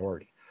top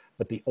priority.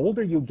 But the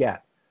older you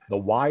get, the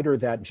wider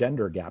that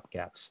gender gap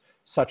gets,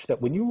 such that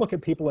when you look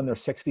at people in their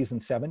 60s and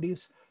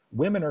 70s,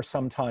 women are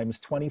sometimes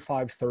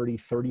 25, 30,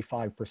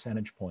 35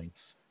 percentage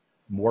points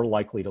more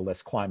likely to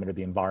list climate or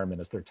the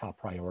environment as their top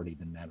priority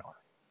than men are.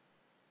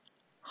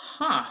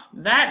 Huh,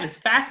 that is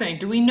fascinating.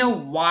 Do we know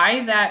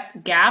why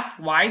that gap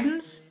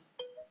widens?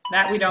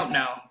 That we don't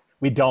know.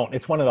 We don't.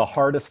 It's one of the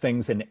hardest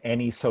things in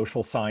any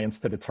social science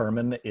to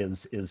determine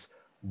is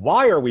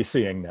why are we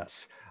seeing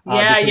this?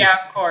 Yeah, yeah,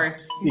 of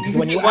course. You Because can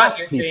when see you what ask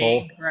you're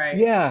people, seeing, right?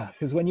 yeah,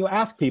 because when you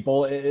ask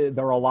people,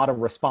 there are a lot of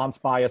response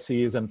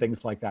biases and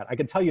things like that. I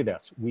can tell you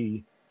this,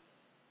 we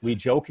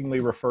jokingly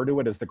refer to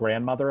it as the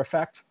grandmother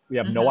effect. We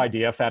have no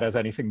idea if that has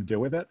anything to do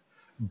with it,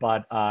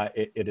 but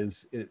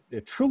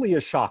it truly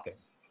is shocking.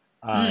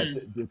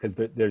 Mm. Because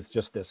there's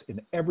just this,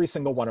 in every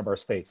single one of our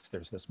states,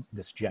 there's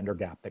this gender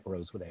gap that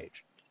grows with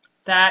age.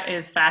 That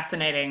is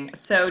fascinating.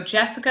 So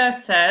Jessica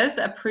says,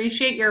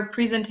 appreciate your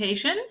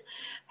presentation.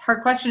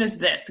 Her question is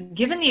this: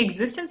 given the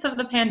existence of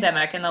the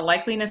pandemic and the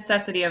likely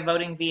necessity of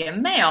voting via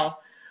mail,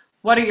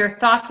 what are your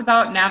thoughts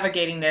about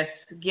navigating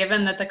this,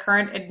 given that the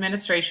current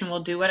administration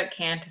will do what it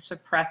can to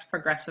suppress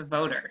progressive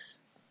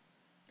voters?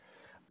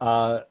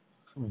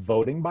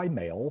 Voting by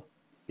mail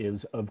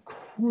is of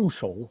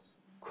crucial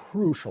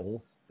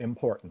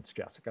importance,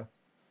 Jessica.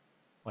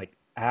 Like,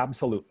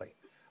 absolutely.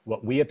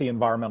 What we at the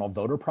Environmental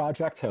Voter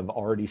Project have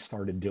already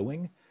started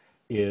doing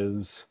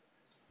is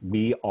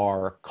we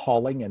are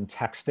calling and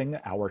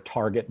texting our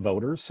target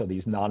voters, so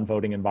these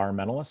non-voting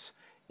environmentalists,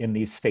 in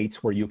these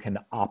states where you can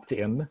opt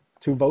in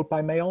to vote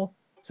by mail.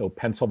 So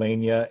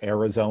Pennsylvania,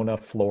 Arizona,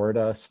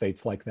 Florida,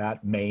 states like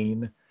that,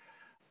 Maine,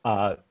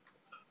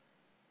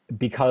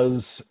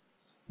 because,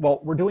 well,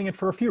 we're doing it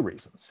for a few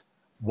reasons.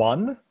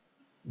 One,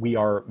 we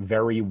are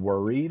very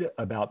worried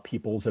about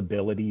people's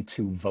ability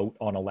to vote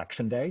on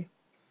election day.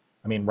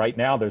 I mean, right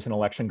now there's an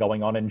election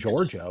going on in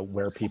Georgia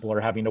where people are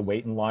having to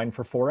wait in line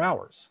for 4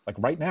 hours, like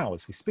right now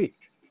as we speak.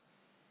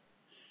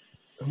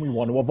 And we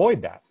want to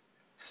avoid that.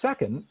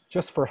 Second,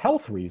 just for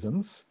health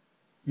reasons,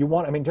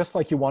 just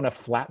like you want to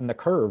flatten the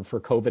curve for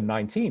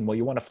COVID-19, well,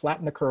 you want to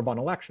flatten the curve on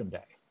election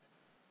day.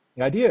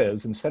 The idea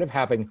is, instead of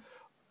having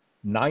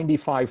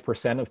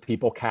 95% of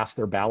people cast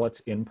their ballots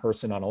in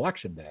person on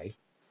election day,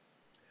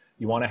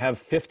 you want to have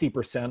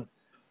 50%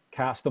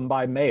 cast them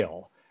by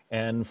mail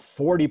and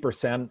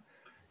 40%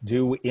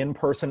 do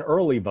in-person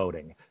early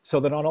voting, so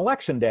that on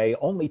election day,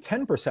 only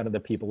 10% of the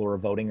people who are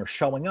voting are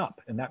showing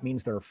up. And that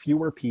means there are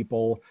fewer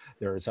people,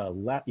 there's a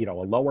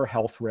lower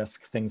health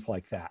risk, things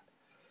like that.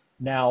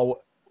 Now,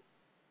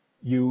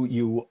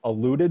 you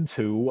alluded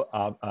to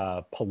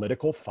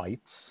political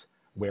fights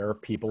where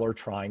people are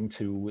trying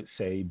to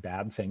say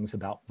bad things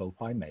about vote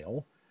by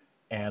mail.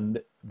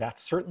 And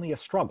that's certainly a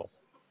struggle.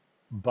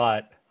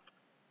 But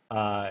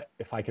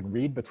if I can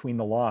read between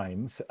the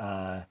lines,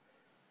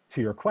 to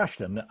your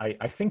question,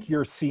 I think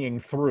you're seeing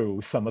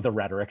through some of the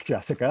rhetoric,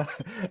 Jessica,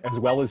 as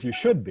well as you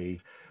should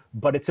be.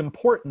 But it's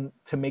important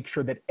to make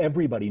sure that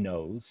everybody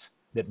knows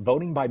that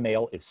voting by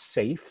mail is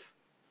safe,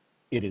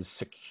 it is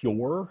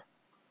secure,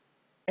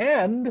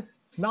 and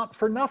not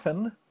for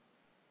nothing,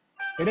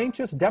 it ain't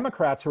just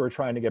Democrats who are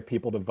trying to get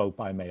people to vote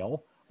by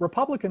mail.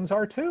 Republicans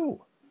are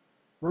too.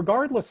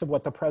 Regardless of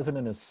what the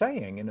president is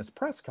saying in his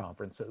press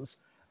conferences,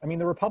 I mean,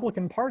 the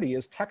Republican Party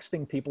is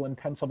texting people in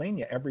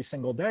Pennsylvania every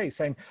single day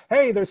saying,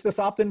 hey, there's this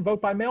opt-in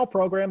vote by mail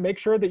program. Make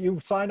sure that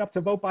you sign up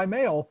to vote by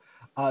mail.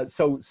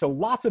 So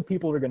lots of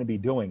people are going to be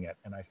doing it.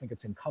 And I think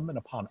it's incumbent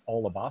upon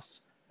all of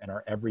us in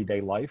our everyday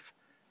life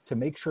to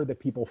make sure that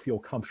people feel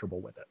comfortable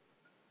with it.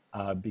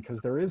 Because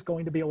there is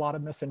going to be a lot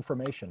of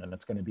misinformation, and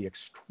it's going to be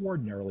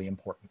extraordinarily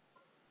important.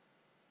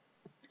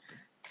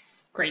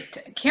 Great.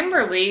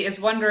 Kimberly is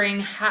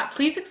wondering,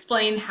 please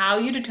explain how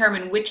you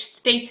determine which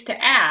states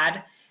to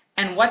add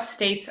and what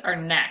states are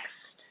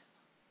next.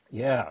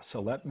 Yeah,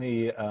 so let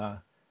me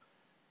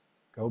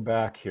go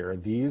back here.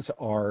 These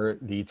are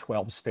the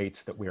 12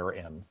 states that we are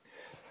in.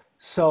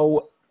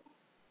 So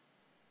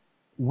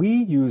we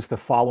use the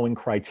following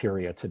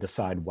criteria to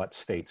decide what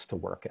states to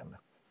work in.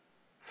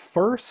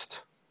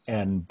 First,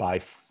 and by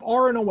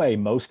far and away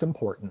most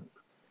important,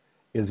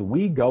 is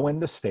we go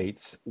into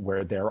states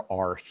where there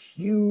are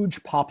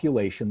huge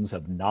populations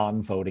of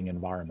non-voting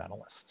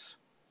environmentalists.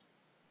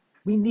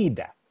 We need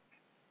that.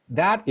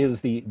 That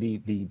is the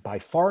by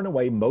far and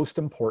away most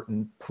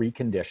important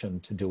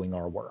precondition to doing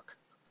our work.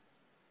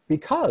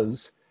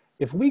 Because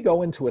if we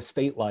go into a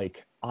state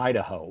like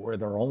Idaho, where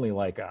there are only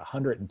like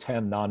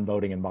 110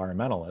 non-voting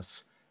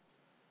environmentalists,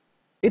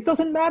 it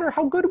doesn't matter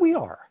how good we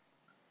are.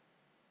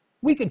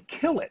 We could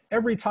kill it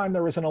every time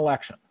there is an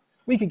election.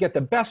 We could get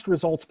the best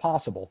results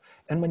possible.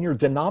 And when your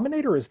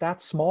denominator is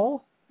that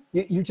small,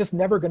 you're just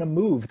never going to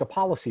move the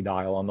policy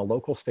dial on the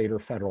local, state, or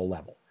federal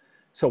level.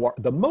 So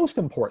the most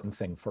important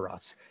thing for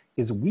us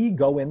is we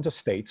go into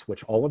states,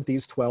 which all of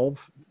these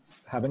 12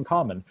 have in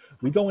common.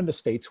 We go into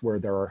states where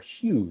there are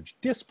huge,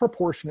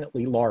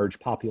 disproportionately large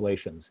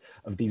populations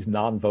of these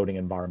non-voting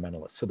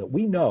environmentalists, so that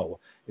we know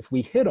if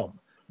we hit them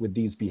with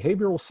these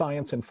behavioral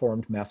science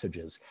informed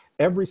messages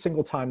every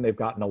single time they've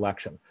got an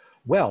election,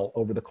 well,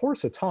 over the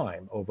course of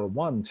time, over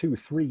 1, 2,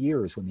 3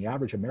 years, when the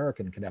average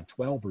American can have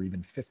 12 or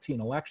even 15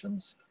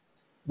 elections,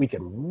 we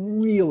could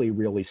really,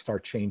 really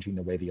start changing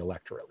the way the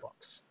electorate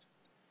looks.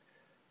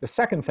 The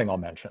second thing I'll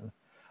mention,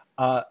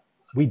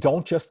 we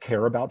don't just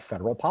care about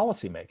federal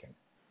policymaking.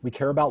 We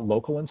care about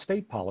local and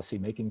state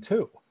policymaking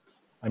too.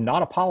 I'm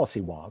not a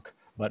policy wonk,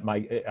 but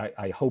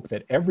I hope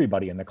that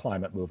everybody in the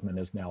climate movement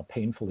is now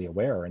painfully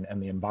aware,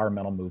 and the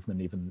environmental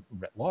movement even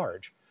writ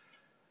large,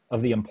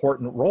 of the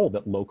important role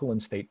that local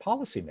and state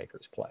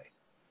policymakers play.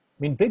 I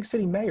mean, big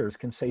city mayors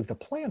can save the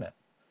planet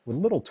with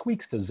little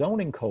tweaks to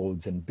zoning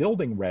codes and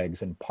building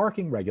regs and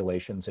parking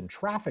regulations and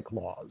traffic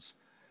laws.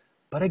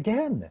 But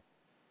again,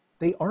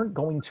 they aren't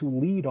going to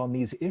lead on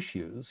these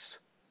issues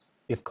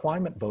if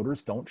climate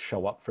voters don't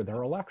show up for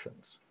their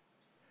elections.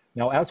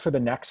 Now, as for the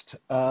next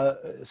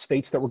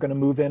states that we're going to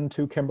move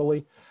into,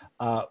 Kimberly,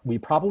 we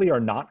probably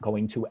are not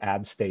going to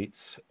add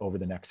states over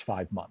the next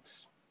 5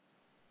 months.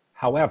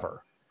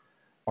 However,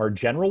 our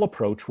general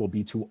approach will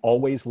be to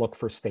always look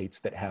for states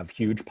that have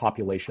huge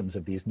populations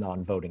of these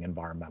non-voting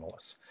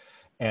environmentalists.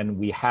 And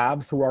we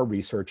have, through our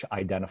research,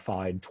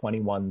 identified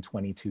 21,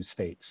 22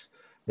 states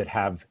that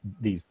have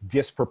these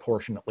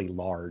disproportionately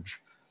large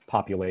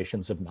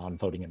populations of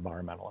non-voting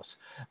environmentalists.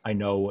 I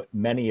know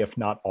many, if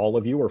not all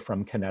of you, are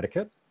from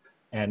Connecticut,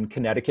 and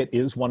Connecticut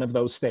is one of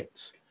those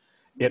states.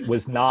 It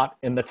was not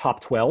in the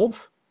top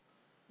 12.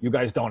 You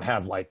guys don't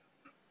have like,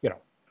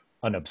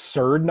 an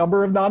absurd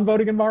number of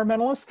non-voting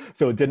environmentalists,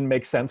 so it didn't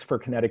make sense for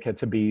Connecticut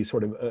to be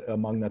sort of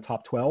among the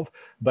top 12,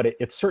 but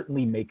it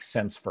certainly makes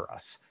sense for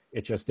us.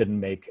 It just didn't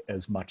make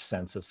as much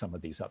sense as some of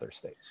these other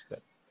states.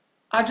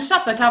 Just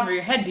off the top of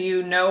your head, do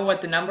you know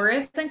what the number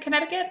is in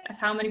Connecticut of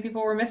how many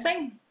people were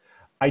missing?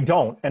 I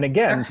don't. And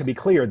again, to be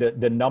clear,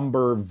 the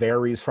number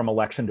varies from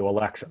election to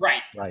election.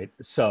 Right.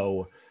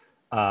 So,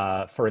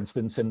 for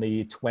instance, in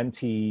the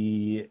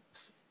 2018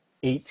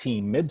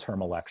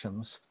 midterm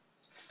elections,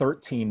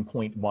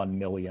 13.1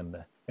 million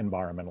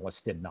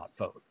environmentalists did not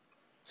vote.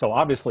 So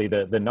obviously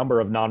the number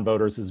of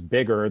non-voters is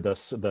bigger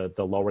the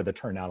lower the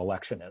turnout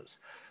election is.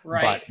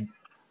 Right. But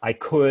I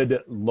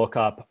could look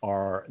up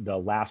the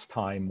last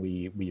time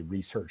we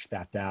researched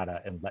that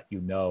data and let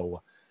you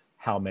know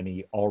how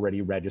many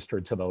already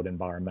registered to vote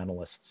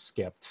environmentalists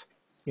skipped,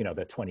 the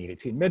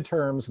 2018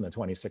 midterms and the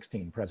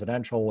 2016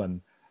 presidential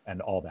and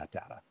all that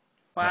data.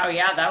 Wow,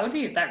 yeah, that'd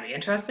be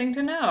interesting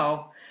to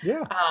know.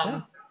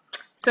 Yeah.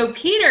 So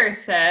Peter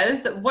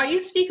says, what you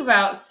speak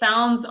about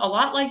sounds a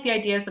lot like the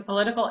ideas a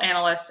political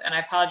analyst, and I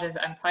apologize,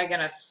 I'm probably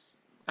going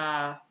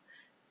to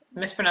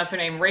mispronounce her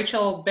name,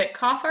 Rachel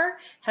Bittkoffer,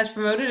 has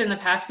promoted in the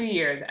past few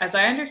years. As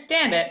I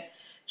understand it,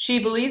 she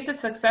believes that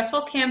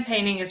successful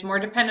campaigning is more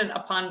dependent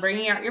upon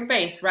bringing out your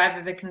base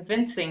rather than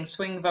convincing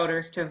swing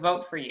voters to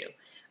vote for you.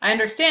 I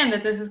understand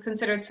that this is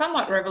considered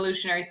somewhat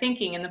revolutionary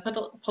thinking in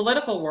the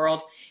political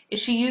world. Is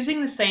she using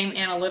the same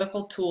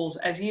analytical tools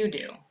as you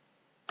do?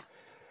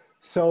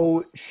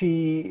 So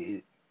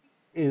she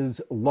is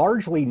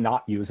largely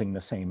not using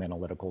the same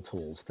analytical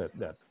tools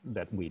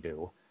that we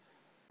do.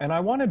 And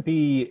I want to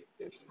be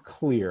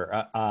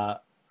clear.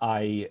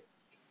 I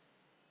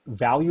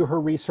value her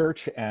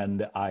research,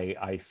 and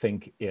I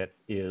think it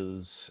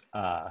is,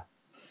 I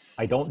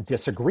don't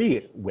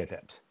disagree with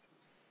it.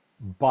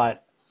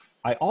 But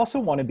I also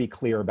want to be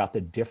clear about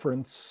the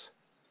difference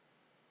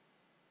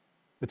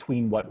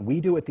between what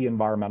we do at the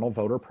Environmental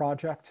Voter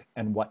Project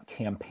and what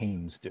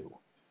campaigns do.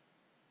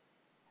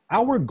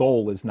 Our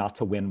goal is not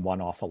to win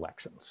one-off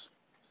elections.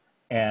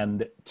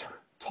 And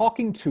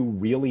talking to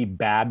really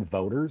bad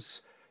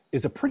voters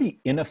is a pretty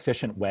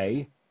inefficient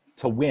way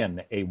to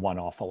win a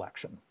one-off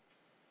election.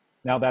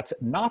 Now, that's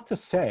not to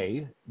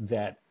say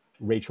that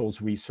Rachel's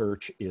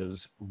research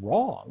is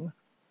wrong.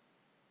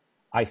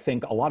 I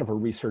think a lot of her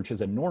research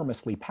is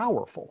enormously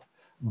powerful,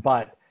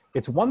 but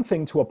it's one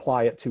thing to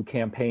apply it to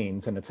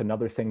campaigns, and it's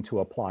another thing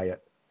to apply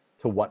it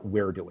to what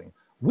we're doing.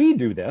 We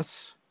do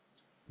this.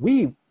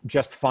 We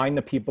just find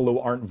the people who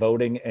aren't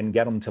voting and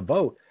get them to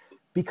vote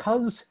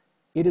because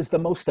it is the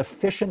most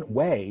efficient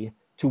way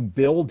to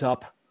build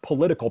up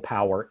political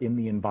power in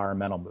the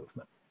environmental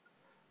movement.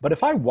 But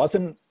if I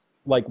wasn't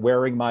like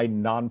wearing my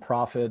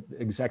nonprofit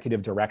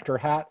executive director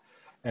hat,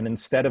 and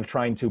instead of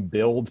trying to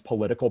build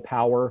political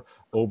power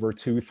over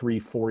 2, 3,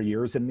 4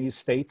 years in these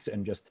states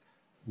and just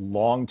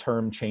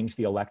long-term change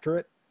the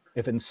electorate,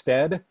 if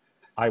instead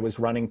I was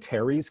running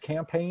Terry's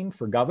campaign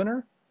for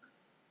governor,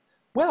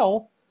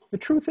 well, the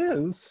truth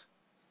is,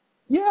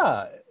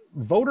 yeah,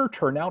 voter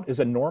turnout is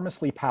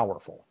enormously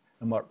powerful.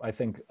 And what I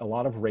think a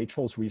lot of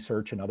Rachel's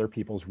research and other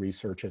people's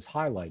research has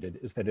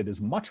highlighted is that it is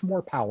much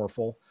more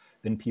powerful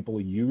than people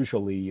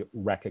usually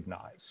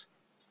recognize.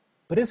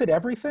 But is it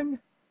everything?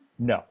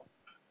 No,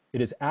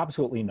 it is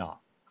absolutely not.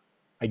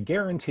 I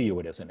guarantee you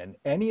it isn't. In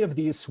any of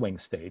these swing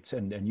states,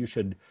 and you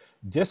should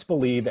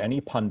disbelieve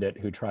any pundit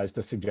who tries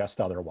to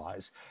suggest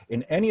otherwise,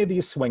 in any of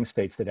these swing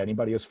states that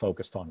anybody is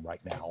focused on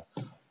right now,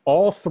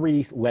 all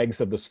three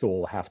legs of the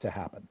stool have to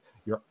happen.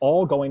 You're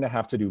all going to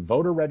have to do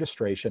voter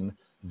registration,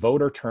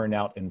 voter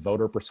turnout, and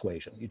voter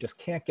persuasion. You just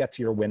can't get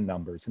to your win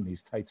numbers in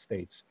these tight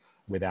states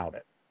without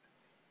it.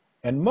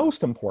 And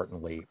most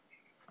importantly,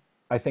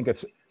 I think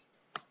it's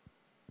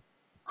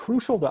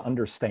crucial to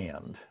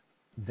understand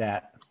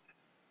that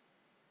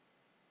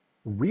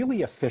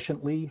really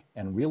efficiently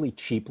and really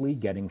cheaply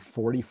getting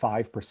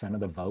 45% of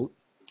the vote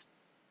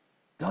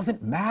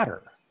doesn't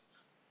matter.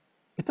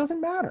 It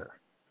doesn't matter.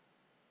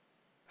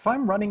 If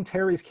I'm running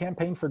Terry's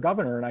campaign for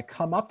governor and I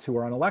come up to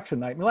her on election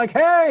night and be like,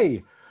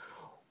 hey,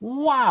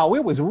 wow,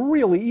 it was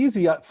really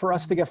easy for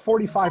us to get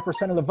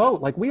 45% of the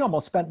vote. Like, we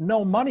almost spent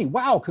no money.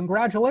 Wow,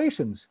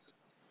 congratulations.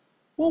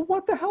 Well,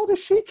 what the hell does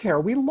she care?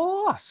 We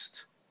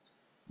lost.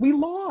 We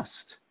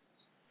lost.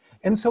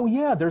 And so,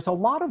 yeah, there's a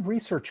lot of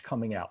research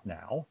coming out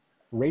now.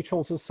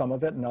 Rachel's is some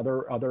of it, and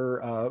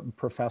other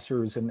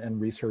professors and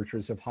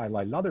researchers have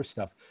highlighted other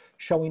stuff,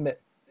 showing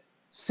that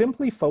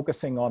simply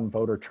focusing on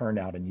voter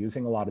turnout and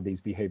using a lot of these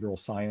behavioral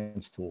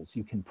science tools,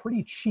 you can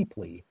pretty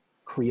cheaply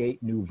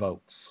create new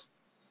votes.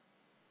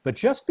 But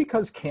just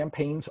because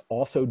campaigns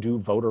also do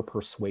voter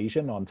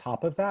persuasion on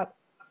top of that,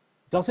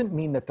 doesn't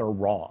mean that they're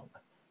wrong.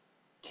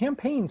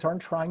 Campaigns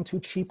aren't trying to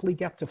cheaply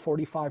get to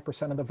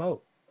 45% of the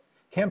vote.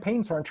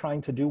 Campaigns aren't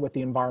trying to do what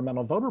the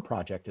Environmental Voter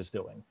Project is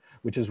doing,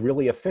 which is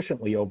really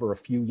efficiently over a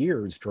few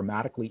years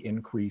dramatically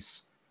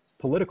increase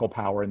political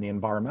power in the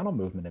environmental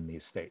movement in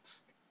these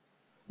states.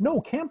 No,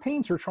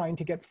 campaigns are trying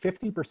to get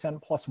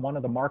 50% plus one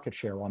of the market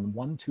share on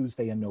one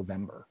Tuesday in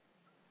November.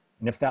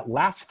 And if that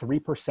last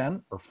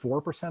 3%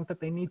 or 4% that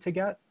they need to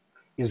get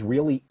is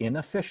really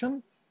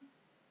inefficient,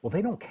 well,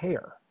 they don't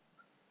care.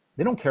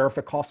 They don't care if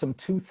it costs them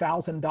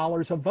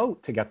 $2,000 a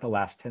vote to get the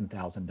last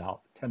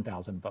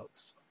 10,000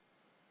 votes,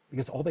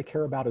 because all they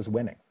care about is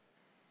winning.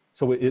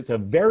 So it's a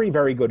very,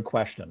 very good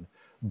question,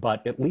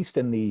 but at least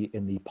in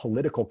the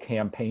political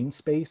campaign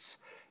space,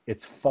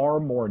 it's far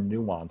more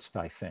nuanced,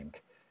 I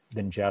think,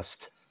 than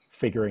just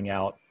figuring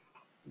out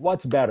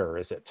what's better.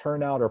 Is it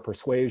turnout or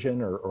persuasion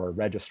or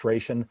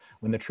registration?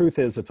 When the truth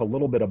is, it's a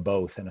little bit of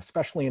both. And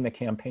especially in the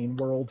campaign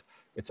world,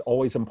 it's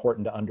always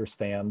important to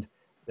understand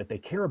that they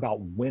care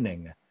about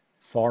winning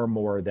far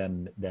more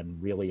than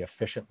really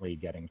efficiently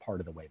getting part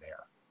of the way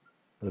there.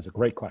 It was a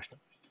great question.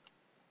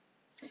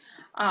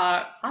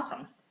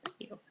 Awesome.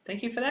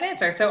 Thank you for that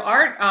answer. So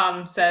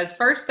Art says,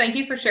 first, thank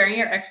you for sharing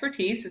your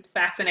expertise. It's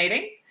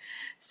fascinating.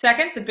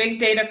 Second, the big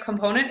data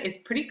component is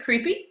pretty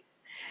creepy.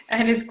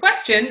 And his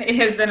question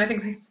is, and I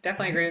think we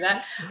definitely agree with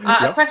that,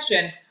 a Yep.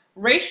 question.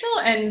 Racial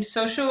and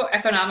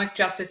socioeconomic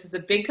justice is a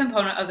big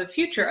component of the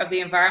future of the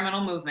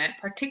environmental movement,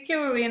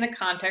 particularly in the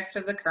context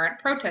of the current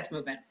protest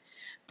movement.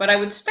 But I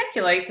would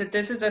speculate that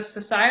this is a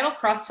societal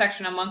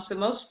cross-section amongst the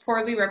most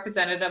poorly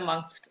represented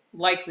amongst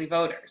likely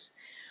voters.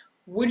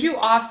 Would you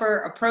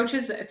offer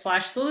approaches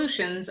slash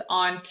solutions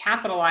on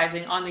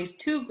capitalizing on these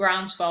two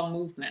groundswell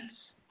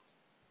movements?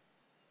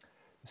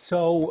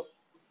 So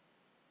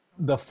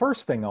the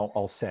first thing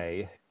I'll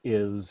say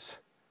is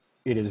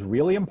it is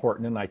really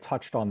important, and I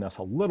touched on this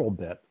a little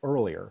bit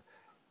earlier,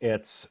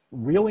 it's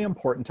really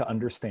important to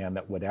understand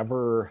that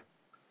whatever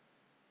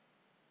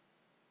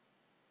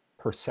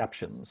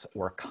perceptions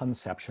or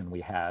conception we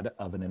had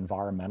of an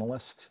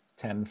environmentalist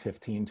 10,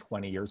 15,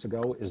 20 years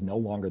ago is no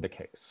longer the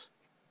case.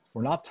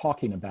 We're not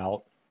talking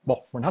about,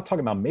 well, we're not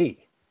talking about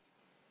me.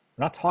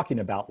 We're not talking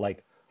about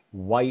like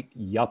white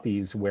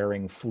yuppies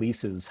wearing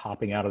fleeces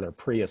hopping out of their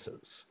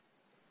Priuses.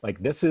 Like,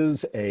 this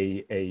is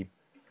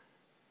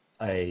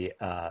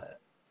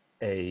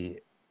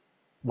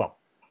well,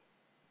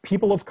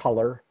 people of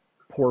color,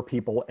 poor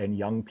people, and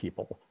young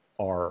people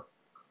are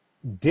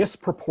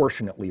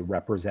disproportionately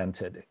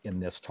represented in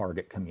this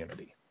target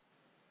community.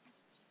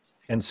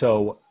 And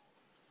so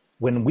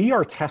when we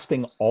are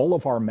testing all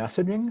of our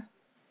messaging,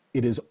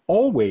 it is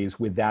always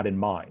with that in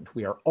mind.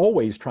 We are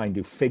always trying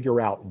to figure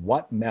out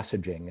what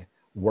messaging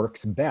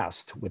works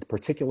best with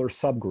particular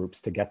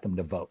subgroups to get them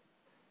to vote.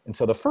 And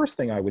so the first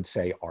thing I would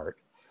say, Art,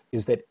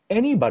 is that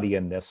anybody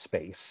in this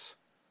space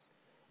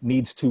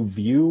needs to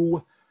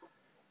view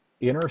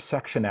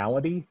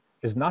intersectionality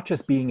as not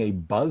just being a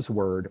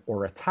buzzword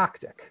or a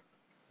tactic.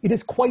 It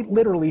is quite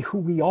literally who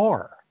we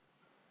are.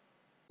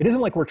 It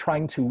isn't like we're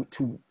trying to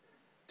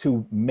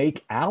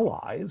make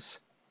allies.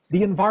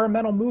 The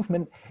environmental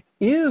movement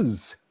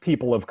is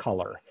people of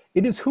color.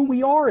 It is who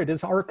we are. It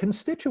is our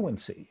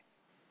constituency.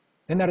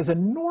 And that is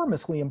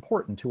enormously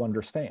important to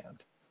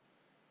understand.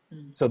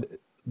 So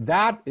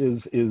that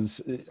is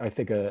I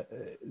think,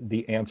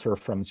 the answer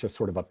from just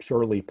sort of a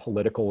purely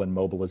political and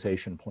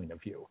mobilization point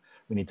of view.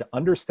 We need to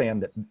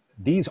understand that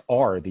these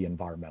are the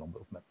environmental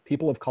movement.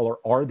 People of color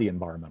are the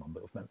environmental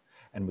movement,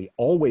 and we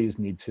always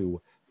need to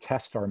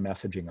test our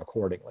messaging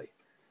accordingly.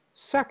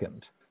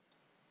 Second,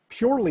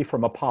 purely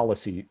from a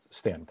policy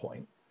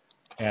standpoint,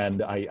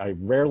 and I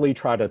rarely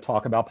try to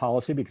talk about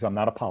policy because I'm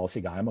not a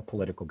policy guy, I'm a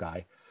political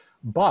guy,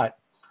 but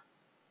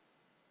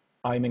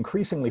I'm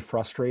increasingly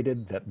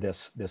frustrated that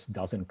this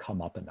doesn't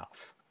come up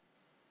enough.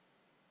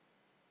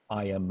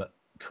 I am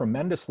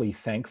tremendously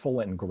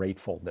thankful and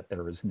grateful that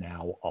there is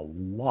now a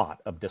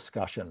lot of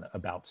discussion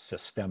about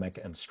systemic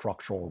and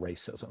structural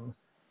racism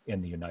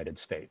in the United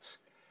States.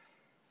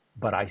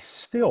 But I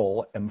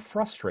still am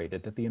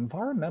frustrated that the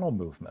environmental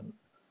movement,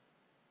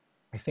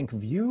 I think,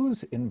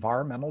 views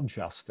environmental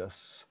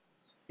justice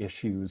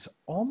issues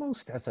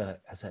almost as a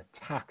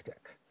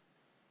tactic,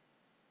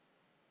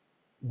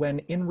 when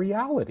in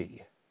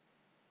reality,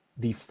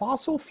 the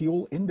fossil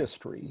fuel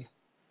industry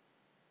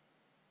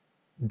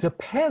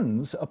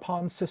depends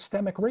upon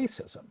systemic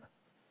racism.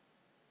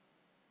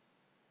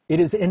 It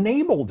is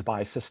enabled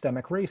by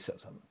systemic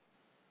racism.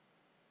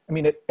 I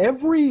mean, at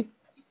every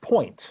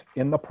point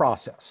in the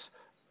process,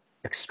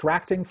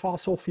 extracting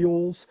fossil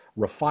fuels,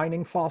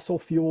 refining fossil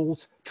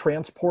fuels,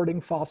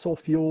 transporting fossil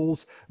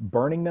fuels,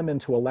 burning them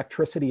into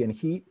electricity and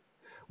heat,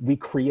 we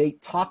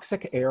create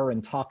toxic air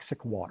and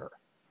toxic water.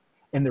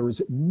 And there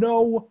is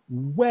no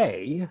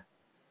way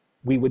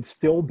we would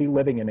still be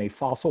living in a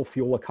fossil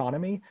fuel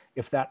economy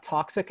if that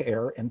toxic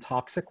air and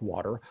toxic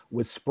water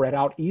was spread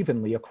out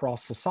evenly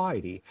across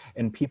society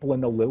and people in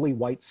the lily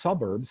white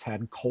suburbs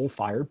had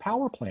coal-fired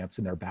power plants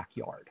in their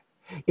backyard.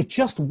 It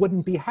just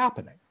wouldn't be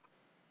happening.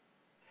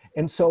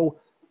 And so,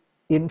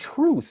 in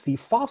truth, the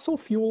fossil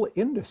fuel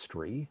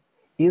industry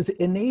is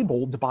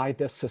enabled by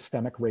this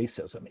systemic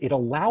racism. It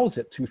allows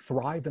it to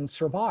thrive and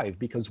survive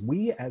because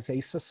we as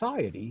a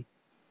society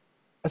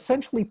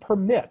essentially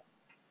permit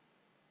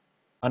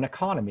an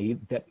economy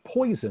that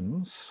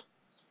poisons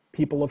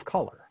people of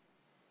color.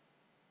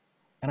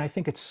 And I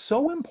think it's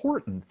so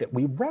important that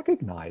we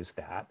recognize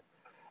that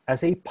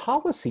as a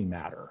policy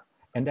matter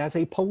and as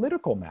a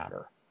political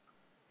matter.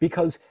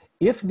 Because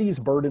if these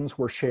burdens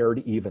were shared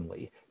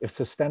evenly, if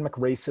systemic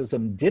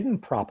racism didn't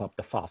prop up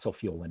the fossil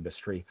fuel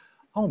industry,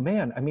 oh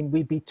man, I mean,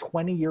 we'd be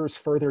 20 years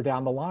further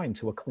down the line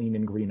to a clean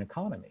and green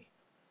economy.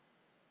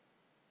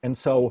 And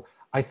so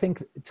I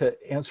think, to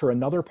answer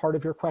another part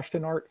of your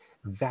question, Art,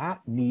 that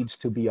needs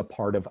to be a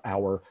part of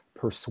our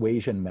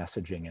persuasion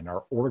messaging and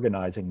our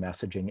organizing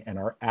messaging and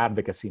our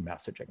advocacy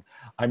messaging.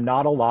 I'm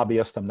not a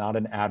lobbyist, I'm not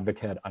an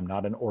advocate, I'm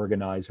not an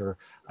organizer,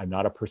 I'm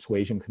not a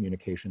persuasion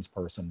communications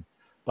person,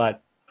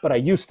 but I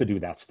used to do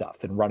that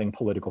stuff in running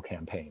political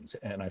campaigns.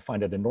 And I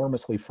find it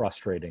enormously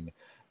frustrating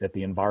that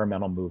the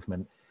environmental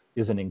movement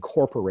isn't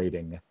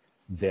incorporating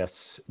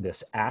this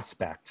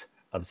aspect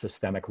of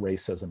systemic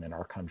racism in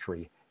our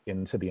country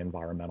into the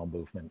environmental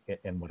movement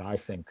in what I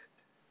think,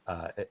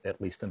 at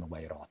least in the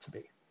way it ought to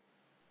be.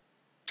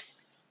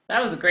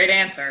 That was a great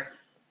answer.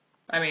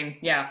 I mean,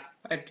 yeah,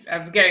 I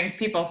was getting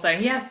people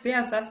saying, yes,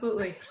 yes,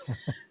 absolutely.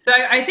 So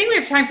I think we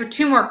have time for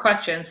two more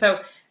questions.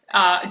 So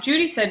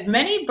Judy said,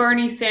 many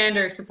Bernie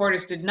Sanders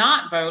supporters did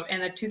not vote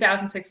in the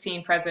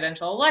 2016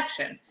 presidential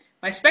election.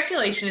 My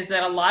speculation is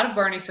that a lot of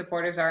Bernie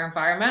supporters are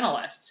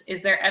environmentalists.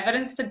 Is there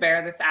evidence to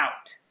bear this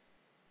out?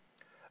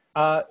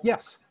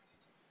 Yes.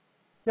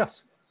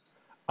 Yes.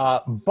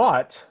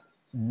 But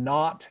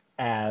not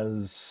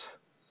as,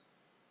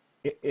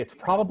 it's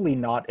probably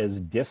not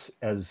as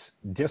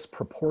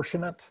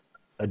disproportionate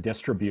a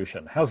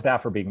distribution. How's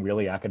that for being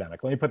really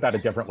academic? Let me put that a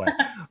different way.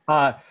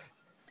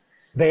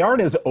 They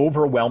aren't as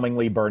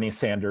overwhelmingly Bernie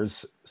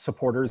Sanders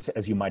supporters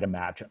as you might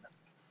imagine.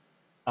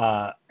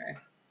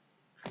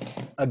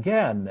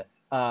 Again,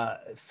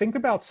 think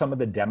about some of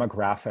the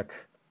demographic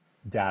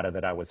data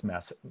that I was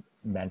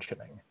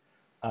mentioning.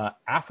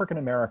 African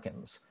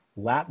Americans,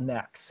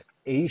 Latinx,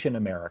 Asian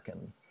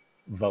American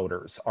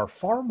voters are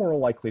far more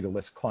likely to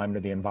list climate or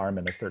the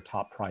environment as their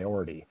top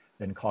priority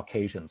than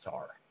Caucasians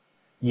are.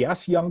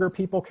 Yes, younger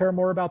people care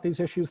more about these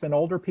issues than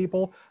older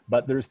people,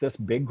 but there's this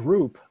big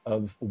group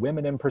of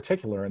women in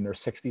particular in their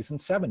 60s and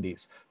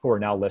 70s who are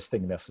now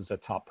listing this as a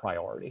top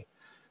priority.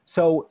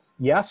 So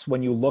yes,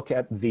 when you look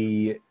at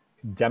the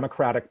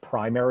Democratic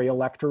primary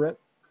electorate,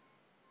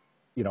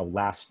 you know,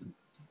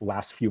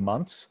 last few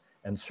months,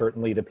 and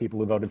certainly the people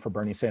who voted for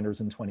Bernie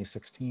Sanders in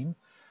 2016,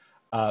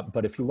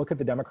 but if you look at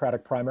the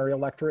Democratic primary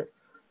electorate,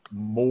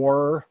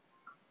 more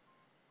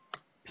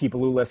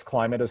people who list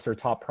climate as their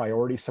top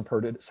priority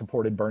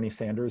supported Bernie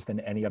Sanders than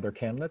any other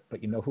candidate.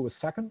 But you know who was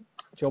second?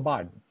 Joe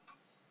Biden.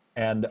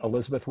 And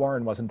Elizabeth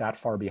Warren wasn't that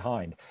far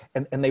behind.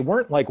 And they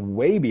weren't like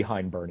way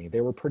behind Bernie.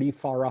 They were pretty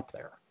far up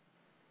there.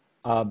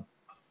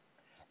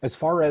 As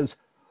far as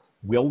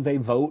will they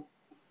vote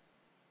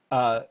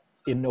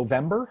in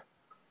November,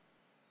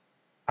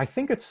 I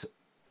think it's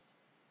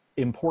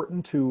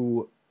important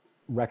to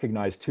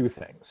recognize two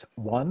things.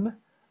 One,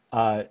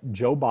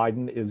 Joe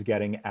Biden is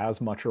getting as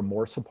much or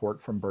more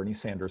support from Bernie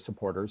Sanders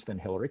supporters than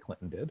Hillary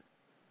Clinton did.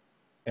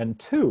 And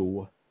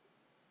two,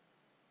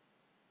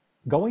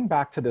 going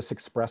back to this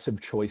expressive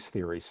choice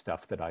theory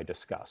stuff that I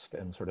discussed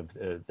and sort of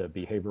the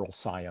behavioral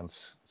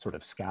science sort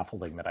of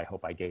scaffolding that I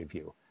hope I gave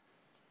you,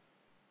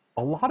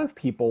 a lot of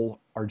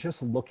people are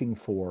just looking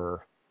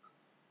for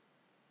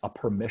a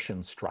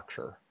permission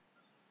structure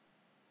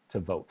to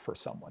vote for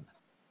someone.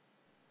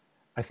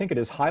 I think it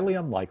is highly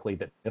unlikely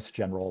that this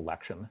general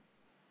election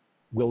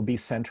will be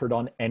centered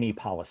on any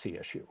policy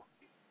issue.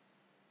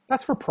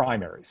 That's for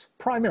primaries.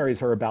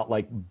 Primaries are about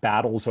like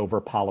battles over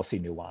policy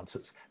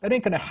nuances. That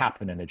ain't going to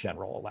happen in a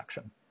general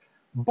election.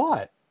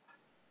 But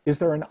is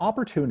there an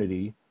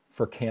opportunity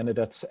for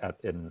candidates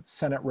in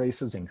Senate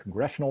races, in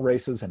congressional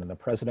races, and in the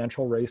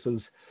presidential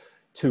races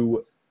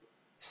to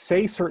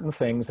say certain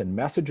things and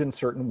message in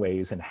certain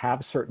ways and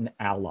have certain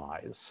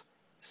allies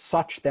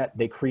such that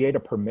they create a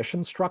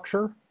permission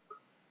structure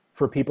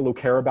for people who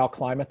care about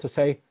climate to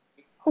say,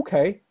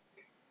 okay,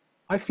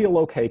 I feel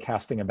okay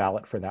casting a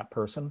ballot for that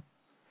person?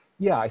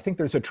 Yeah, I think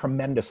there's a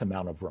tremendous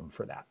amount of room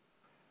for that.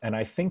 And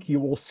I think you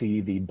will see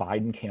the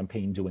Biden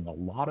campaign doing a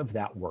lot of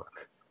that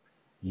work,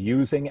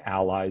 using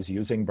allies,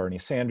 using Bernie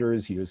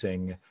Sanders,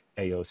 using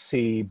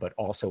AOC, but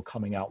also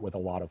coming out with a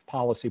lot of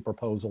policy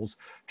proposals,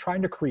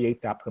 trying to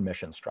create that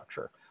permission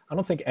structure. I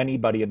don't think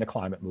anybody in the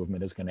climate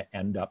movement is going to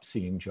end up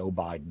seeing Joe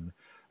Biden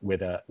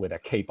with a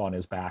cape on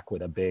his back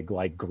with a big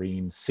like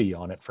green C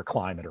on it for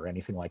climate or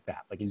anything like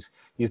that. Like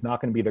he's not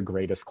going to be the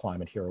greatest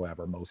climate hero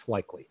ever, most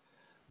likely.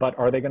 But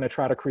are they going to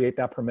try to create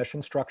that permission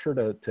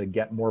structure to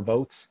get more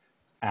votes?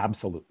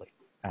 Absolutely.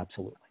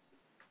 Absolutely.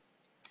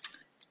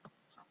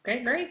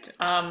 Okay, great.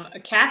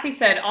 Kathy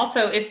said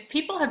also, if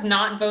people have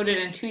not voted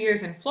in 2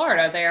 years in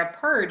Florida, they are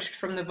purged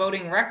from the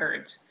voting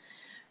records.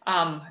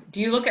 Do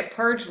you look at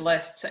purge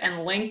lists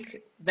and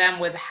link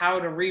them with how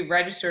to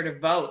re-register to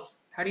vote?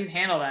 How do you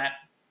handle that?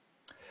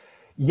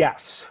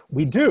 Yes,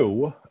 we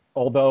do.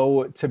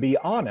 Although, to be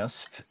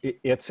honest,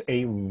 it's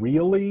a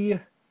really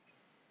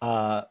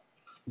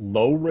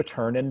low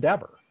return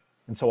endeavor.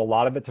 And so a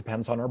lot of it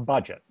depends on our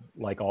budget.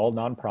 Like all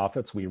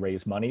nonprofits, we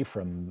raise money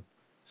from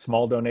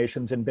small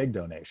donations and big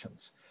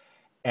donations.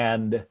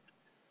 And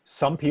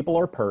some people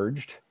are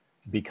purged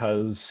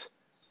because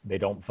they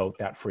don't vote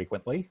that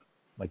frequently,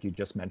 like you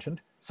just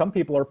mentioned. Some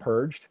people are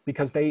purged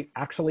because they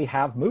actually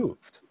have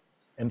moved.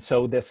 And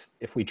so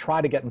if we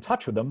try to get in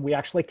touch with them, we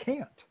actually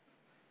can't.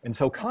 And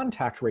so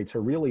contact rates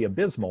are really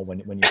abysmal when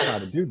you try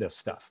to do this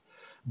stuff.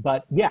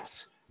 But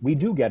yes, we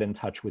do get in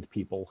touch with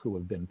people who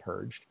have been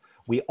purged.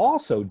 We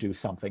also do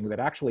something that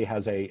actually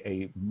has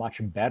a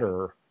much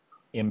better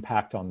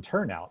impact on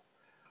turnout.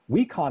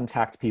 We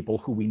contact people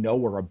who we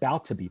know are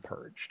about to be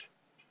purged.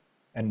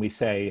 And we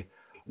say,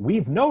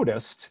 we've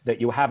noticed that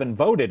you haven't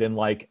voted in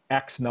like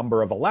X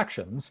number of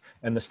elections,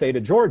 and the state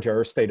of Georgia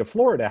or state of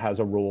Florida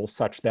has a rule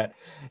such that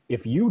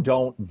if you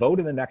don't vote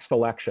in the next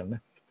election,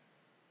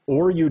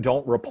 or you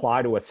don't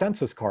reply to a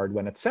census card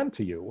when it's sent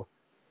to you,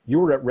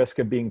 you are at risk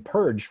of being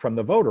purged from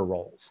the voter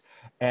rolls.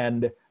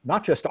 And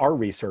not just our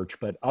research,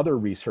 but other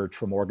research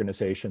from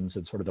organizations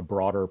and sort of the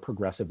broader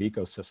progressive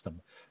ecosystem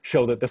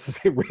show that this is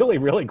a really,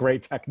 really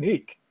great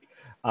technique.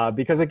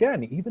 Because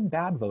again, even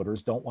bad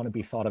voters don't want to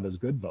be thought of as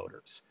good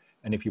voters.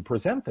 And if you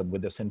present them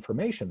with this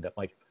information that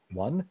like,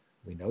 one,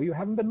 we know you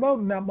haven't been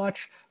voting that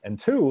much, and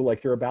two,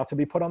 like you're about to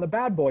be put on the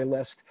bad boy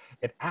list,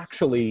 it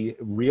actually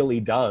really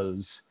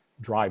does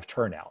drive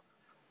turnout.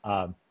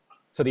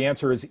 So the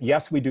answer is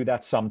yes, we do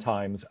that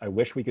sometimes. I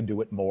wish we could do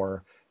it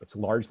more. It's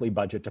largely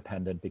budget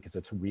dependent because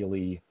it's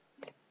really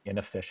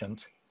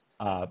inefficient.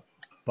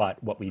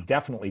 But what we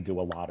definitely do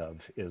a lot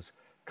of is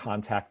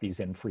contact these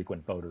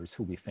infrequent voters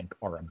who we think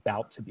are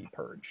about to be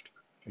purged.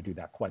 We do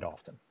that quite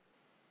often.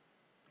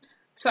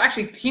 So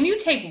actually, can you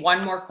take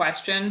one more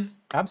question?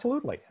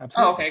 Absolutely, Oh,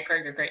 absolutely. okay,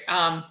 great, great, great.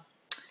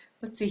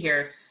 Let's see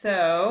here.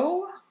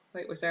 So,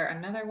 wait, was there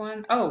another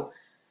one? Oh,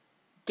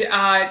 do,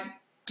 uh,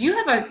 do you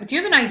have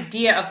an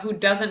idea of who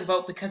doesn't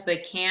vote because they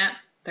can't?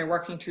 They're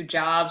working two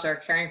jobs or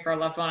caring for a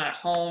loved one at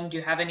home. Do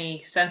you have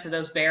any sense of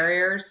those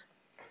barriers?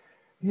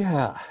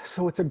 Yeah,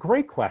 so it's a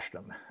great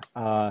question.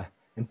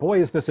 And boy,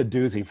 is this a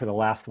doozy for the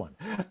last one.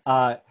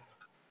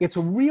 It's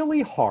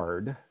really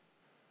hard,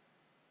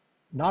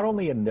 not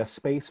only in this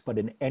space, but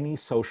in any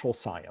social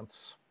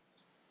science,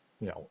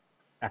 you know,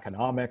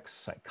 economics,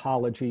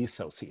 psychology,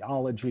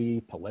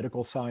 sociology,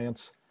 political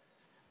science,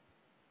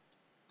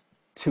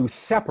 to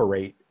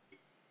separate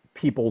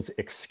people's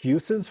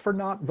excuses for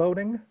not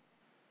voting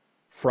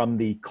from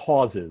the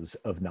causes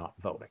of not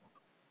voting.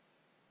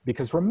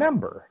 Because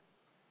remember,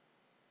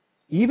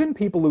 even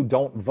people who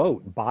don't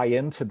vote buy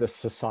into the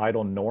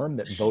societal norm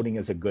that voting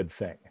is a good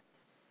thing.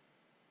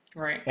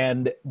 Right.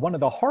 And one of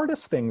the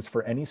hardest things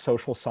for any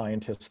social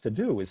scientist to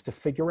do is to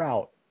figure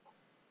out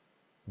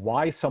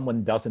why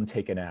someone doesn't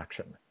take an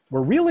action.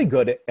 We're really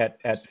good at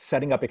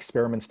setting up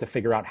experiments to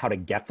figure out how to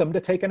get them to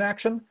take an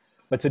action,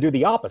 But to do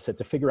the opposite,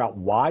 to figure out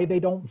why they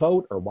don't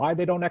vote or why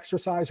they don't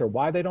exercise or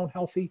why they don't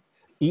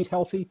eat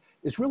healthy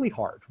is really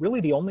hard. Really,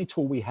 the only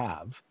tool we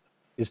have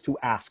is to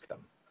ask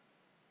them.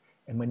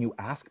 And when you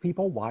ask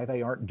people why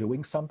they aren't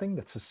doing something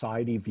that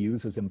society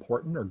views as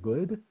important or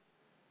good,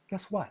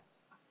 guess what?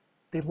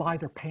 They lie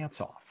their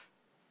pants off.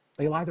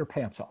 They lie their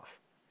pants off.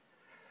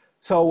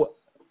 So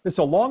it's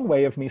a long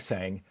way of me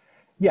saying,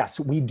 yes,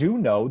 we do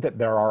know that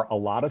there are a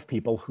lot of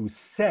people who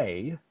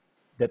say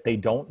that they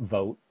don't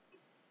vote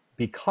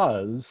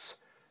because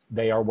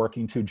they are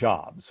working two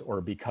jobs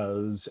or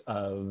because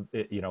of,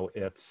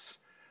 it's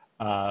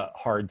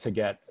hard to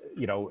get,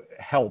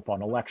 help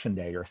on election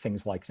day or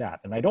things like that.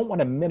 And I don't want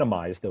to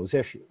minimize those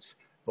issues.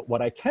 But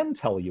what I can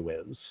tell you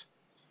is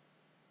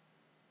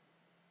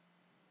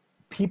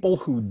people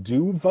who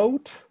do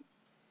vote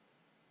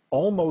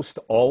almost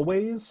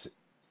always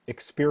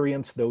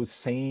experience those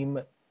same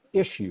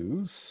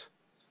issues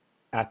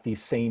at the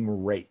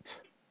same rate.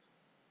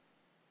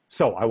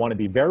 So I want to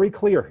be very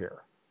clear here.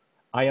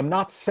 I am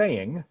not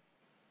saying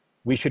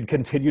we should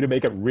continue to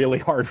make it really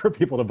hard for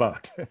people to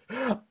vote.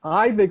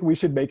 I think we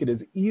should make it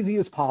as easy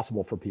as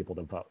possible for people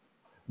to vote.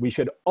 We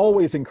should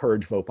always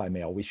encourage vote by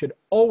mail. We should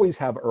always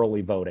have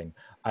early voting.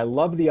 I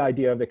love the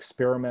idea of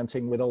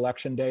experimenting with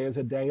election day as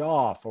a day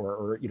off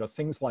or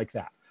things like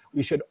that.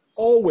 We should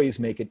always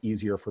make it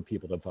easier for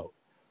people to vote.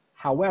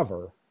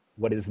 However,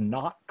 what is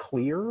not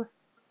clear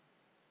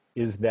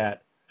is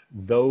that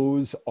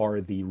those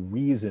are the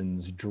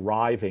reasons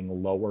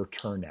driving lower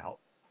turnout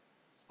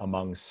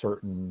among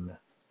certain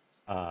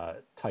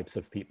types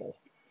of people.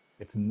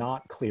 It's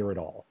not clear at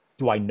all.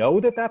 Do I know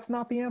that that's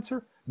not the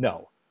answer?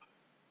 No,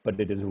 but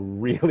it is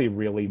really,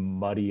 really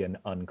muddy and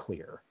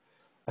unclear.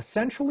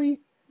 Essentially,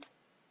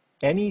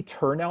 any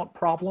turnout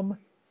problem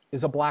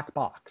is a black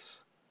box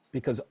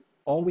because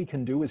all we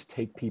can do is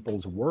take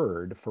people's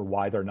word for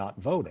why they're not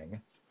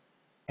voting.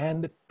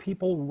 And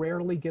people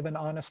rarely give an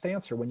honest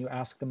answer when you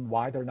ask them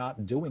why they're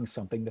not doing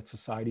something that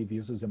society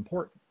views as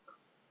important.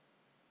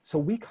 So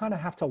we kind of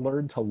have to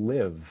learn to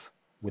live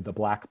with the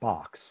black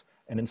box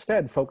and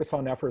instead focus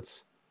our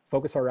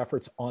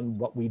efforts on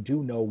what we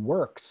do know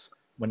works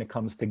when it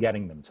comes to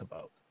getting them to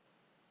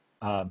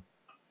vote.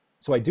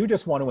 So I do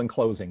just want to, in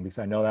closing, because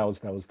I know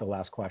that was the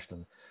last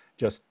question,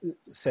 just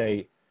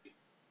say,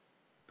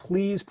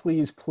 please,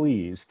 please,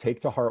 please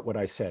take to heart what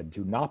I said.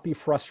 Do not be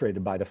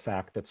frustrated by the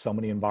fact that so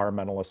many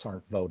environmentalists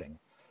aren't voting.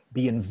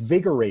 Be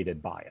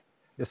invigorated by it.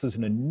 This is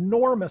an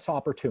enormous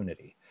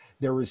opportunity.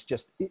 There is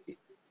just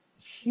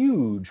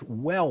huge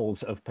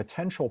wells of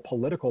potential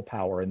political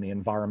power in the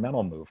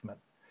environmental movement.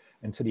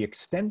 And to the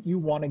extent you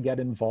want to get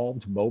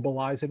involved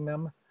mobilizing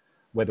them,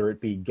 whether it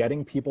be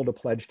getting people to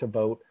pledge to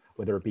vote,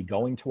 whether it be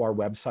going to our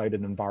website at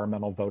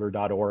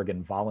environmentalvoter.org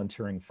and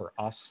volunteering for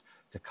us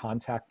to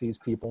contact these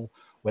people,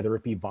 whether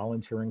it be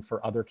volunteering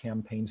for other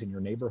campaigns in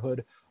your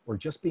neighborhood, or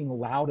just being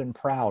loud and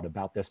proud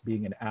about this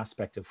being an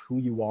aspect of who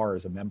you are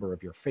as a member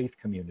of your faith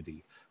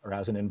community or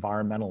as an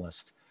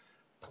environmentalist,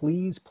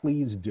 please,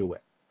 please do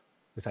it.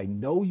 Because I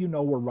know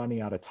we're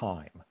running out of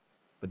time,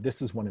 but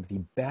this is one of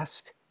the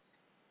best,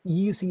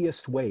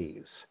 easiest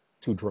ways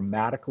to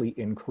dramatically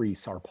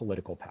increase our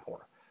political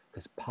power.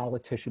 Because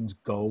politicians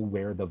go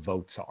where the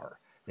votes are.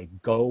 They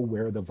go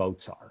where the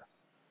votes are.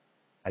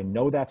 I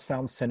know that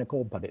sounds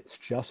cynical, but it's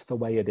just the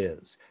way it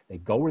is. They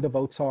go where the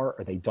votes are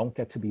or they don't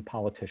get to be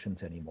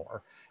politicians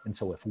anymore. And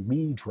so if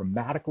we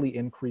dramatically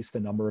increase the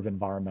number of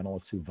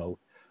environmentalists who vote,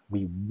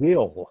 we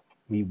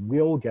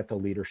will get the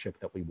leadership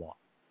that we want.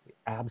 We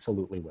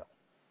absolutely will.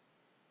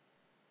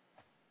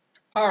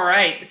 All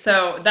right,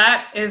 so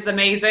that is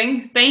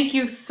amazing. Thank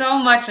you so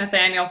much,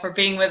 Nathaniel, for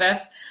being with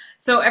us.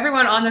 So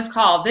everyone on this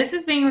call, this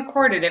is being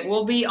recorded. It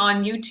will be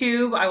on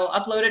YouTube. I will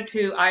upload it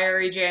to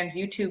IREJN's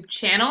YouTube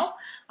channel.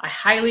 I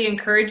highly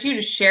encourage you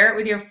to share it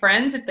with your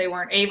friends if they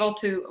weren't able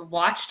to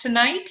watch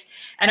tonight.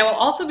 And I will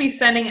also be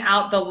sending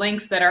out the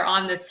links that are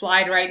on this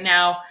slide right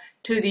now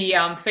to the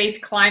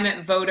Faith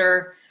Climate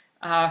Voter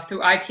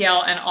through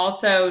IPL and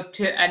also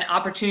to an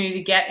opportunity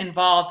to get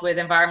involved with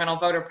Environmental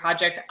Voter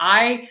Project.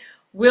 I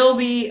will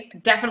be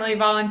definitely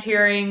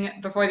volunteering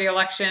before the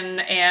election,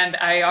 and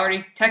I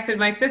already texted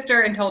my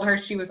sister and told her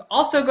she was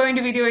also going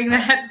to be doing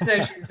that, so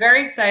she's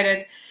very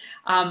excited.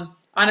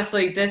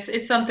 Honestly, this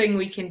is something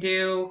we can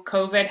do.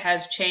 COVID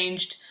has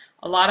changed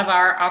a lot of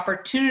our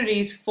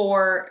opportunities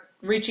for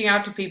reaching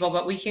out to people,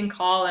 but we can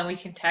call and we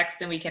can text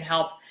and we can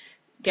help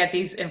get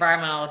these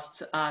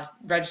environmentalists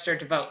registered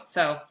to vote.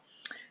 So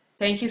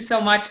thank you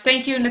so much.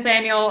 Thank you,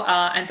 Nathaniel,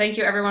 and thank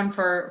you everyone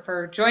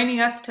for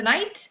joining us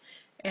tonight.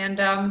 And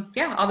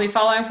yeah, I'll be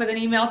following up with an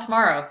email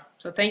tomorrow.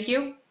 So thank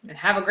you and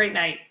have a great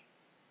night.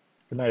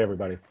 Good night,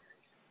 everybody.